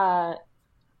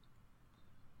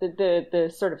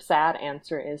the sort of sad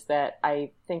answer is that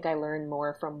I think I learn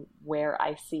more from where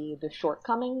I see the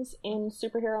shortcomings in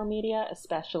superhero media,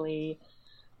 especially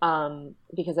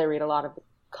because I read a lot of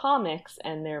comics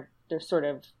and they're sort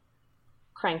of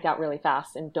cranked out really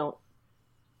fast and don't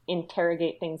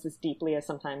interrogate things as deeply as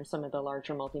sometimes some of the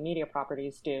larger multimedia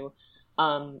properties do.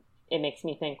 It makes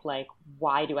me think, like,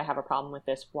 why do I have a problem with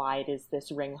this? Why does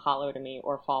this ring hollow to me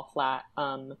or fall flat?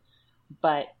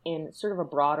 But in sort of a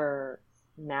broader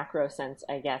macro sense,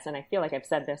 I guess, and I feel like I've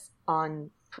said this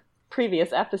on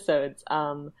previous episodes,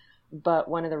 but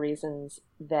one of the reasons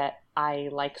that I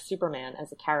like Superman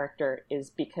as a character is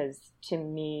because, to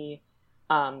me,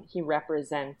 he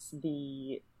represents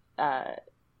the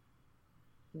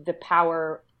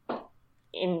power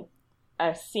in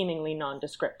a seemingly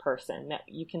nondescript person, that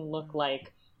you can look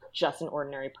like just an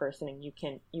ordinary person and you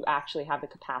actually have the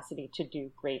capacity to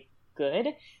do great good,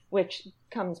 which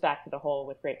comes back to the whole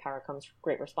with great power comes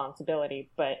great responsibility.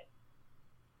 But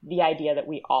the idea that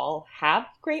we all have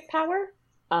great power,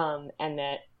 and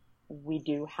that we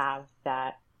do have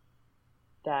that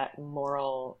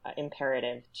moral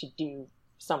imperative to do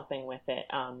something with it,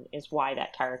 is why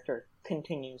that character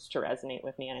continues to resonate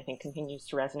with me, and I think continues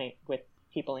to resonate with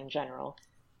people in general.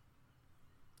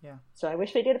 Yeah. So I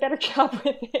wish they did a better job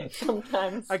with it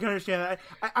sometimes. I can understand that.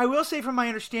 I will say from my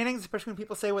understanding, especially when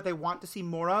people say what they want to see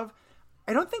more of,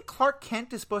 I don't think Clark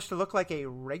Kent is supposed to look like a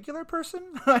regular person.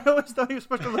 I always thought he was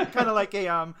supposed to look kind of like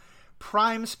a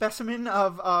prime specimen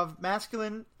of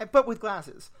masculine, but with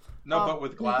glasses. No, but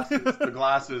with glasses. The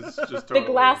glasses just totally... The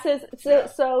glasses.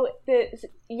 So, yeah.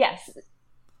 Yes,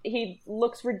 he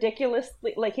looks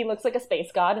ridiculously, like he looks like a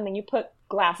space god, and then you put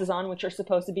glasses on, which are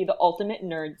supposed to be the ultimate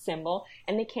nerd symbol,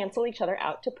 and they cancel each other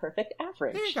out to perfect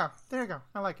average. There you go.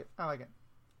 I like it.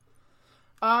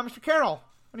 Mr. Carroll,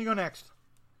 when do you go next?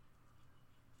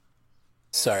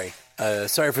 Sorry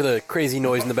for the crazy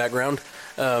noise in the background.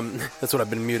 That's what I've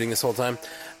been muting this whole time.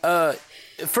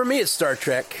 For me, it's Star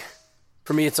Trek.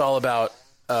 For me, it's all about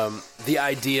the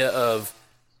idea of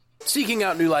seeking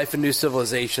out new life and new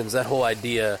civilizations. That whole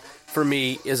idea, for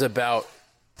me, is about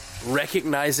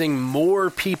recognizing more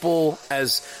people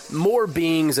as more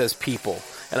beings as people.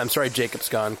 And I'm sorry Jacob's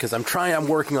gone, because I'm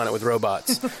working on it with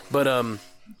robots. But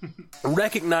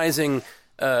recognizing,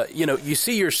 you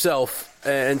see yourself,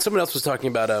 and someone else was talking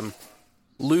about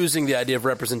losing the idea of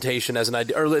representation as an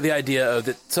idea, or the idea of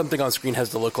that something on screen has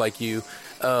to look like you.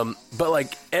 But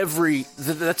like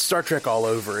that's Star Trek all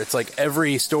over. It's like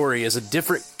every story is a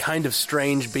different kind of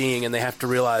strange being, and they have to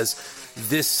realize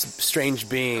this strange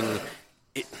being,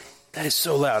 that is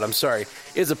so loud, I'm sorry,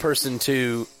 is a person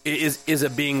is a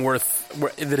being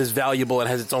that is valuable and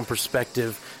has its own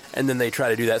perspective, and then they try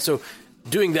to do that. So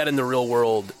doing that in the real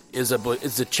world is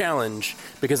a challenge,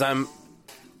 because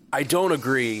I don't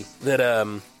agree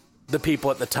that the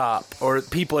people at the top, or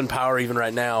people in power even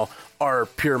right now, are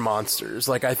pure monsters.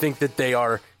 Like, I think that they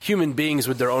are human beings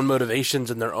with their own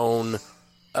motivations and their own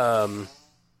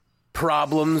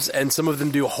problems, and some of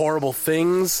them do horrible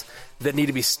things that need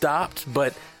to be stopped.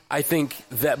 But I think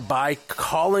that by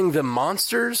calling them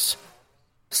monsters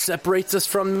separates us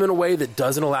from them in a way that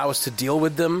doesn't allow us to deal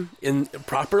with them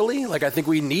properly. Like, I think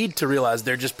we need to realize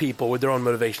they're just people with their own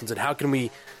motivations, and how can we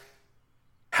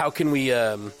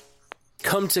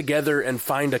come together and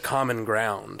find a common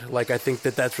ground. Like, I think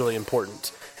that that's really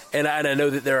important. And I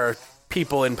know that there are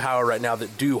people in power right now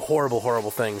that do horrible, horrible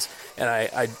things.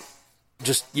 And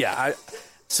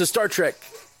so Star Trek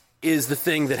is the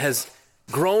thing that has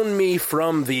grown me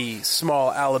from the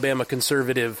small Alabama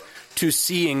conservative to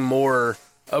seeing more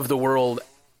of the world,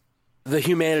 the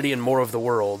humanity in more of the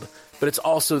world. But it's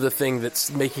also the thing that's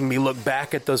making me look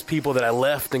back at those people that I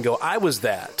left and go, I was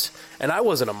that, and I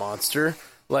wasn't a monster.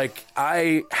 Like,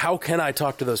 how can I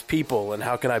talk to those people, and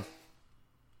how can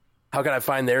I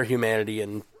find their humanity,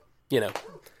 and,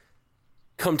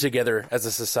 come together as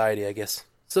a society, I guess.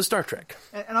 So Star Trek.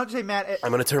 And I'll just say, Matt,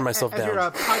 I'm going to turn myself as down.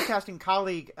 your podcasting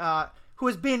colleague who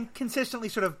has been consistently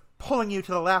sort of pulling you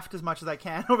to the left as much as I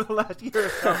can over the last year or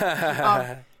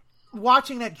so,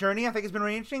 watching that journey, I think, has been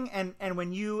really interesting. And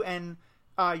when you and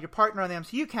your partner on the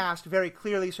MCU cast very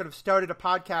clearly sort of started a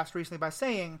podcast recently by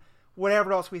saying,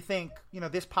 whatever else we think,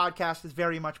 this podcast is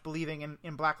very much believing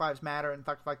in Black Lives Matter and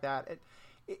stuff like that.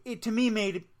 It to me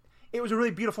it was a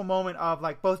really beautiful moment of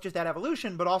like both just that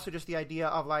evolution, but also just the idea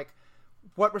of like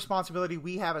what responsibility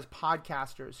we have as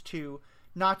podcasters to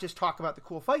not just talk about the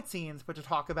cool fight scenes, but to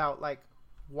talk about like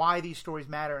why these stories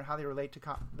matter and how they relate to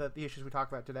the issues we talk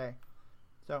about today.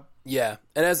 So yeah,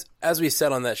 and as we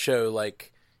said on that show,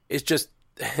 like it's just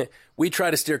we try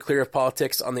to steer clear of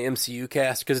politics on the MCU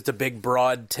cast because it's a big,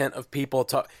 broad tent of people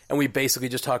and we basically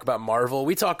just talk about Marvel.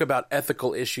 We talk about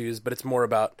ethical issues, but it's more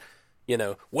about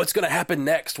what's going to happen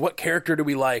next. What character do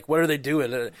we like? What are they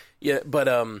doing?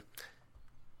 But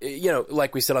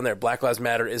like we said on there, Black Lives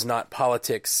Matter is not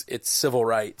politics. It's civil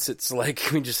rights. It's like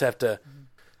we just have to,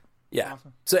 yeah.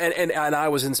 Awesome. So and I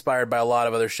was inspired by a lot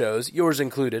of other shows, yours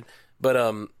included. But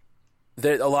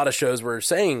a lot of shows were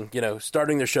saying,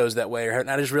 starting their shows that way. And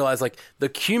I just realized like the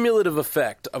cumulative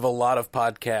effect of a lot of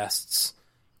podcasts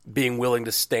being willing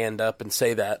to stand up and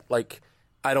say that, like.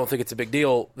 I don't think it's a big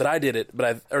deal that I did it,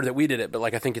 or that we did it, but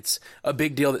like I think it's a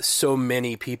big deal that so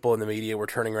many people in the media were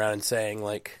turning around and saying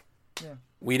like,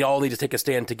 we all need to take a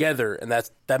stand together, and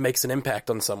that makes an impact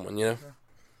on someone, Sure.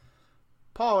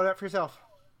 Paul, what about for yourself?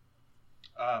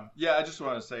 I just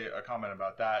want to say a comment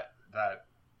about that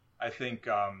I think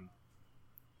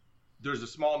there's a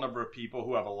small number of people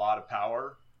who have a lot of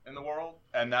power in the world,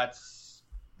 and that's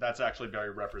actually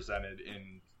very represented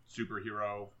in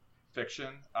superhero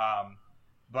fiction.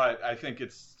 But I think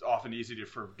it's often easy to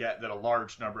forget that a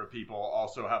large number of people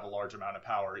also have a large amount of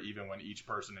power, even when each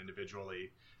person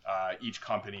individually, each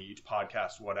company, each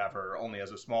podcast, whatever, only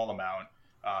has a small amount.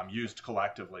 Used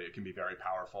collectively, it can be very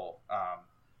powerful.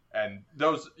 And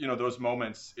those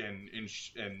moments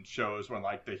in shows when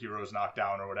like the hero's knocked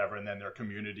down or whatever, and then their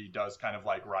community does kind of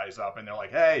like rise up and they're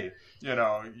like, hey,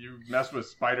 you mess with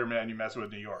Spider-Man, you mess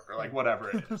with New York, or like whatever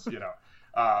it is,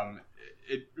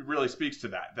 it really speaks to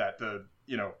that the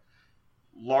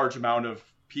large amount of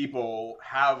people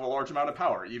have a large amount of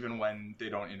power, even when they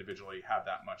don't individually have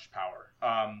that much power.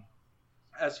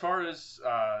 As far as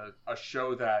a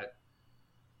show that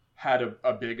had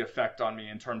a big effect on me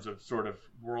in terms of sort of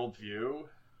worldview,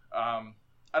 I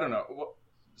don't know.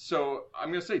 So I'm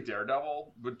going to say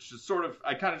Daredevil, which is sort of,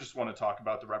 I kind of just want to talk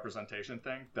about the representation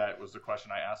thing. That was the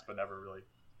question I asked, but never really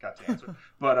got to answer.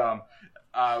 But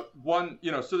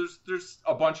so there's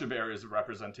a bunch of areas of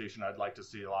representation I'd like to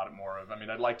see a lot more of. I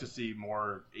mean, I'd like to see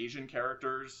more Asian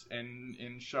characters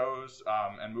in shows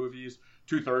and movies.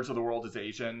 2/3 of the world is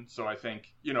Asian, so I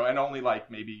think and only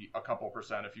like maybe a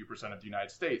few percent of the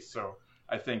United States. So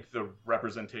I think the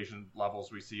representation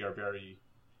levels we see are very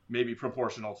maybe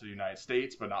proportional to the United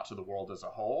States, but not to the world as a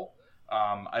whole.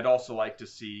 I'd also like to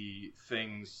see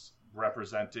things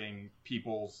representing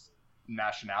people's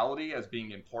nationality as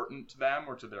being important to them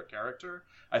or to their character.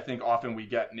 I think often we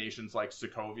get nations like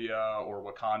Sokovia or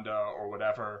Wakanda or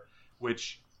whatever,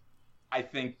 which I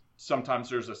think sometimes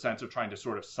there's a sense of trying to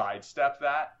sort of sidestep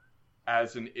that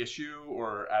as an issue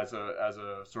or as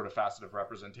a sort of facet of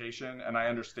representation. And I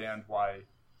understand why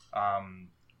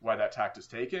that tact is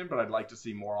taken, but I'd like to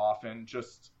see more often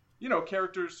just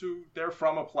characters who they're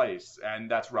from a place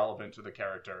and that's relevant to the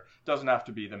character. Doesn't have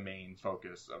to be the main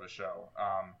focus of a show.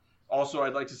 Also,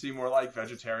 I'd like to see more like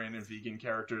vegetarian and vegan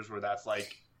characters where that's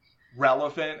like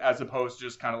relevant as opposed to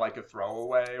just kind of like a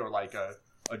throwaway or like a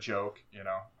joke,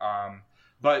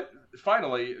 But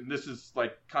finally, this is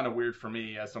like kind of weird for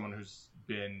me as someone who's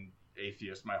been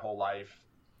atheist my whole life.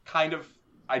 Kind of,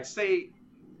 I'd say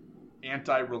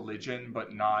anti-religion,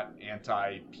 but not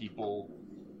anti-people.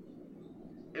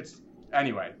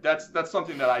 Anyway, that's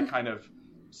something that I kind of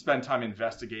spend time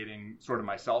investigating sort of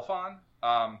myself on.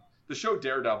 The show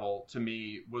Daredevil, to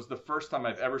me, was the first time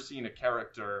I've ever seen a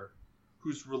character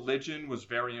whose religion was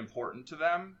very important to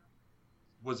them,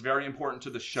 was very important to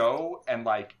the show, and,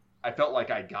 like, I felt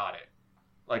like I got it.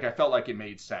 Like, I felt like it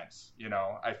made sense,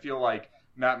 I feel like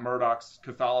Matt Murdock's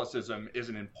Catholicism is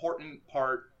an important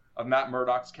part of Matt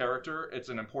Murdock's character. It's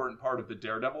an important part of the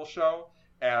Daredevil show,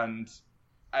 and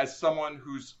as someone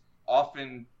who's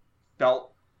often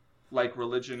felt like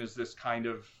religion is this kind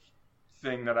of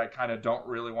thing that I kind of don't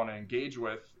really want to engage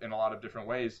with in a lot of different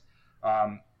ways,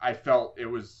 I felt it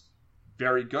was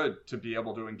very good to be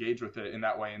able to engage with it in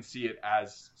that way and see it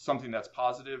as something that's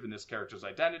positive in this character's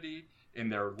identity, in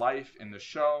their life, in the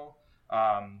show.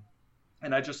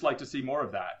 And I just like to see more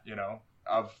of that,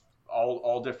 of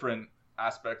all different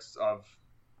aspects of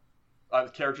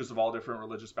characters of all different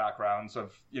religious backgrounds,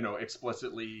 of,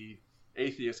 explicitly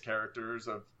atheist characters,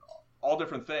 of all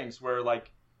different things where,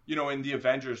 like, in the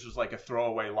Avengers, there's like a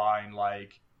throwaway line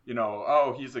like,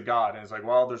 oh, he's a god. And it's like,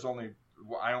 well,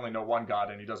 I only know one god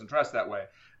and he doesn't dress that way.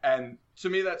 And to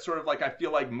me, that's sort of like, I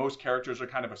feel like most characters are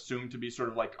kind of assumed to be sort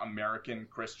of like American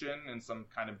Christian in some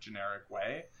kind of generic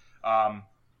way.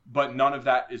 But none of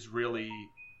that is really,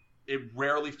 it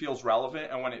rarely feels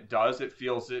relevant. And when it does, it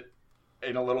feels it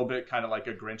in a little bit kind of like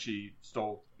a the Grinch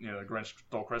stole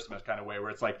Christmas kind of way, where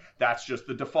it's like, that's just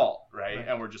the default, right?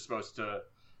 And we're just supposed to,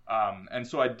 and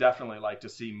so I'd definitely like to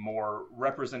see more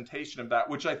representation of that,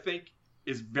 which I think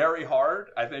is very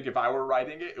hard. I think if I were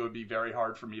writing it, it would be very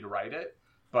hard for me to write it,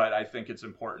 but I think it's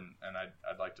important, and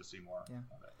I'd like to see more of it.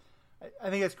 I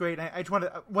think that's great. And I just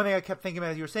wanted, one thing I kept thinking about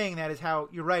as you were saying that is how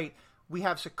you're right. We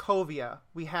have Sokovia,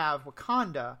 we have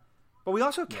Wakanda, but we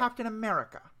also have Captain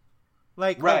America.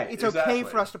 Like, it's okay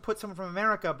for us to put someone from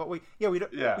America, but we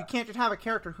can't just have a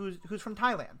character who's from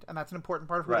Thailand, and that's an important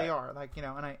part of who they are. Like, and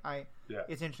I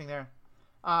it's interesting there.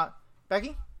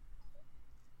 Becky?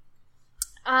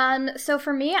 So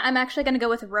for me, I'm actually going to go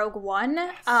with Rogue One,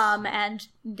 and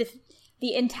the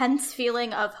intense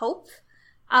feeling of hope,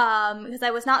 because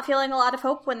I was not feeling a lot of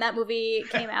hope when that movie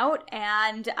came out,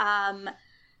 and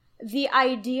the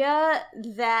idea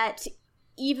that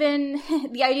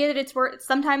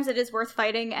sometimes it is worth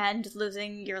fighting and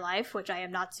losing your life, which I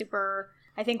am not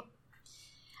I think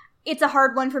it's a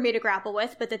hard one for me to grapple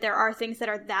with, but that there are things that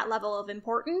are that level of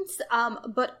importance,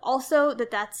 but also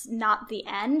that's not the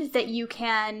end, that you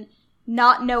can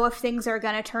not know if things are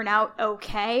going to turn out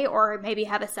okay, or maybe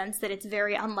have a sense that it's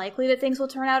very unlikely that things will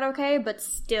turn out okay, but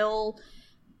still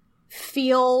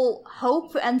feel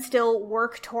hope and still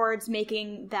work towards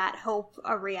making that hope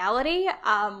a reality,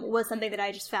 was something that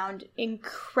I just found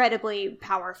incredibly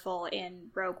powerful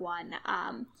in Rogue One,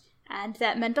 and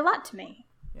that meant a lot to me.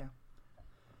 Yeah,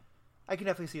 I can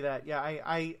definitely see that. Yeah,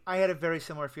 I had a very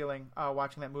similar feeling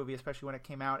watching that movie, especially when it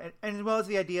came out, and as well as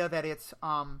the idea that it's,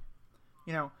 I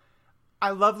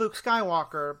love Luke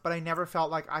Skywalker, but I never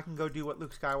felt like I can go do what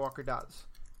Luke Skywalker does,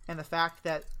 and the fact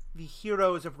that the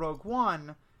heroes of Rogue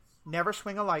One never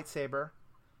swing a lightsaber,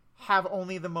 have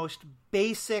only the most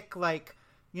basic, like,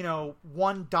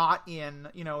 one dot in,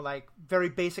 like, very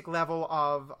basic level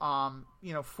of,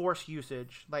 force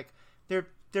usage. Like, they're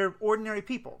ordinary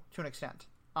people to an extent,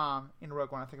 in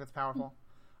Rogue One. I think that's powerful.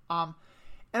 And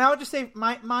I would just say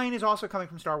mine is also coming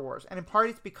from Star Wars, and in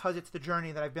part it's because it's the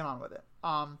journey that I've been on with it.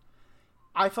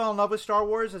 I fell in love with Star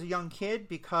Wars as a young kid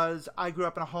because I grew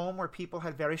up in a home where people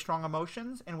had very strong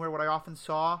emotions, and where what I often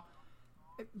saw,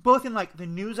 both in, like, the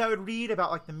news I would read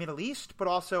about, like, the Middle East, but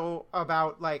also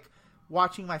about, like,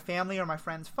 watching my family or my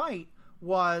friends fight,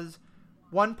 was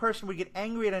one person would get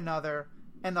angry at another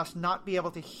and thus not be able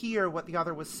to hear what the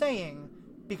other was saying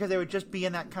because they would just be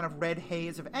in that kind of red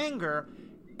haze of anger,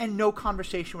 and no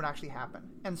conversation would actually happen.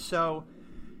 And so,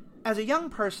 as a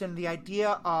young person, the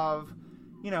idea of,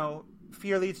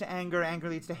 fear leads to anger, anger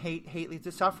leads to hate, hate leads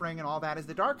to suffering, and all that is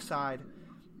the dark side,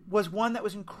 was one that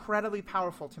was incredibly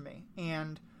powerful to me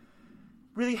and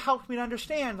really helped me to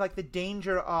understand, like, the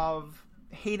danger of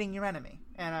hating your enemy,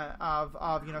 and of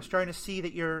starting to see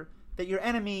that your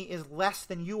enemy is less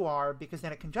than you are, because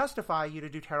then it can justify you to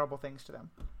do terrible things to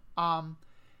them.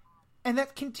 And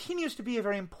that continues to be a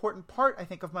very important part, I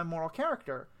think, of my moral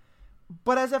character.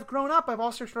 But as I've grown up, I've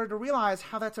also started to realize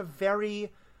how that's a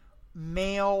very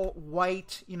male,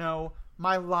 white,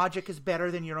 my logic is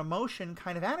better than your emotion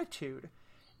kind of attitude.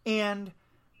 And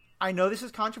I know this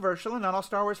is controversial, and not all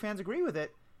Star Wars fans agree with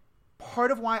it.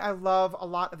 Part of why I love a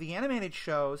lot of the animated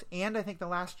shows, and I think The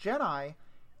Last Jedi,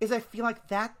 is I feel like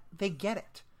that they get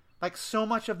it. Like, so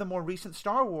much of the more recent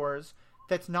Star Wars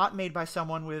that's not made by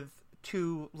someone with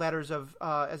two letters of,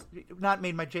 not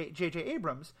made by J.J.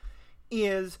 Abrams,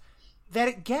 is that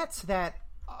it gets that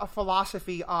a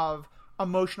philosophy of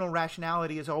emotional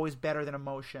rationality is always better than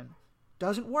emotion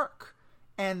doesn't work.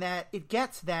 And that it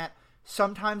gets that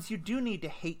sometimes you do need to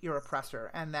hate your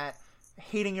oppressor, and that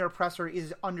hating your oppressor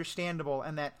is understandable,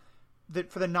 and that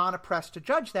for the non-oppressed to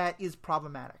judge that is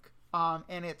problematic.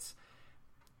 And it's,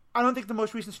 I don't think the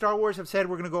most recent Star Wars have said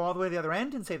we're going to go all the way to the other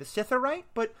end and say the Sith are right,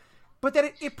 but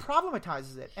that it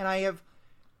problematizes it. And I have,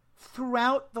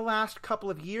 throughout the last couple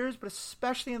of years, but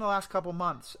especially in the last couple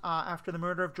months, after the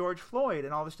murder of George Floyd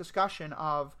and all this discussion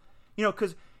of,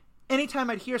 because anytime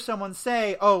I'd hear someone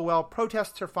say, oh, well,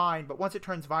 protests are fine, but once it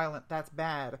turns violent, that's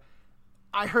bad,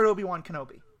 I heard Obi-Wan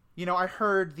Kenobi. I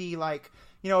heard the, like,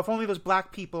 if only those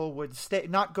black people would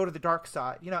not go to the dark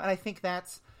side. And I think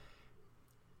that's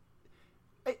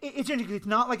it's interesting because it's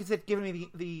not like it's giving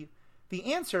me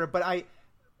the answer, but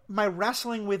my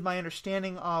wrestling with my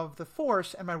understanding of the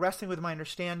Force and my wrestling with my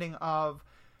understanding of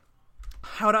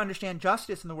how to understand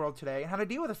justice in the world today and how to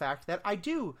deal with the fact that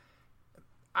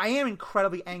I am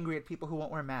incredibly angry at people who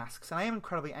won't wear masks, and I am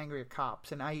incredibly angry at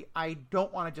cops, and I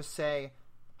don't want to just say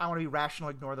I want to be rational,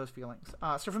 ignore those feelings.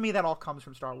 So for me, that all comes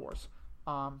from Star Wars.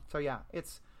 So yeah,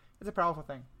 it's a powerful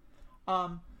thing.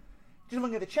 Just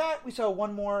looking at the chat, we saw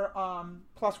one more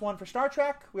 +1 for Star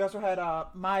Trek. We also had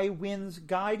My Wins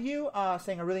Guide You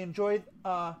saying I really enjoyed.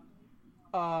 I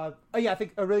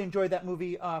think I really enjoyed that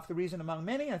movie for the reason among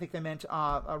many. I think they meant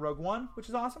Rogue One, which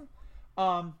is awesome.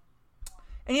 And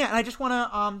I just want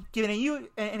to give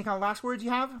any kind of last words you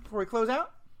have before we close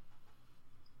out.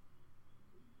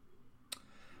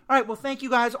 All right. Well, thank you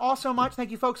guys all so much.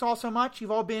 Thank you folks all so much.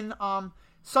 You've all been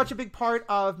such a big part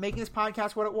of making this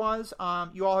podcast what it was.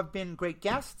 You all have been great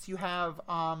guests. You have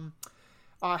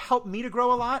helped me to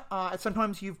grow a lot.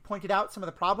 Sometimes you've pointed out some of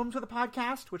the problems with the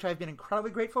podcast, which I've been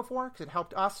incredibly grateful for because it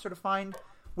helped us sort of find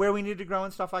where we needed to grow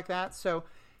and stuff like that. So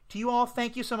to you all,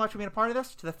 thank you so much for being a part of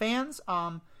this. To the fans,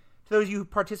 to those of you who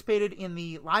participated in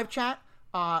the live chat,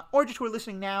 or just who are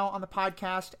listening now on the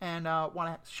podcast and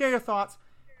want to share your thoughts,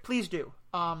 please do.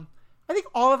 I think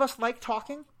all of us like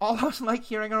talking. All of us like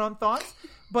hearing our own thoughts.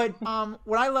 But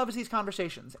what I love is these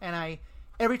conversations. And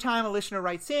every time a listener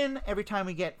writes in, every time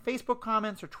we get Facebook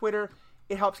comments or Twitter,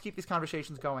 it helps keep these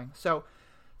conversations going. So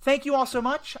thank you all so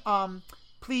much.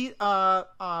 Please,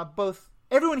 both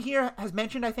everyone here has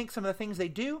mentioned, I think, some of the things they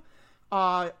do.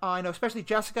 I know especially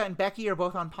Jessica and Becky are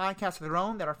both on podcasts of their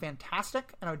own that are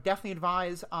fantastic. And I would definitely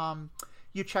advise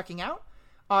you checking out.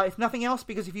 If nothing else,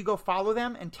 because if you go follow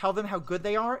them and tell them how good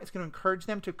they are, it's going to encourage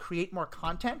them to create more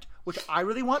content, which I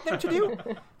really want them to do.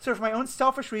 So for my own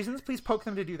selfish reasons, please poke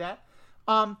them to do that.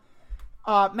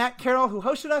 Matt Carroll, who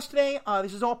hosted us today,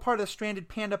 this is all part of the Stranded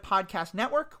Panda Podcast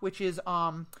Network, which is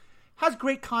has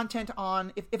great content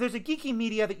on. If there's a geeky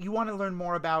media that you want to learn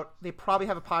more about, they probably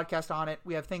have a podcast on it.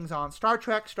 We have things on Star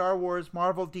Trek, Star Wars,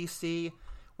 Marvel, DC.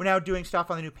 We're now doing stuff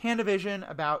on the new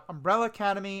PandaVision about Umbrella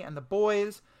Academy and The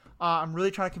Boys. I'm really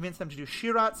trying to convince them to do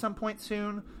She-Ra at some point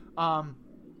soon.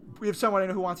 We have someone I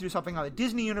know who wants to do something on the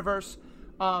Disney universe.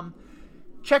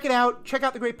 Check it out. Check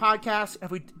out the great podcast. And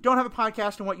if we don't have a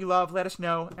podcast and what you love, let us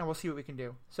know, and we'll see what we can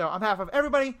do. So on behalf of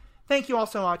everybody, thank you all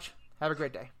so much. Have a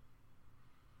great day.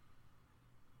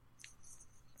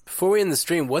 Before we end the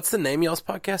stream, what's the name of y'all's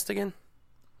podcast again?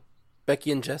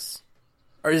 Becky and Jess?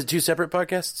 Or is it two separate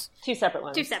podcasts? Two separate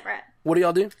ones. Two separate. What do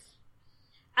y'all do?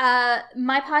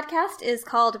 My podcast is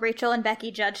called Rachel and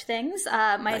Becky Judge Things.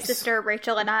 My sister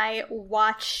Rachel and I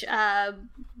watch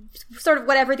sort of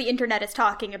whatever the internet is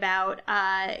talking about,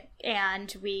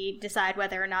 and we decide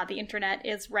whether or not the internet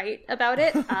is right about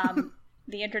it.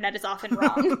 The internet is often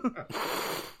wrong.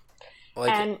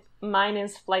 And mine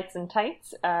is Flights and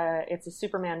Tights. It's a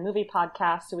Superman movie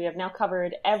podcast, so we have now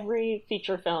covered every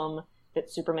feature film that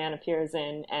Superman appears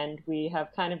in, and we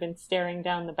have kind of been staring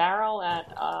down the barrel at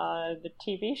the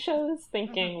TV shows,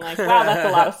 thinking like, wow, that's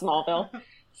a lot of Smallville.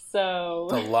 So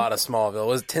It's a lot of Smallville.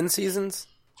 Was it 10 seasons?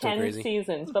 10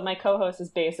 seasons, but my co-host is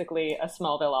basically a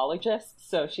Smallvilleologist,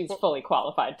 so she's fully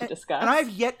qualified to discuss. And I've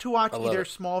yet to watch either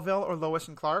Smallville or Lois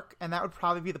and Clark, and that would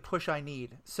probably be the push I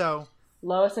need. So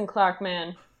Lois and Clark,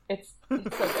 man, it's so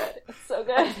good. It's so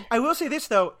good. I will say this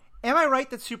though: am I right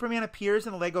that Superman appears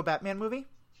in the Lego Batman movie?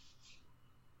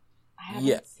 I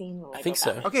haven't seen the Lego I think so.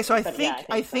 Batman. Okay, so I But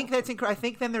think that's incorrect. I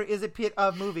think then there is a bit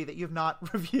of movie that you've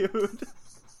not reviewed.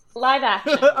 Live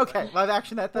action. Okay, live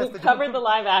action. That's We've covered the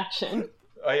live action.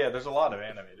 Oh yeah, there's a lot of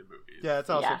animated movies. Yeah,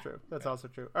 that's also true. That's also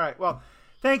true. All right, well,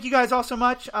 thank you guys all so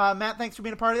much. Matt, thanks for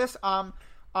being a part of this.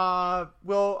 I'll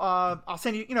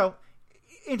send you,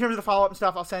 in terms of the follow-up and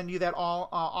stuff, I'll send you that all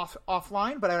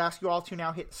offline, but I would ask you all to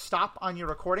now hit stop on your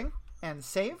recording and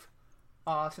save,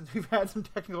 since we've had some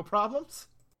technical problems.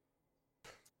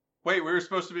 Wait, we were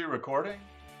supposed to be recording?